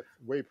pre Kith.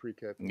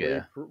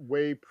 Yeah.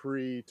 Way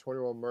pre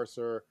 21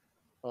 Mercer.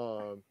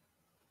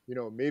 You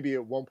know, maybe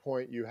at one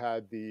point you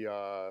had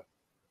the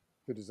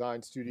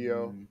design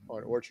studio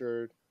on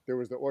Orchard. There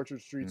was the Orchard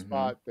Street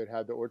spot that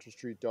had the Orchard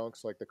Street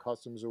Dunks, like the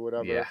customs or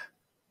whatever. Yeah.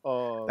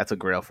 That's a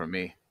grail for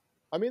me.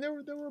 I mean, there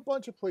were a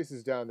bunch of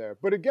places down there,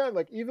 but again,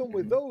 like even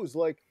with those,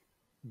 like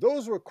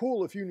those were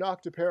cool if you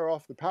knocked a pair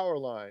off the power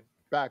line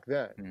back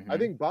then. I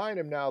think buying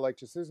them now like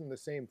just isn't the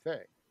same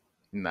thing.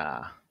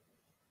 Nah.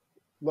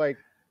 Like,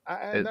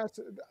 and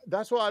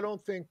that's why I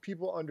don't think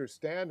people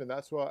understand, and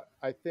that's why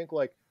I think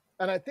like,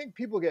 and I think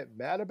people get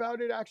mad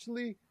about it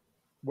actually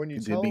when you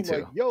tell them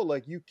like, yo,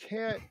 like you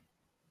can't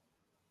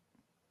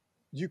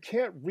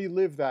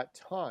relive that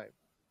time,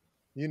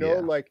 you know,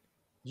 like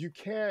you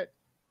can't.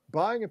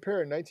 Buying a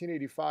pair of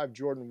 1985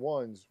 Jordan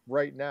 1s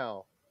right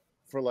now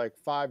for like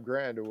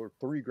 $5,000 or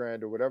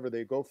 $3,000 or whatever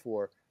they go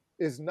for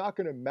is not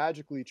going to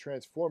magically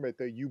transform it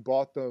that you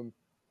bought them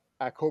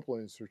at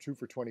Copeland's for 2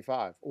 for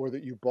 $25, or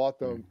that you bought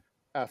them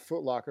at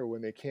Foot Locker when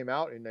they came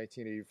out in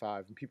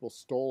 1985 and people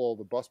stole all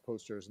the bus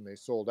posters and they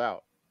sold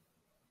out.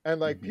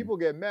 And like people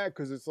get mad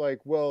because it's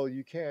like, well,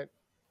 you can't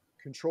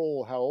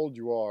control how old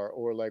you are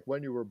or like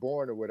when you were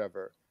born or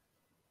whatever.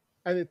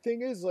 And the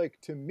thing is, like,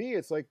 to me,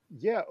 it's like,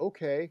 yeah,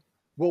 okay.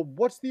 Well,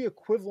 what's the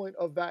equivalent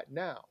of that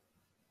now?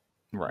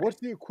 Right. What's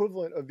the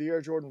equivalent of the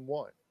Air Jordan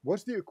 1?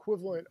 What's the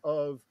equivalent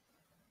of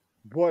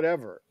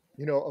whatever,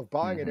 you know, of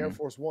buying an Air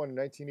Force 1 in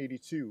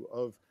 1982,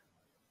 of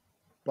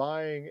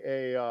buying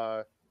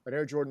a an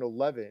Air Jordan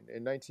 11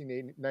 in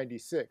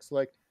 1996.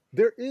 Like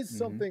there is Mm-hmm.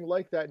 something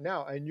like that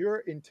now, and you're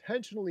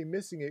intentionally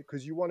missing it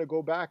because you want to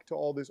go back to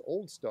all this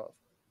old stuff.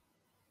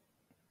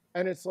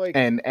 And it's like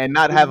And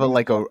not the have new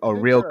stuff a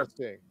is real,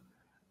 interesting.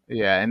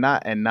 yeah,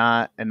 and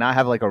not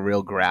have like a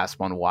real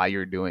grasp on why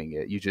you're doing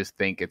it. You just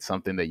think it's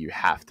something that you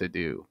have to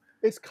do.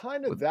 It's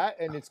kind of With that,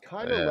 and it's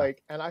kind of Yeah.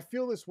 like, and I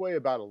feel this way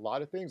about a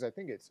lot of things. I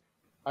think it's,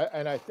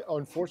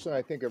 unfortunately,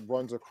 I think it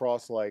runs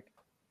across like,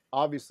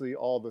 obviously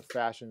all the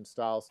fashion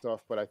style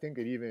stuff, but I think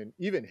it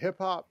even hip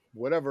hop,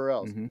 whatever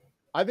else. Mm-hmm.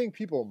 I think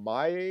people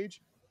my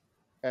age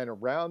and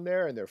around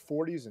there in their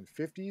 40s and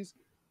 50s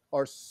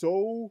are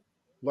so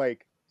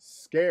like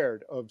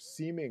scared of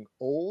seeming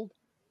old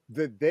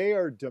that they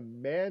are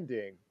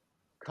demanding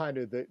kind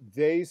of that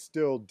they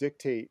still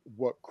dictate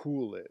what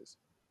cool is.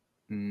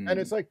 And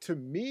it's Mm. like to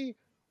me,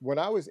 when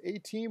I was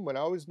 18, when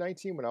I was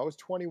 19, when I was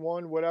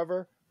 21,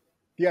 whatever,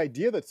 the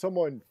idea that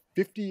someone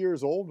 50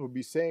 years old would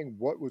be saying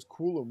what was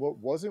cool and what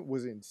wasn't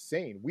was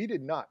insane. We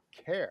did not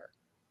care.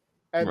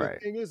 And the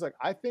Right. thing is, like,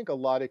 I think a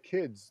lot of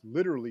kids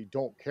literally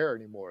don't care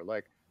anymore.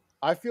 Like,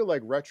 I feel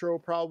like retro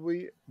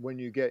probably, when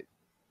you get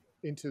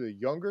into the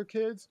younger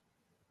kids,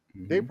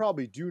 they Mm-hmm.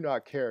 probably do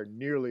not care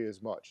nearly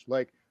as much.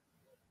 Like,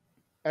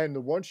 and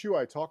the one shoe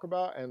I talk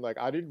about, and like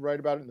I didn't write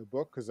about it in the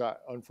book because I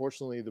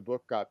unfortunately the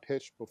book got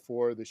pitched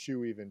before the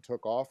shoe even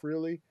took off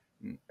really.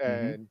 Mm-hmm.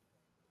 And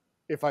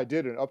if I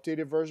did an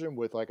updated version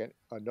with like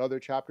another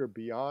chapter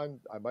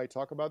beyond, I might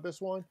talk about this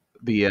one.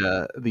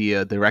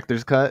 The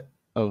director's cut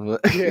of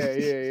Yeah,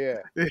 yeah,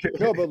 yeah.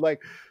 No, but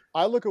like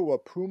I look at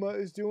what Puma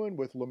is doing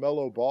with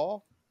LaMelo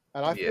Ball,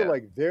 and I feel yeah,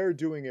 like they're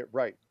doing it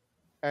right.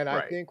 And I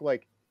right. think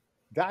like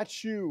that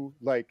shoe,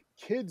 like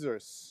kids are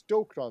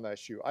stoked on that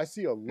shoe. I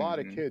see a lot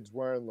of Mm-hmm. kids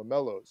wearing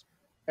Lamellos,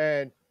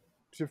 and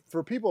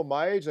for people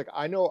my age, like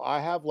I know I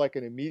have like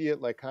an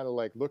immediate like kind of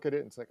like look at it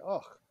and it's like,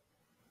 ugh,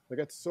 like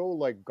it's so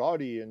like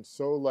gaudy and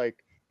so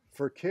like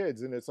for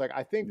kids, and it's like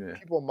I think Yeah.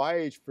 people my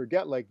age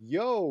forget like,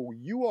 yo,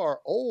 you are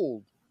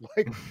old,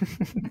 like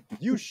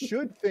you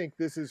should think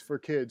this is for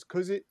kids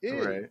because it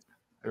is,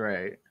 Right.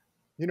 Right.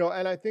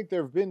 And I think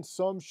there have been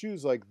some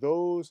shoes like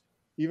those,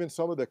 even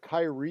some of the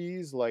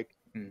Kyries, like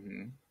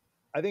Mm-hmm.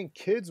 I think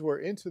kids were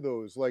into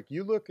those. Like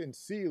you look and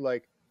see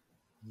like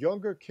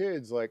younger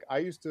kids, like I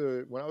used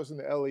to when I was in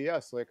the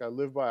LES, like I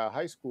lived by a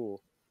high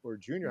school or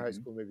junior high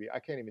Mm-hmm. school maybe. I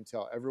can't even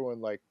tell. Everyone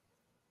like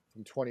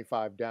from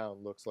 25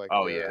 down looks like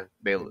Oh yeah,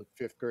 they're they. in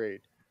 5th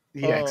grade.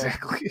 Yeah, Um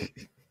exactly.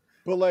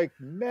 but like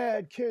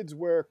mad kids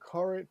wear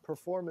current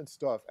performance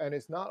stuff, and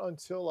it's not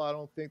until I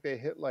don't think they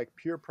hit like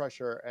peer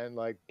pressure and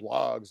like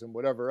blogs and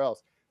whatever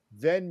else,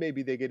 then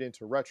maybe they get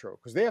into retro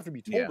because they have to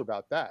be told Yeah.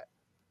 about that.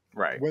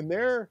 Right. When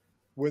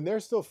they're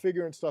still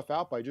figuring stuff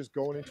out by just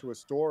going into a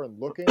store and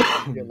looking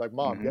and being like,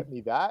 "Mom, Mm-hmm. get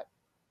me that."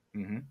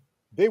 Mm-hmm.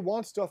 They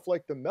want stuff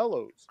like the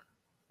mellows,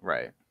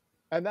 Right.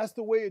 and that's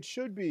the way it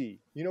should be,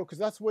 because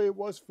that's the way it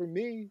was for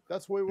me.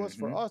 That's the way it was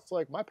for Mm-hmm. us.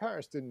 Like my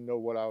parents didn't know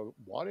what I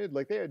wanted.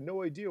 Like they had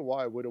no idea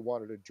why I would have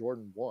wanted a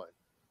Jordan 1.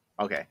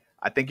 Okay.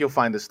 I think you'll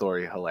find the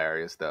story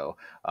hilarious though,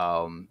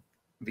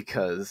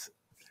 because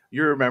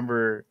you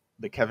remember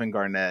the Kevin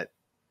Garnett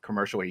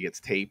commercial where he gets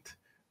taped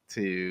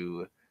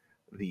to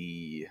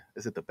the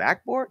is it the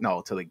backboard?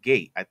 No, to the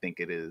gate. I think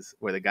it is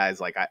where the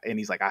guy's like, and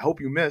he's like, "I hope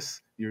you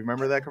miss." You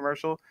remember that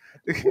commercial?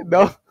 What,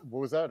 No, what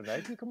was that? A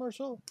Nike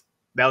commercial?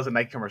 that was a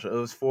Nike commercial. It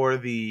was for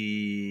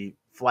the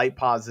Flight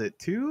Posit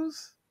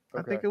twos. I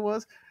Okay. think it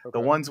was the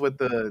Okay. ones with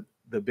the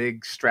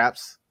big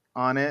straps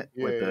on it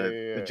Yeah. with Yeah. the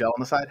Yeah. gel on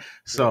the side. Yeah.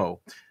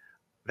 So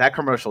that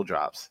commercial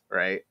drops,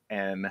 right?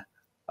 And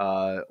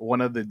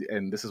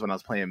and this is when I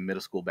was playing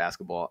middle school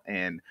basketball,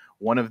 and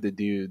one of the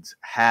dudes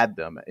had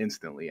them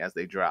instantly as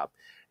they dropped.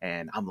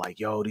 And I'm like,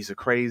 yo, these are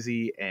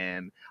crazy.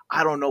 And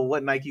I don't know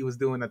what Nike was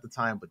doing at the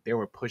time, but they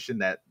were pushing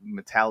that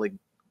metallic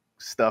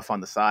stuff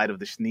on the side of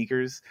the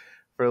sneakers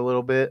for a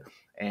little bit.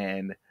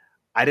 And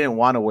I didn't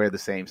want to wear the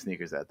same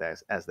sneakers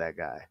as that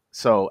guy.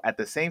 So at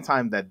the same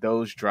time that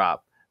those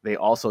dropped, they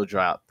also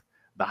dropped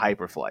the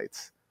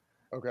Hyperflights.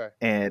 Okay.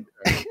 And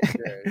Okay.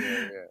 Yeah.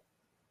 Yeah. Yeah.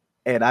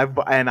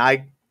 and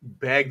I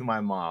begged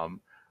my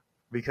mom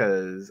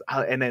because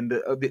and then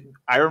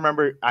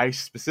I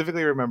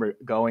specifically remember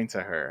going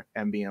to her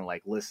and being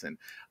like, listen,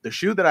 the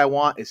shoe that I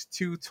want is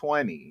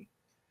 220,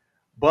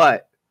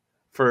 but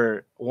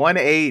for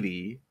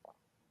 180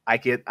 I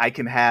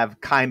can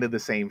have kind of the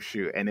same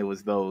shoe. And it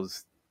was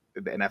those,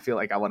 and I feel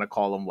like I want to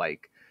call them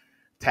like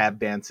tap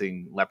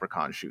dancing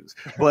leprechaun shoes.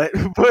 But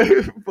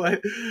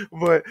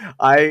but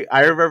I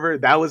remember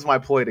that was my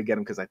ploy to get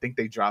them because I think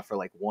they dropped for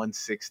like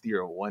 160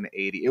 or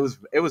 180. It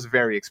was a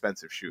very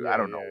expensive shoe. I Yeah.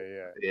 don't know.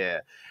 Yeah. Yeah.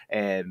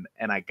 Yeah.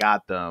 And I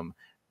got them,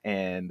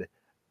 and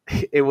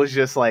it was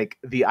just like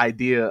the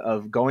idea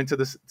of going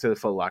to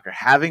Foot Locker,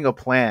 having a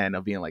plan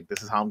of being like,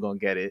 this is how I'm going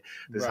to get it.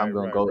 This is how I'm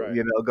Right. going to Right.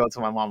 go, Right. go to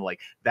my mom. Like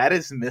that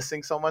is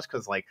missing so much.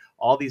 Cause like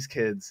all these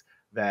kids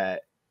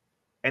that,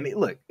 and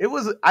look,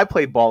 I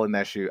played ball in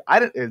that shoe.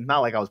 It's not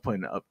like I was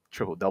putting up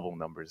triple double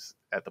numbers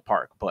at the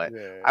park, but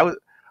Yeah. I was.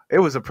 it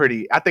was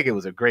I think it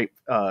was a great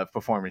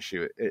performance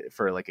shoe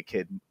for like a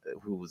kid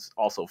who was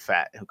also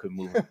fat, who could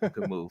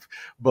move.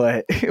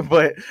 But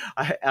but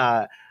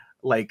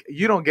like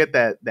you don't get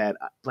that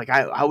like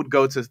I would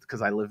go to,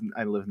 because I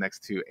live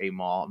next to a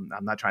mall.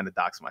 I'm not trying to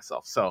dox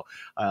myself. So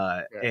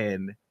Yeah.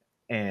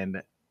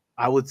 and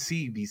I would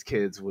see these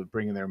kids would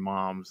bring in their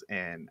moms,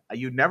 and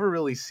you'd never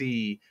really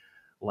see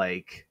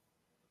like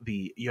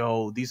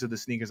these are the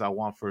sneakers I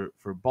want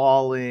for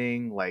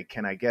balling, like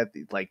can I get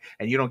like,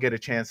 and you don't get a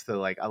chance to,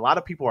 like, a lot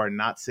of people are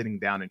not sitting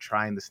down and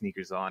trying the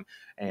sneakers on.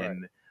 Right.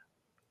 And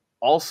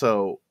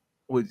also,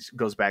 which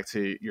goes back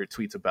to your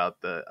tweets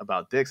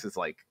about Dick's, it's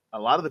like a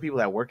lot of the people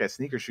that work at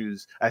sneaker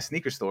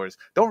stores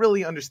don't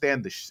really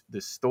understand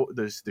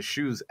the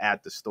shoes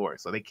at the store,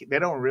 so they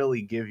don't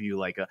really give you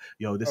like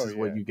this Oh is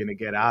what yeah. you're gonna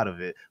get out of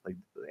it, like.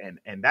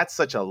 And that's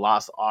such a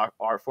lost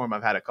art form.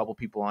 I've had a couple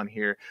people on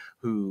here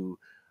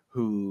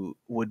who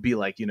would be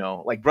like,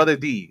 like Brother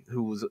D,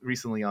 who was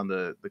recently on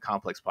the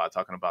Complex Pod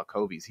talking about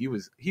Kobe's. He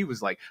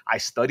was like, I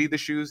studied the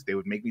shoes. They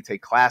would make me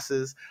take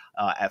classes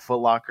at Foot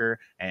Locker,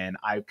 and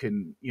I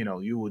can,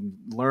 you would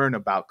learn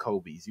about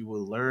Kobe's. You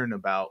would learn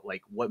about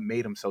like what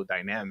made them so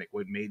dynamic,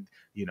 what made,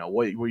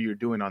 what you're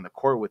doing on the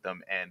court with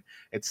them. And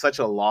it's such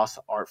a lost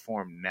art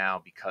form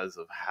now because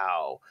of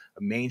how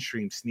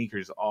mainstream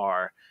sneakers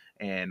are.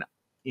 And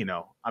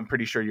I'm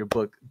pretty sure your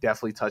book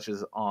definitely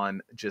touches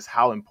on just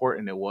how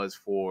important it was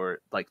for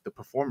like the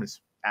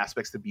performance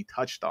aspects to be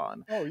touched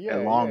on Oh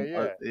yeah, yeah, along.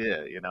 yeah.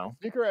 Yeah,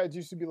 Sneaker ads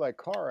used to be like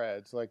car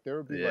ads. Like there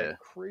would be like yeah,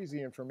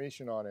 crazy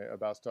information on it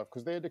about stuff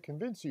because they had to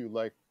convince you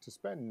like to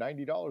spend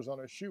 $90 on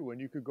a shoe when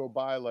you could go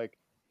buy like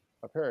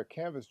a pair of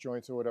canvas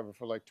joints or whatever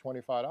for like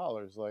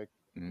 $25. Like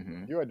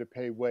hmm, you had to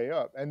pay way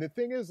up. And the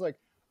thing is, like,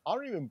 I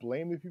don't even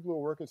blame the people who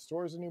work at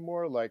stores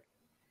anymore. Like,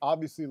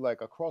 obviously,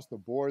 like across the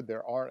board,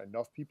 there aren't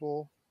enough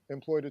people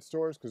employed at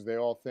stores because they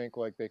all think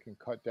like they can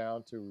cut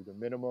down to the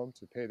minimum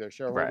to pay their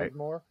shareholders right,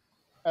 more.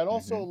 And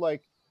also, hmm,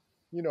 like,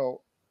 you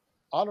know,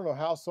 I don't know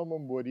how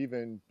someone would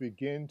even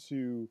begin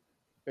to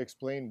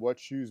explain what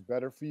shoe's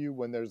better for you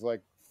when there's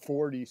like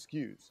 40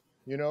 SKUs.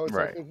 It's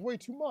like right, there's way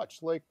too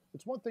much. Like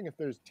it's one thing if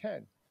there's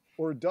 10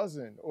 or a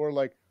dozen or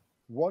like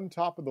one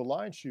top of the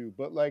line shoe,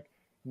 but like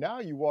now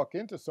you walk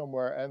into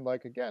somewhere and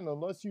like again,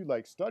 unless you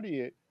like study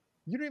it,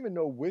 you don't even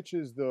know which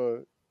is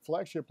the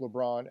flagship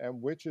LeBron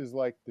and which is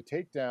like the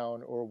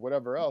takedown or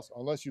whatever else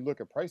unless you look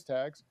at price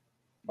tags.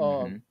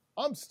 hmm,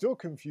 I'm still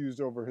confused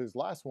over his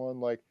last one,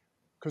 like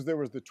because there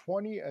was the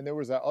 20 and there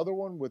was that other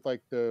one with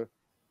like the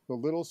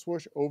little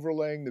swoosh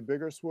overlaying the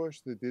bigger swoosh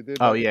that they did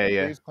oh like yeah, a yeah,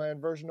 Blaze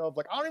Clan version of.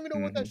 Like I don't even know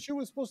what that hmm, shoe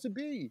was supposed to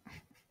be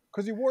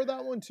because he wore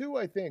that one too,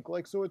 I think.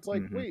 Like so, it's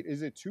like, hmm, wait,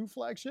 is it two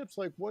flagships?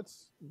 Like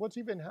what's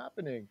even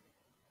happening?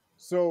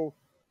 So,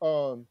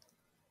 um,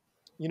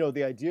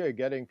 the idea of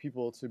getting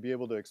people to be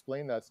able to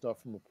explain that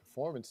stuff from a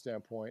performance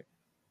standpoint.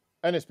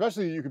 And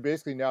especially you could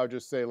basically now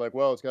just say like,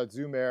 well, it's got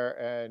Zoom Air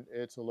and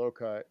it's a low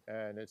cut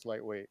and it's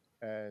lightweight.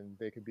 And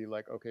they could be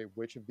like, okay,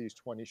 which of these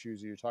 20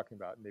 shoes are you talking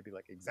about? And they'd be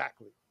like,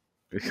 exactly.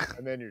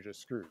 And then you're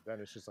just screwed. Then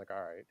it's just like,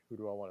 all right, who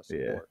do I want to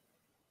yeah, support?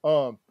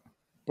 Um,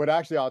 but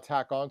actually I'll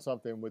tack on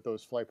something with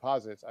those Flight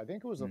Posits. I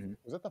think it was hmm,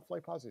 was that the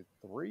Flight Posit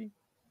 3?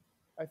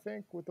 I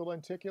think with the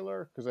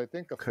lenticular? Because I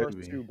think the could first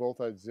be. two both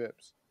had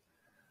zips.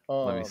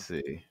 Let me Um,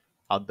 see.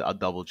 I'll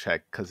double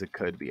check because it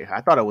could be.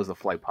 I thought it was a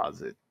Flight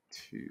Posit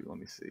 2. Let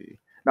me see.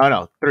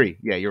 No, 3.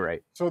 Yeah, you're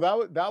right. So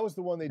that was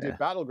the one they did Yeah.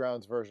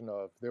 Battlegrounds version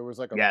of. There was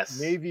like a Yes.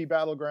 Navy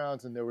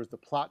Battlegrounds and there was the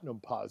Platinum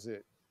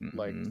Posit,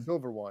 like Hmm,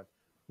 silver one.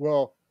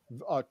 Well,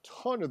 a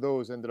ton of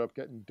those ended up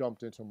getting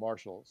dumped into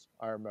Marshalls,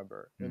 I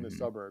remember, in the hmm,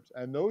 suburbs.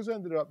 And those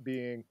ended up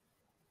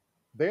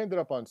they ended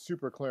up on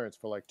super clearance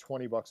for like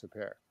 $20 a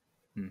pair.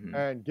 hmm,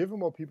 And given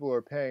what people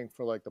are paying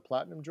for like the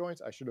platinum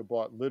joints, I should have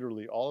bought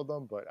literally all of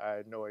them, but I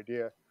had no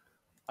idea.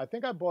 I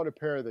think I bought a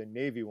pair of the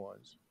Navy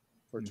ones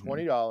for hmm.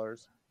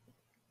 $20.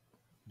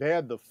 They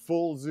had the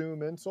full zoom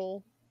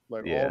insole,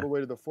 like all Yeah. the way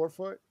to the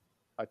forefoot.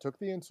 I took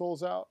the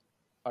insoles out.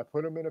 I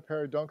put them in a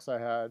pair of dunks I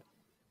had.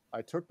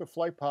 I took the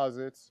Flight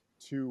Posits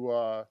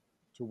to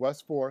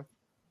West Fourth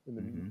in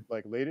the Hmm,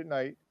 like late at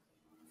night.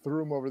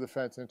 Threw them over the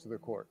fence into the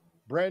court.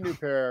 Brand new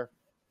pair,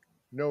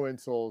 no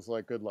insoles.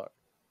 Like good luck.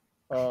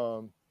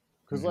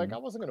 Because like hmm. I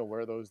wasn't gonna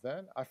wear those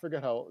then. I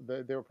forget how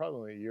they were probably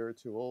only a year or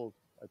two old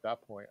at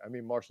that point. I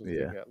mean, Marshalls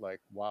did Yeah. get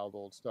like wild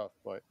old stuff,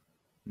 but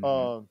Hmm,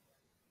 um,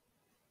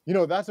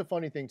 that's a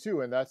funny thing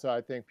too, and that's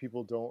I think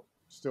people don't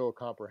still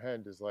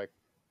comprehend is like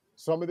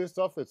some of this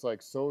stuff that's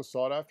like so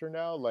sought after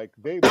now, like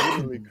they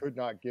literally could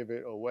not give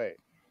it away.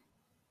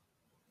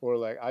 Or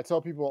like I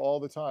tell people all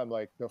the time,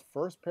 like the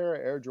first pair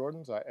of Air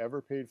Jordans I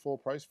ever paid full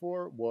price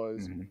for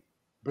was hmm.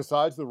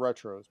 besides the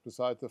retros,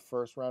 besides the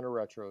first round of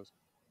retros,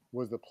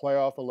 was the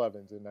playoff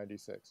 11s in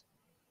 '96.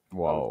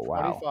 I was Whoa!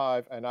 Wow.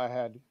 25 and I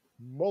had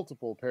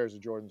multiple pairs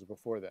of Jordans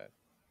before then.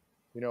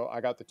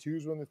 I got the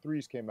twos when the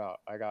threes came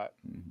out. I got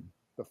Hmm.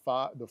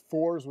 the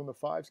fours when the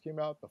fives came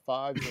out, the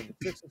fives when the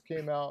sixes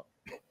came out,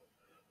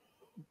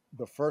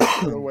 the first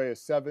colorway of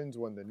sevens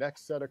when the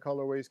next set of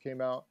colorways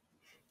came out.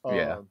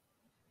 Yeah. Um,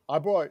 I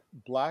bought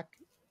black.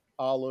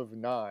 olive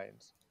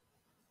nines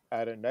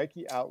at a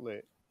Nike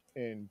outlet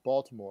in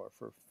Baltimore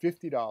for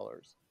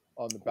 $50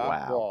 on the back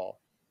Wow.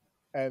 wall,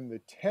 and the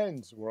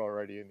tens were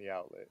already in the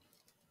outlet.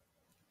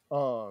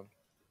 Um,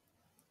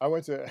 I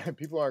went to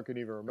people aren't gonna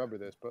even remember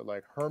this, but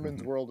like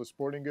Herman's Mhm. World of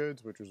Sporting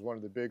Goods, which was one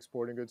of the big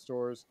sporting goods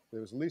stores. It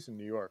was at least in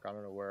New York. I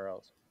don't know where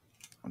else.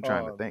 I'm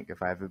trying to Um, think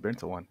if I've ever been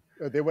to one.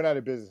 they went out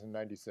of business in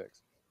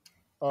 '96.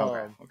 Okay.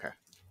 Um, Okay.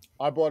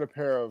 I bought a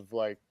pair of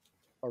like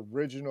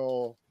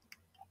original,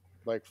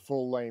 like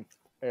full length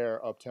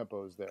Air up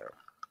tempos there.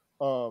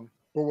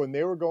 But when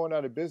they were going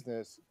out of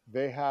business,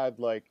 they had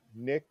like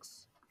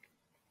Knicks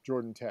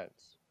Jordan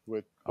 10s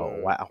with Oh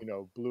the wow.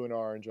 blue and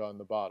orange on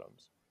the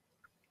bottoms.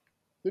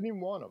 Didn't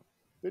even want them.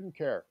 Didn't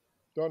care.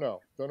 Don't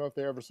know. Don't know if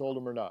they ever sold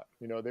them or not.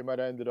 They might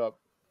have ended up,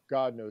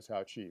 God knows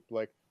how cheap.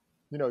 Like,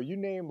 you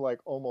name like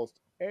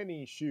almost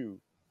any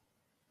shoe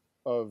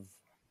of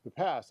the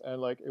past,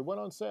 and like it went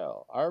on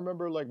sale. I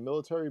remember like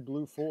military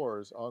blue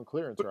fours on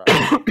clearance rack.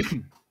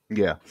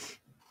 Yeah.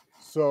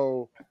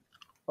 So,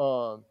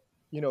 um,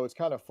 it's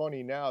kind of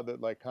funny now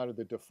that like kind of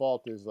the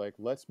default is like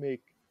let's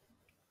make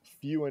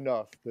few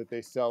enough that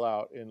they sell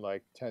out in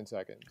like 10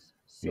 seconds.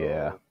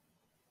 Yeah. So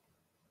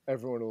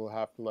everyone will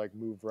have to like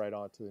move right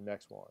on to the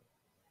next one.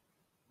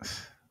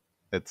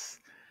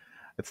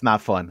 It's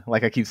not fun.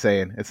 Like I keep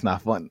saying, it's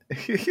not fun.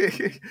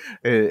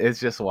 It's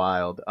just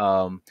wild.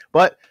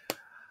 But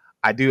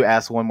I do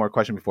ask one more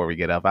question before we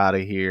get up out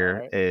of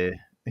here. Right.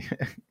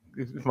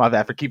 My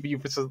bad for keeping you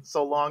for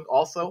so long.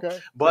 Also, Okay.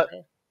 but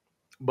Okay.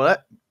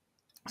 but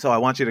so I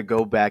want you to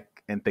go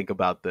back and think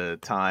about the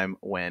time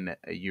when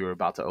you were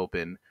about to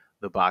open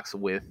the box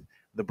with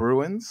the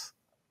Bruins.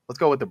 Let's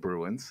go with the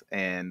Bruins.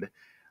 And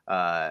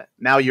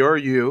now you're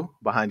you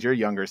behind your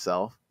younger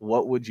self.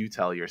 What would you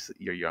tell your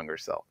younger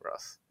self,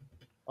 Russ?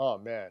 Oh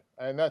man,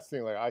 and that's the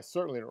thing. Like, I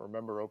certainly don't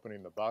remember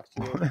opening the box to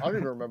those. I don't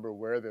even remember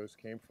where those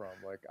came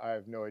from. Like, I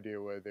have no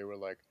idea whether they were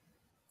like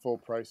full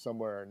price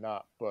somewhere or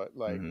not. But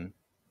like,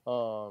 Mm-hmm.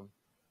 um,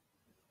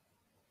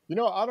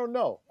 I don't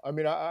know. I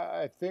mean,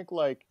 I think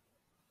like,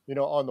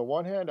 on the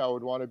one hand, I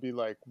would want to be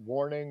like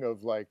warning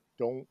of like,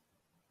 don't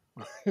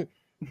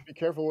be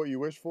careful what you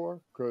wish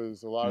for,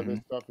 because a lot of Mm-hmm. this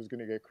stuff is going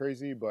to get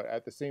crazy. But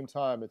at the same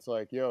time, it's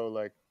like, yo,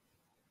 like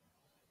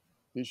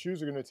these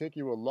shoes are going to take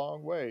you a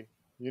long way.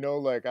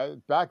 Like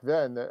back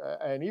then,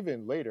 and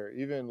even later,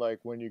 even like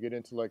when you get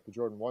into like the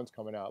Jordan 1s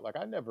coming out, like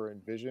I never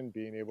envisioned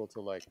being able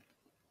to like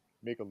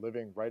make a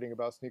living writing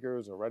about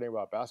sneakers or writing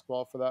about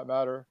basketball for that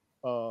matter.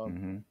 Um,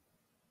 Mm-hmm.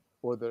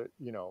 or that,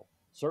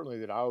 certainly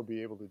that I would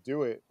be able to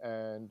do it.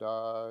 And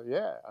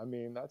yeah, I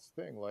mean, that's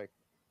the thing. Like,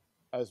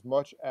 as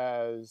much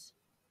as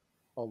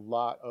a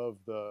lot of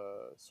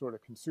the sort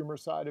of consumer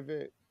side of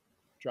it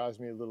drives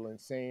me a little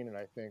insane, and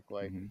I think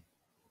like Mm-hmm.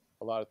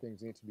 a lot of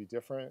things need to be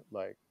different.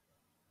 Like,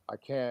 I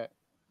can't,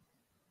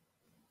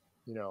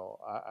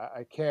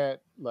 I can't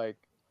like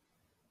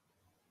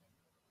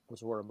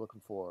what's the word I'm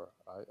looking for?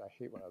 I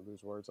hate when I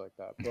lose words like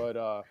that. But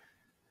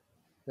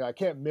I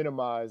can't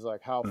minimize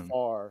like how Mm.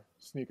 far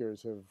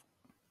sneakers have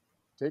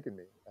taken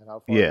me and how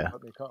far they've Yeah.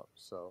 let me come.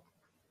 So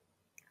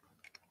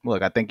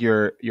Look, I think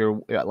you're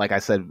like I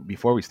said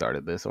before we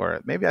started this,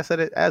 or maybe I said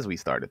it as we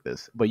started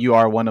this, but you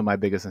are one of my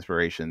biggest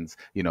inspirations,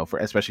 for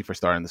especially for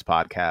starting this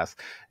podcast.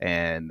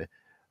 And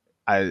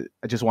I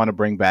just want to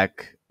bring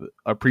back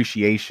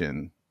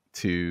appreciation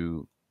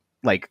to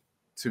like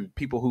to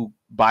people who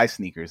buy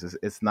sneakers.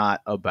 It's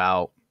not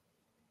about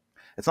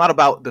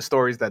the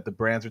stories that the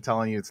brands are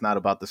telling you. It's not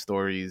about the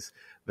stories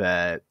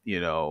that,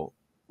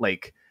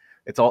 like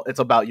it's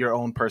about your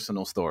own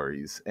personal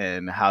stories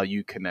and how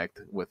you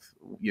connect with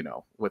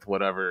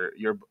whatever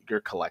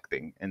you're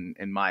collecting. And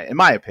in my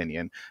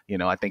opinion,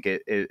 I think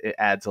it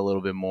adds a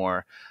little bit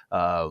more,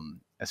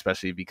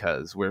 especially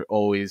because we're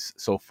always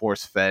so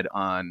force fed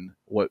on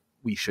what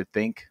we should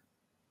think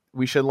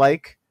we should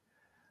like.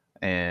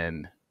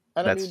 And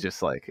and I that's mean,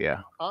 just like,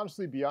 yeah.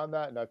 honestly, beyond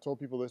that, and I've told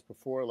people this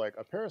before, like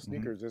a pair of Hmm.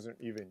 sneakers isn't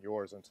even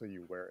yours until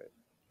you wear it.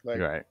 Like,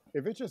 Right.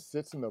 if it just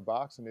sits in the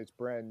box and it's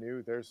brand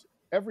new, there's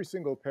every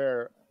single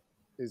pair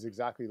is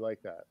exactly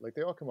like that. Like,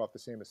 they all come off the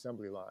same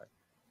assembly line.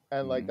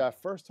 And like Hmm.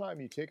 that first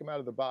time you take them out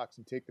of the box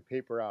and take the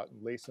paper out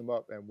and lace them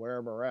up and wear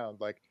them around,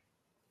 like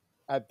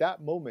at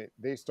that moment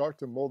they start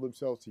to mold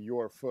themselves to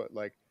your foot.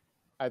 Like,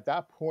 at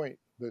that point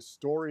the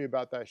story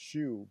about that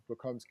shoe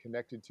becomes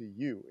connected to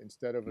you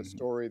instead of a Hmm.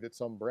 story that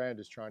some brand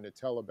is trying to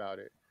tell about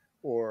it,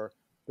 or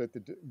that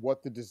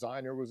what the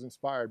designer was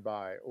inspired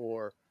by,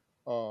 or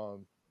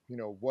um,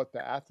 what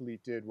the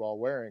athlete did while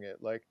wearing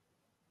it. Like,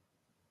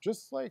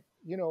 just like,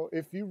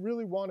 if you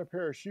really want a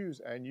pair of shoes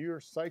and you're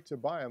psyched to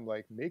buy them,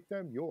 like make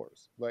them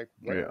yours. Like,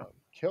 wear Yeah. them,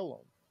 kill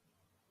them,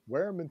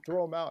 wear them and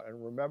throw them out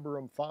and remember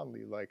them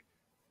fondly. Like,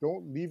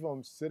 don't leave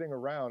them sitting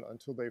around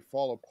until they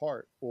fall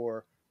apart,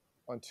 or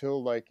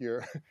until like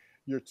you're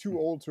you're too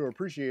old to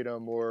appreciate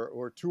them,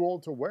 or too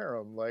old to wear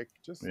them. Like,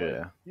 just like,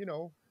 Yeah.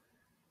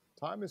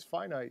 time is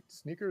finite.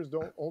 Sneakers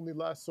don't only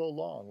last so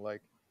long.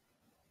 Like,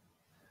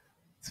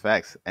 It's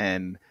facts.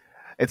 And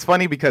It's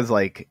funny because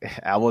like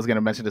I was gonna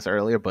mention this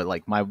earlier, but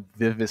like my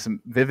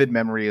vivid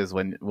memory is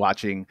when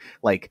watching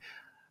like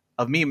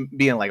of me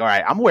being like, all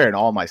right, I'm wearing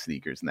all my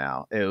sneakers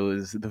now. It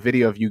was the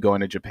video of you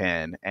going to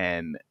Japan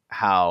and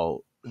how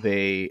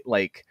they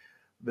like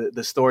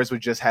the stores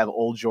would just have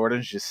old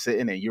Jordans just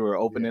sitting and you were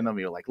opening them.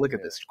 You're like, look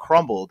at this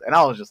crumbled. And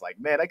I was just like,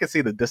 man, I could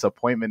see the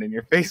disappointment in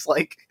your face.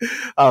 Like,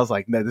 I was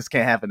like, no, this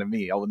can't happen to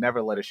me. I will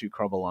never let a shoe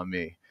crumble on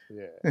me.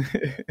 Yeah.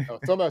 No,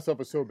 some of that stuff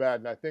was so bad.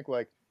 And I think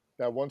like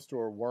that one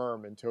store,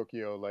 Worm in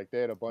Tokyo, like they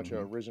had a bunch of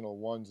original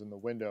ones in the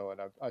window.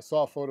 And I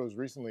saw photos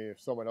recently if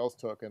someone else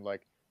took, and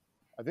like,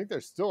 I think they're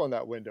still in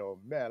that window.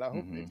 Man, I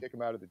hope they take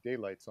them out of the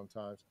daylight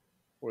sometimes,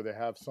 or they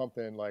have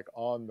something like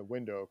on the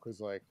window, because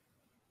like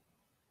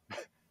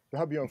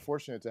that'd be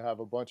unfortunate to have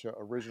a bunch of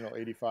original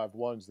 85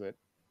 ones that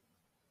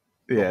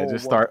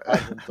just start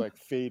like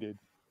faded,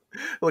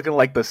 looking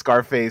like the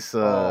Scarface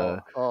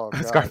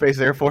Scarface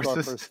Air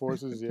Forces. Scarface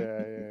Forces,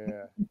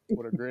 yeah.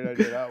 What a great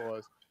idea that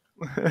was.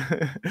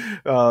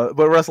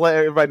 But Russ, let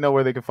everybody know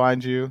where they can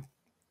find you.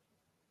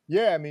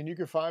 Yeah, I mean, you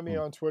can find me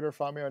on Twitter,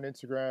 find me on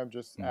Instagram,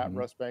 just at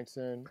Russ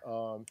Bengtson.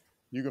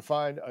 You can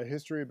find A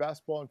History of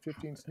Basketball and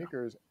 15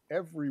 Sneakers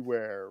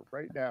everywhere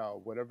right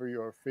now, whatever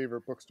your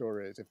favorite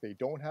bookstore is. If they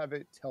don't have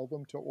it, tell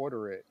them to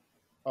order it.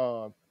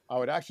 I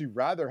would actually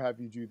rather have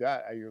you do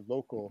that at your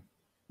local,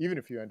 even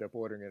if you end up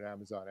ordering it at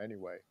Amazon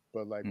anyway.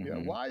 But like,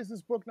 why is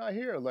this book not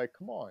here? Like,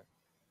 come on.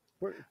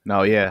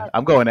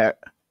 I'm going at.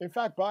 In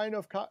fact, buy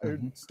enough,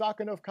 stock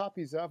enough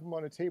copies to have them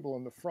on a table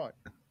in the front.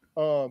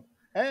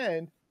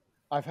 And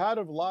I've had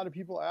a lot of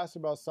people ask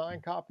about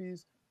signed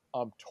copies.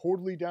 I'm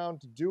totally down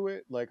to do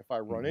it. Like, if I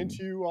run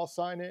into you, I'll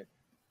sign it.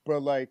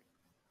 But like,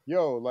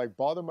 yo, like,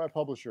 bother my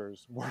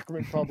publishers,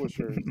 Workman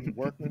Publishers,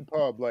 Workman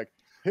Pub. Like,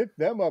 hit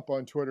them up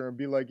on Twitter and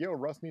be like, yo,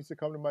 Russ needs to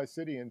come to my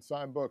city and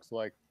sign books.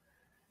 Like,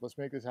 let's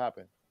make this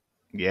happen.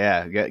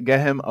 Yeah, get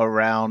him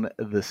around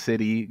the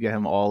city, get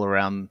him all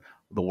around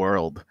the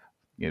world.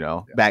 You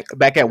know,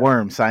 back at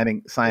Worm,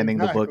 signing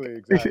the book.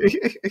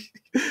 Exactly.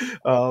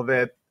 Oh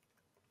man.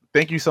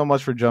 Thank you so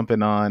much for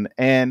jumping on.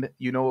 And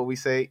you know what we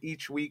say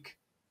each week?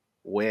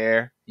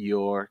 Wear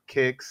your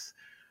kicks.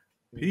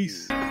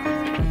 Peace.